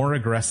are more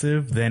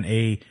aggressive than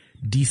a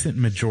decent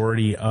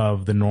majority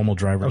of the normal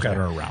drivers that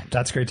are around.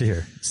 That's great to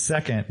hear.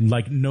 Second,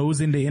 like nose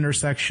into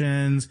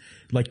intersections,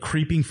 like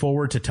creeping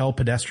forward to tell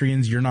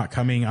pedestrians you're not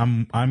coming,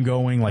 I'm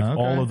going, like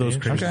all of those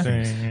crazy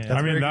things.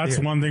 I mean, that's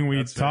one thing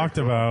we talked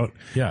about.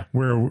 Yeah.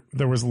 Where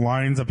there was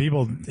lines of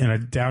people in a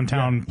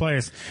downtown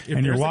place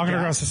and you're walking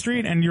across the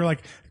street and you're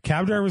like,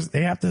 cab drivers,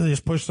 they have to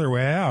just push their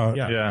way out.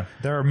 Yeah.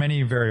 There are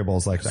many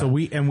variables like that. So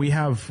we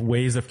have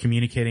ways of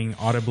communicating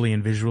audibly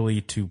and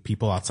visually to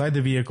people outside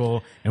the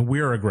vehicle, and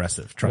we're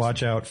aggressive.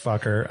 Watch out,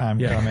 fucker. I'm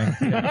coming.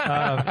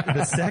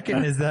 The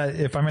second is that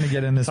if I'm going to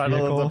get in this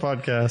vehicle, of the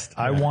podcast,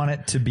 I want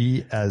it to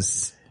be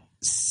as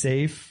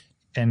safe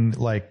and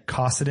like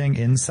cosseting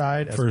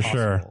inside as possible.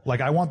 Sure.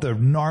 Like I want the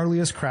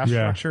gnarliest crash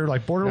structure,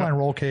 like borderline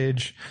roll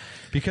cage.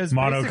 Because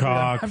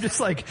monocoque. I'm just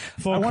like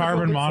full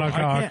carbon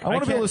monocoque. I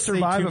want to be able to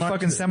survive a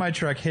fucking semi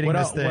truck hitting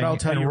this thing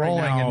and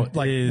rolling and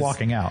like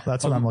walking out.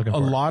 That's what I'm looking for.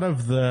 A lot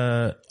of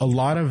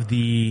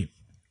the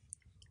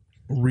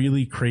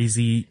really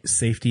crazy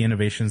safety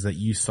innovations that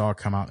you saw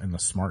come out in the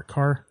smart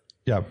car.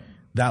 Yeah.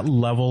 That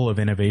level of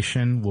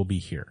innovation will be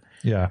here.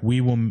 Yeah.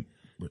 We will,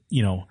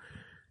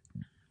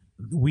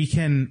 we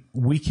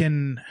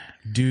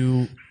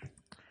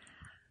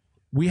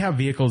have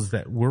vehicles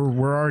that we're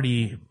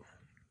already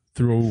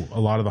through a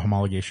lot of the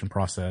homologation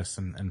process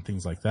and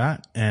things like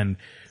that. And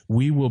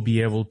we will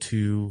be able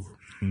to,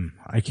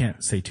 I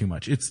can't say too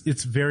much.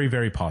 It's very,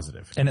 very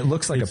positive. And it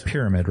looks like a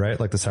pyramid, right?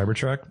 Like the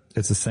Cybertruck.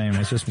 It's the same.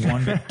 It's just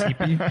one big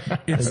teepee.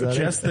 It's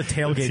just the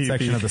tailgate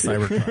section of the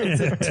Cybertruck. It's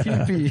a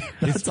teepee.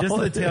 It's just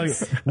the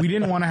tailgate. We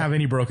didn't want to have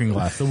any broken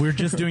glass, so we're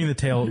just doing the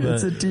tail.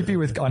 It's a teepee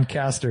on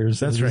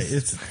casters. That's right.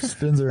 It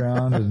spins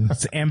around and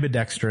it's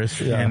ambidextrous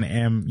and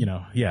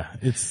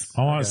it's.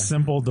 I want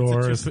simple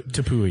doors.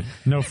 Tapui.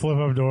 No flip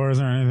up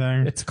doors or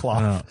anything. It's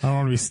cloth. I don't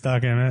want to be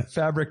stuck in it.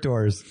 Fabric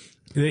doors.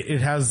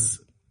 It has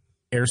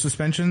air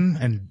suspension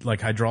and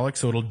like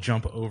hydraulics, so it'll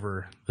jump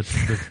over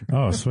the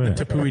oh, sweet.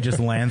 The Tapui just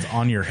lands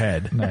on your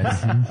head.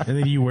 Nice. And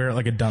then you wear it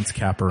like a dunce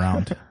cap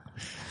around.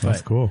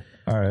 That's cool.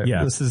 All right.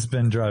 Yeah. This has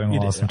been Driving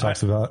While Awesome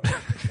talks about.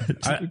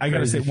 I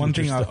gotta say one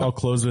thing I'll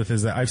close with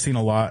is that I've seen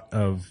a lot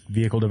of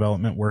vehicle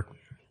development work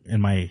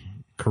in my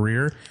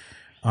career.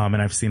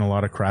 And I've seen a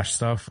lot of crash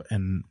stuff,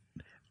 and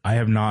I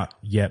have not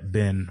yet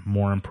been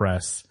more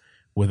impressed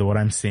with what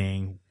I'm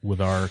seeing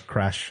with our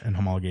crash and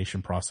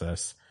homologation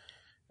process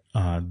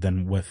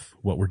than with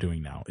what we're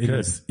doing now.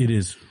 It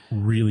is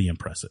really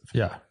impressive.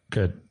 Yeah,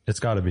 good. It's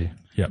got to be.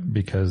 Yeah,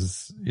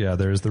 because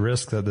there's the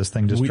risk that this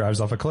thing just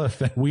drives off a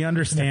cliff. We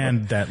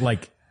understand that,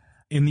 like,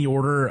 in the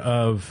order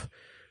of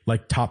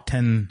like top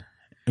 10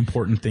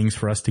 important things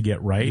for us to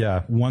get right.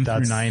 Yeah, 1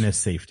 through 9 is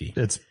safety.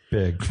 It's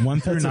big. 1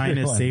 through 9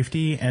 is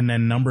safety, and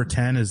then number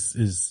 10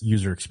 is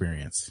user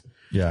experience.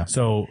 Yeah.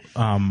 So,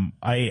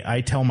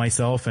 I tell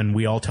myself, and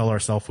we all tell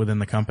ourselves within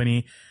the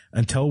company,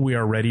 until we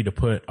are ready to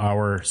put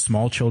our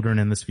small children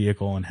in this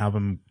vehicle and have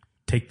them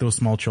take those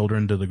small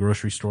children to the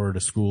grocery store or to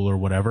school or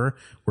whatever,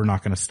 we're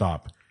not going to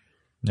stop.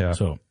 Yeah.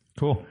 So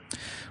cool.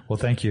 Well,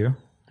 thank you.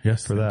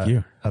 Yes. For that.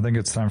 You. I think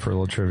it's time for a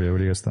little trivia. What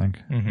do you guys think?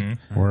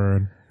 Mm-hmm.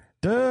 Word.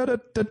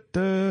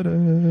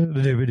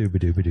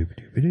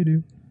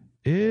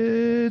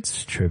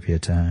 It's trivia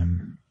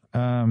time.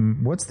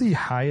 What's the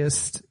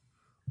highest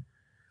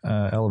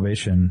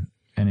elevation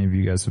any of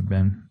you guys have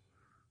been?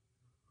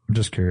 I'm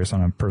just curious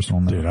on a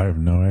personal note. Dude, I have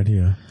no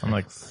idea. I'm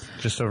like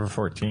just over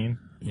 14.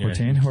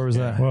 14? Where was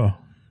that? Whoa.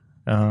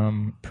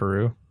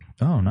 Peru.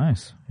 Oh,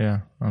 nice.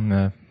 Yeah. On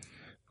the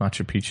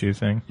Machu Picchu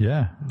thing.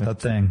 Yeah, that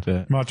thing.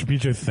 Machu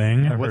Picchu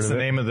thing. What's the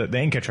name of the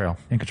Inca Trail?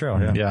 Inca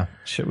Trail, yeah. Yeah,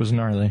 shit was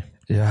gnarly.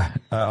 Yeah.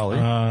 Ollie?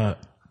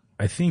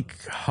 I think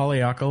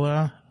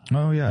Haleakala.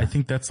 Oh, yeah. I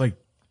think that's like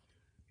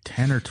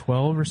 10 or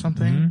 12 or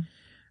something.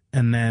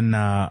 And then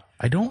I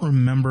don't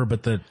remember,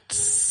 but the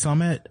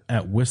summit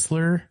at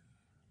Whistler,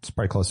 It's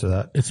probably close to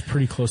that. it's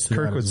pretty close to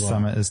Kirkwood that as well.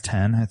 Summit is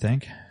 10, I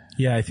think.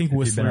 Yeah, I think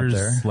you've been up Whistler's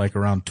there. like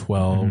around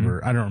 12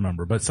 or I don't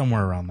remember, but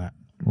somewhere around that.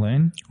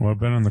 Lane? Well, I've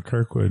been on the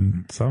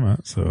Kirkwood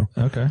Summit, so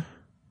Okay.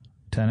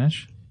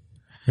 10-ish.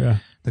 yeah.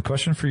 The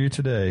question for you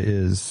today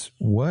is,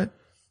 what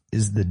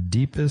is the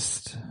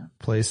deepest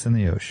place in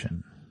the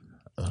ocean?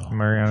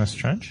 Marianas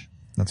Trench?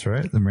 That's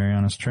right. The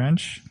Marianas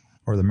Trench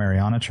or the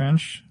Mariana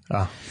Trench.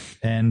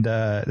 And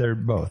they're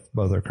both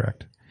are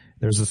correct.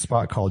 There's a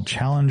spot called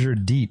Challenger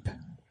Deep.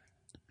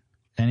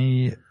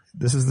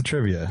 This is the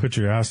trivia. Put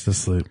your ass to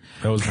sleep.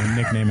 That was my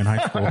nickname in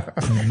high school.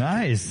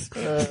 Nice.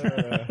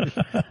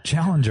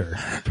 Challenger.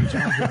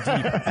 Challenger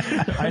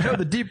Deep. I know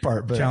the deep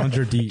part, but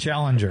Challenger Deep.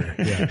 Challenger.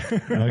 Yeah.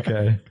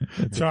 Okay.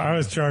 I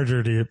was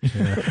Charger Deep.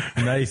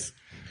 Nice.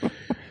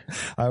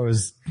 I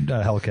was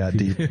Hellcat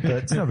Deep, but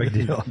it's no big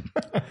deal.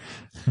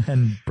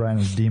 And Brian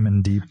was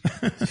Demon Deep.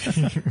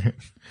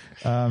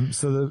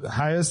 So the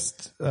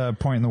highest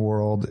point in the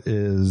world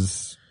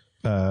is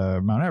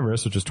Mount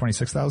Everest, which is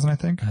 26,000, I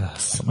think.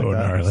 Something like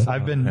that. gnarly.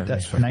 I've been at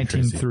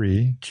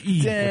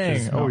 19.3.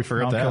 Dang. Oh, we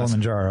forgot Mount to ask.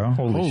 Kilimanjaro.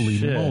 Holy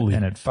shit. moly.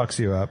 And it fucks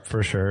you up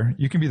for sure.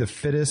 You can be the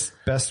fittest,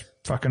 best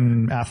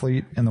fucking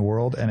athlete in the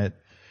world, and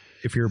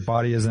if your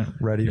body isn't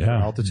ready for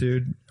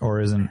altitude or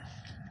isn't.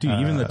 Dude,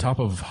 even the top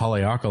of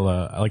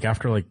Haleakala, like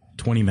after like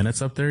 20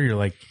 minutes up there, you're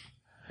like,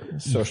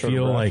 you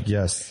feel like,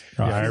 Yes.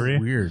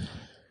 Irie? weird.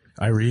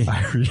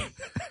 Irie.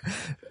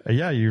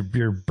 Yeah,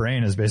 your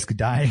brain is basically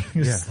dying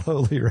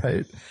slowly,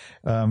 right?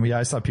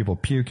 I saw people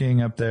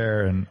puking up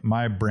there, and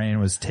my brain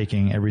was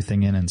taking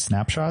everything in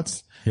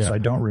snapshots. Yeah. So I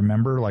don't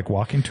remember like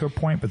walking to a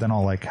point, but then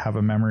I'll like have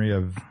a memory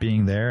of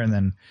being there, and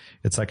then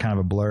it's like kind of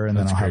a blur, and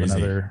then I'll crazy. have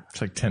another.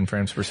 It's like 10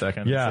 frames per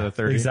second instead of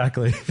 30.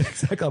 Exactly.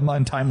 I'm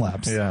on time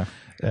lapse. Yeah.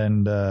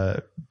 And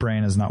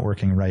brain is not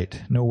working right.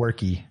 No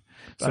worky.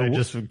 So I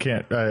just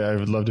can't. I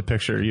would love to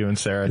picture you and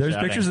Sarah. There's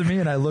chatting. pictures of me,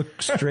 and I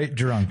look straight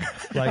drunk.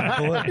 Like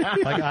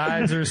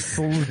eyes are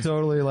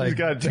totally like He's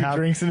got two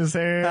drinks in his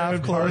hand,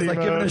 half closed, like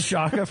giving a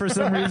shaka for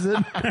some reason.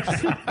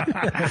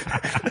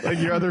 like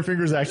your other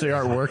fingers actually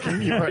aren't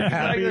working. You aren't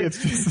happy.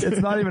 It's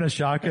not even a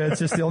shaka. It's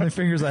just the only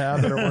fingers I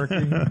have that are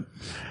working.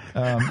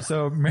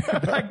 So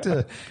back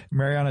to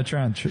Mariana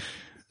Trench.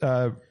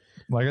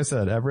 Like I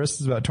said,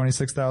 Everest is about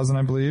 26,000,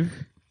 I believe.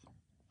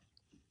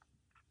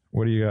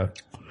 What do you got?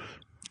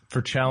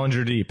 For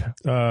Challenger Deep.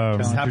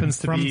 This happens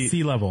to From be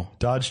sea level.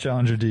 Dodge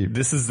Challenger Deep.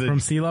 This is the From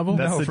sea level?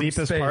 That's No, the from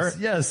deepest space. part.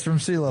 Yes, from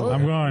sea level.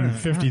 I'm going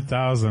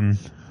 50,000.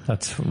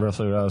 That's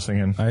roughly what I was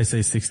thinking. I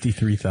say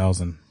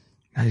 63,000.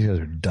 You guys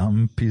are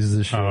dumb pieces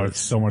of shit. Oh, it's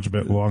so much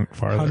farther.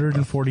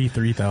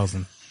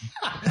 143,000.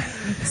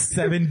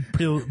 7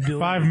 billion.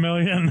 5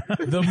 million.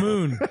 The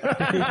moon.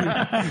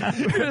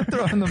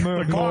 Throw in the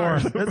moon.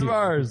 Mars. It's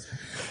Mars.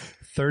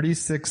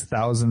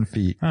 36,000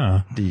 feet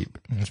deep.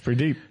 It's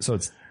pretty deep. So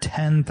it's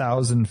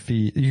 10,000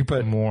 feet. You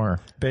put More.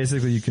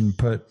 basically you can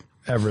put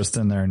Everest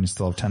in there and you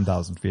still have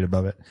 10,000 feet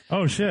above it.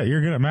 Oh shit,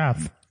 you're good at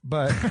math.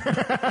 But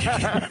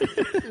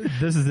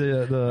this is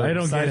the I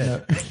don't side get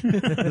note.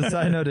 The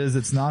side note is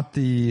it's not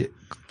the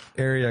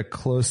area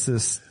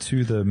closest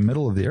to the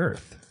middle of the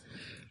Earth.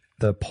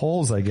 The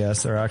poles, I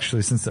guess, are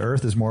actually, since the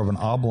Earth is more of an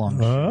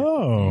oblong,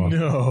 Oh.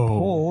 No.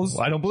 poles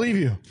I don't believe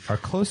you. are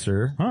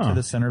closer to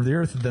the center of the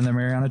Earth than the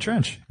Mariana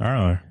Trench. All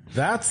right.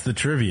 That's the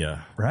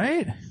trivia.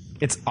 Right?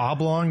 It's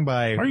oblong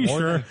by Are you more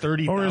sure? than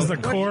 30,000. Or is the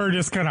core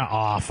just kind of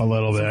off a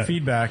little bit?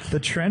 Feedback. The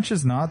trench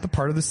is not the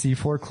part of the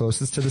seafloor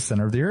closest to the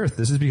center of the Earth.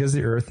 This is because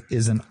the Earth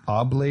is an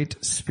oblate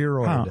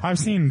spheroid. Huh, I've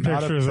seen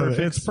Not a pictures of it.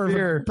 perfect It's perfect,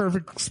 sphere.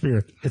 perfect sphere.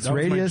 Its That was my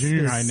radius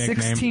junior is high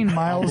nickname. 16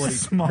 miles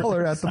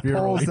smaller at the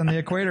poles than the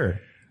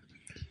equator.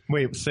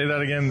 Wait, say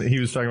that again.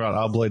 He was talking about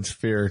oblate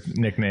sphere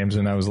nicknames,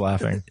 and I was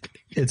laughing.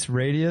 Its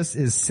radius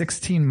is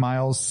 16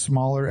 miles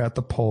smaller at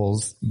the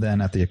poles than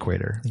at the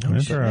equator.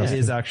 It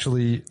is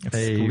actually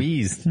a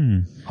Squeezed.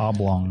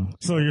 oblong.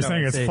 So you're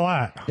saying it's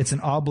flat. It's an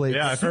oblate.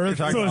 Yeah, I think you're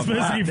talking So it's about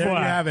basically There you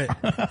flat. have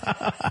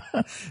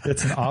it.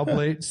 It's an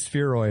oblate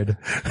spheroid.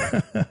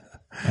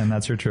 And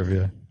that's your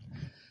trivia.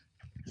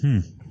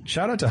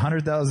 Shout out to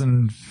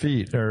 100,000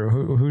 feet. Or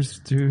who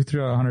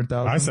threw out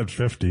 100,000? I said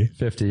 50.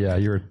 50. Yeah,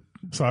 you were.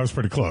 So I was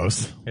pretty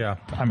close. Yeah.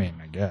 I mean,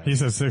 I guess. He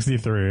said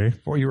 63.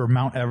 Or you were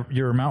Mount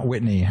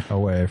Whitney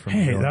away from.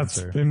 Hey, the that's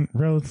answer. been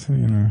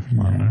relatively, come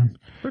on, man.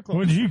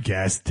 What did you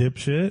guess,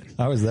 dipshit?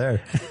 I was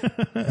there.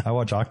 I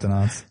watch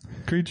Octonauts.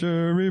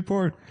 Creature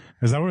Report.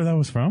 Is that where that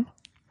was from?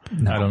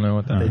 I don't know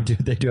what that is.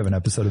 They do have an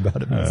episode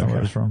about it, but that's not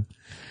where it's from.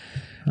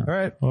 All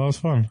right. Well, that was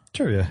fun.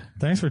 Trivia.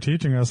 Thanks for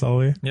teaching us,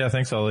 Ollie. Yeah,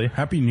 thanks, Ollie.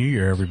 Happy New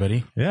Year,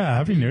 everybody. Yeah,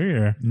 Happy New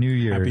Year. New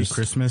Year's. Happy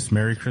Christmas.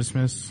 Merry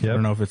Christmas. Yep. I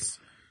don't know if it's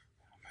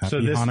So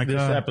this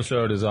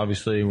episode is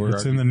obviously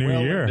it's in the new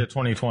year, into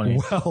 2020.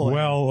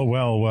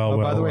 Well.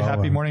 By the way,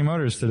 happy Morning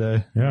Motors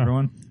today,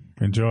 everyone.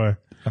 Enjoy.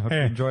 I hope you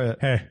enjoy it.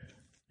 Hey,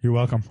 you're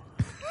welcome.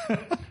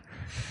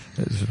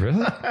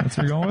 Really? That's what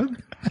you're going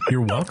with?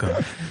 You're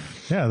welcome.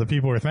 Yeah, the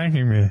people are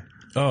thanking me.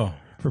 Oh,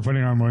 for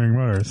putting on Morning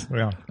Motors.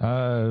 Yeah.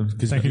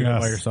 Thanking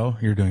us. By yourself?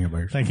 You're doing it by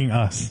yourself. Thanking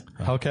us.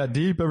 Hellcat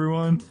Deep,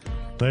 everyone.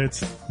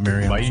 Let's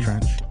Mariana's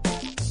Trench.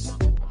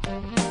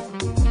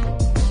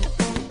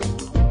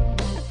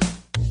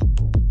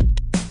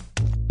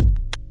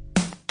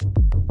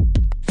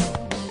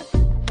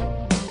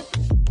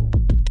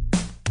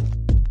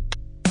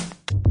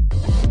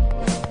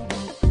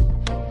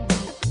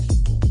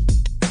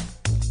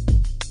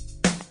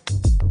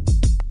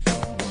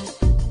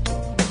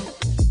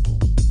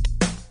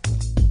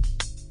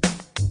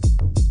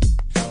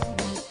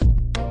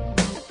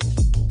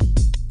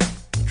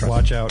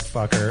 Watch out,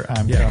 fucker.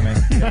 I'm coming.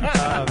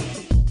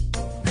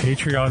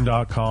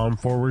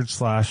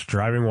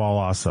 Patreon.com/driving while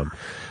awesome.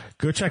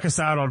 Go check us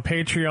out on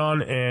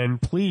Patreon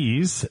and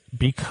please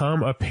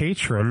become a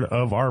patron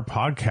of our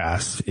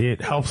podcast.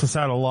 It helps us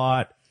out a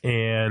lot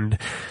and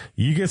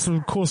you get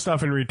some cool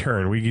stuff in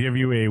return. We give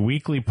you a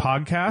weekly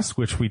podcast,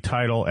 which we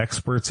title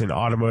Experts in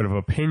Automotive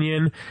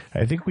Opinion.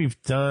 I think we've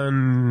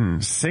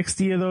done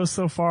 60 of those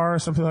so far,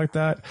 something like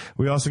that.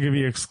 We also give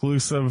you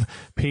exclusive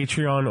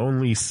Patreon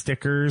only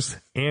stickers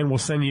and we'll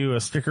send you a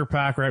sticker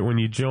pack right when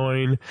you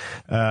join.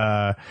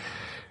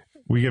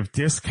 We give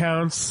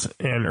discounts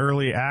and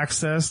early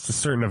access to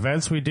certain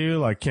events we do,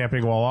 like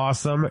Camping While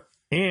Awesome,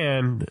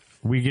 and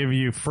we give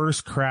you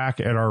first crack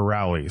at our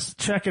rallies.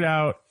 Check it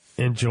out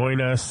and join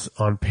us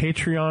on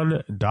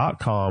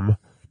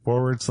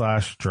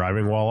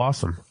patreon.com/driving while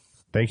awesome.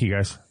 Thank you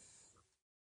guys.